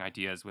interesting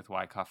ideas with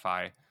Wai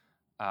Ka-fai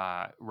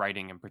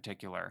writing in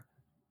particular.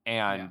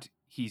 And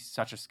he's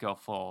such a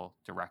skillful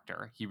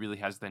director. He really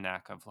has the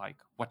knack of like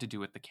what to do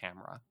with the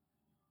camera.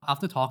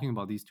 After talking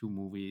about these two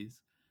movies,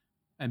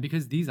 and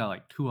because these are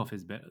like two of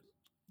his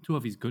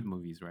good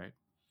movies, right?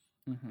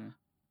 Mm-hmm.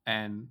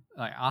 And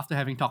like after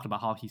having talked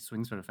about how he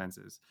swings for the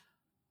fences,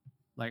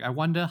 like I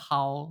wonder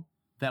how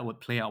that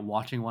would play out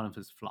watching one of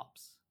his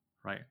flops,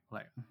 right?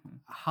 Like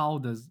how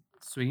does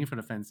swinging for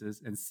the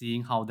fences and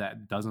seeing how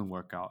that doesn't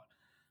work out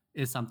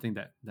is something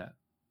that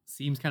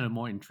seems kind of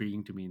more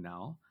intriguing to me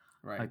now.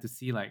 Right. Like to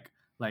see like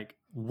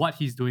what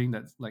he's doing,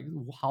 that's like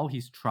how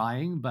he's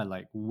trying, but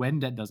like when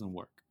that doesn't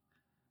work.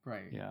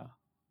 Right. Yeah.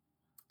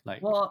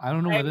 Like, well, I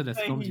don't know whether there's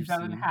he films you've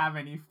doesn't seen. have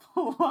any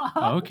flops.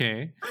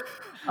 Okay.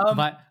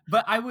 But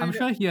I'm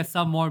sure he has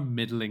some more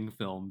middling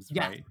films,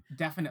 right?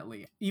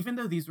 Definitely. Even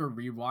though these were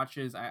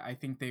rewatches, I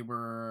think they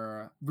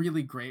were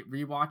really great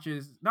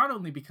rewatches. Not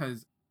only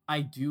because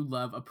I do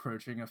love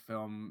approaching a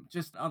film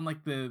just on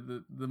like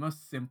the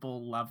most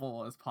simple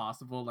level as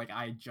possible. Like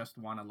I just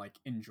want to like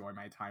enjoy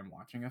my time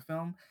watching a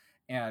film,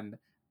 and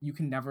you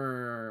can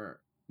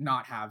never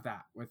not have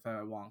that with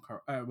a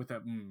with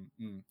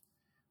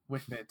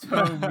the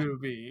Toe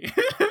movie.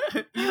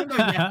 Even though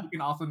yes, you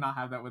can also not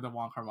have that with a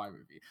Wong Kar-wai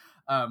movie.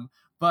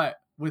 But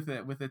with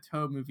a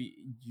Toe movie,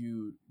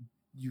 you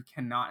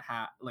cannot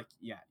have like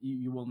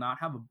you will not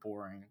have a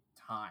boring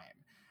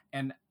time.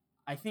 And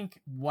I think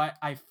what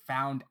I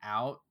found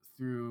out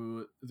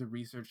through the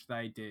research that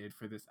I did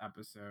for this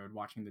episode,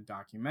 watching the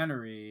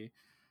documentary,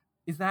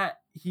 is that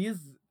he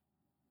is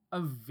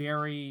a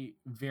very,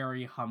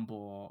 very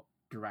humble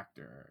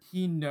director.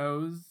 He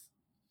knows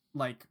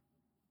like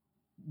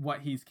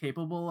what he's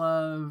capable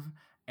of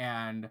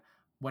and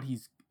what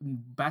he's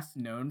best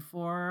known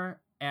for,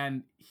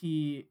 and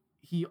he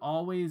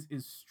always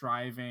is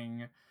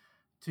striving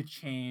to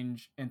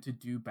change and to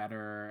do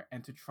better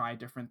and to try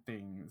different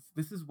things.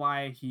 This is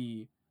why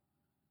he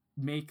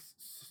makes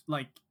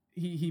like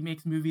he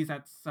makes movies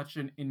at such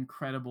an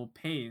incredible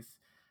pace,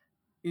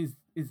 is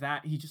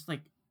that he just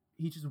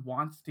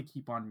wants to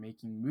keep on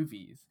making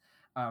movies.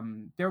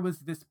 There was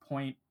this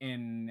point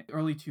in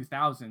early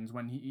 2000s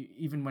when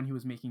he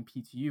was making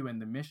PTU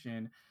and The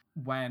Mission,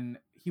 when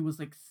he was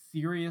like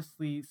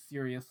seriously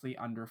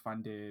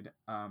underfunded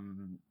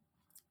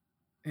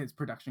his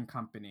production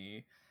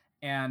company.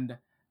 And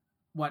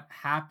what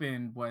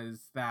happened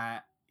was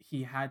that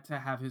he had to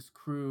have his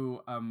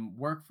crew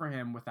work for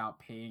him without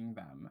paying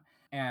them.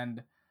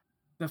 And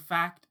the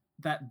fact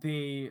that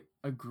they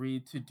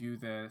agreed to do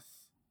this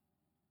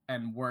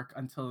and work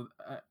until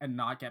and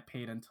not get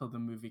paid until the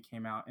movie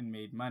came out and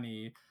made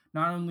money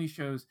not only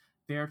shows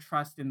their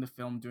trust in the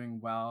film doing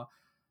well,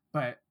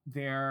 but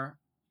their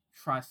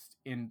trust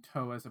in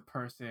Toe as a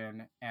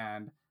person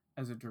and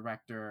as a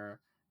director,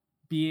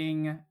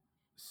 being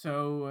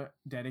so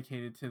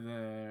dedicated to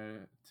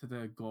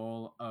the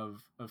goal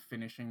of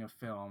finishing a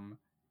film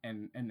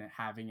and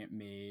having it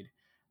made,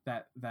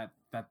 that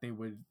they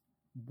would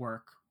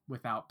work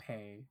without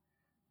pay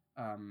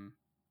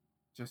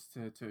just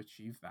to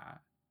achieve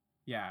that.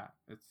 Yeah,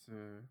 it's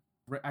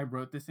I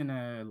wrote this in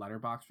a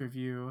Letterboxd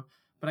review,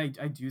 but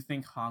I do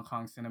think Hong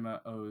Kong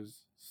cinema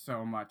owes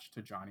so much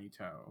to Johnny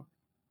To.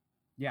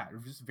 Yeah,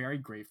 I'm just very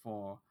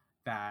grateful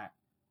that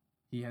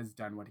he has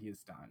done what he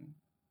has done.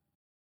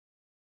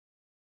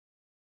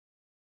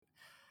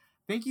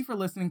 Thank you for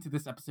listening to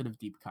this episode of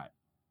Deep Cut.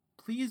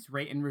 Please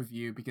rate and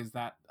review because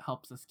that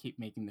helps us keep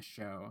making the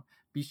show.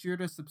 Be sure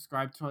to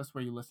subscribe to us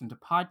where you listen to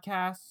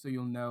podcasts so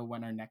you'll know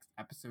when our next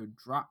episode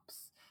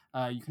drops.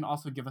 You can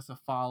also give us a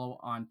follow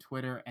on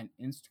Twitter and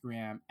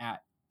Instagram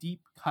at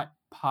Deep Cut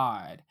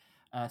Pod.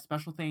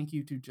 Special thank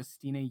you to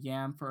Justina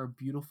Yam for her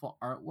beautiful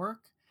artwork.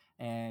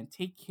 And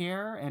take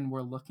care, and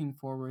we're looking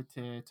forward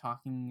to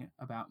talking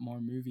about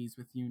more movies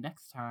with you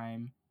next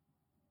time.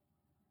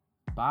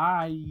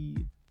 Bye.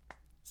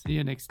 See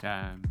you next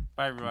time.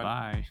 Bye, everyone.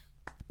 Bye.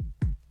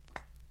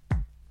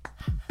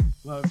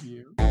 Love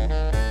you.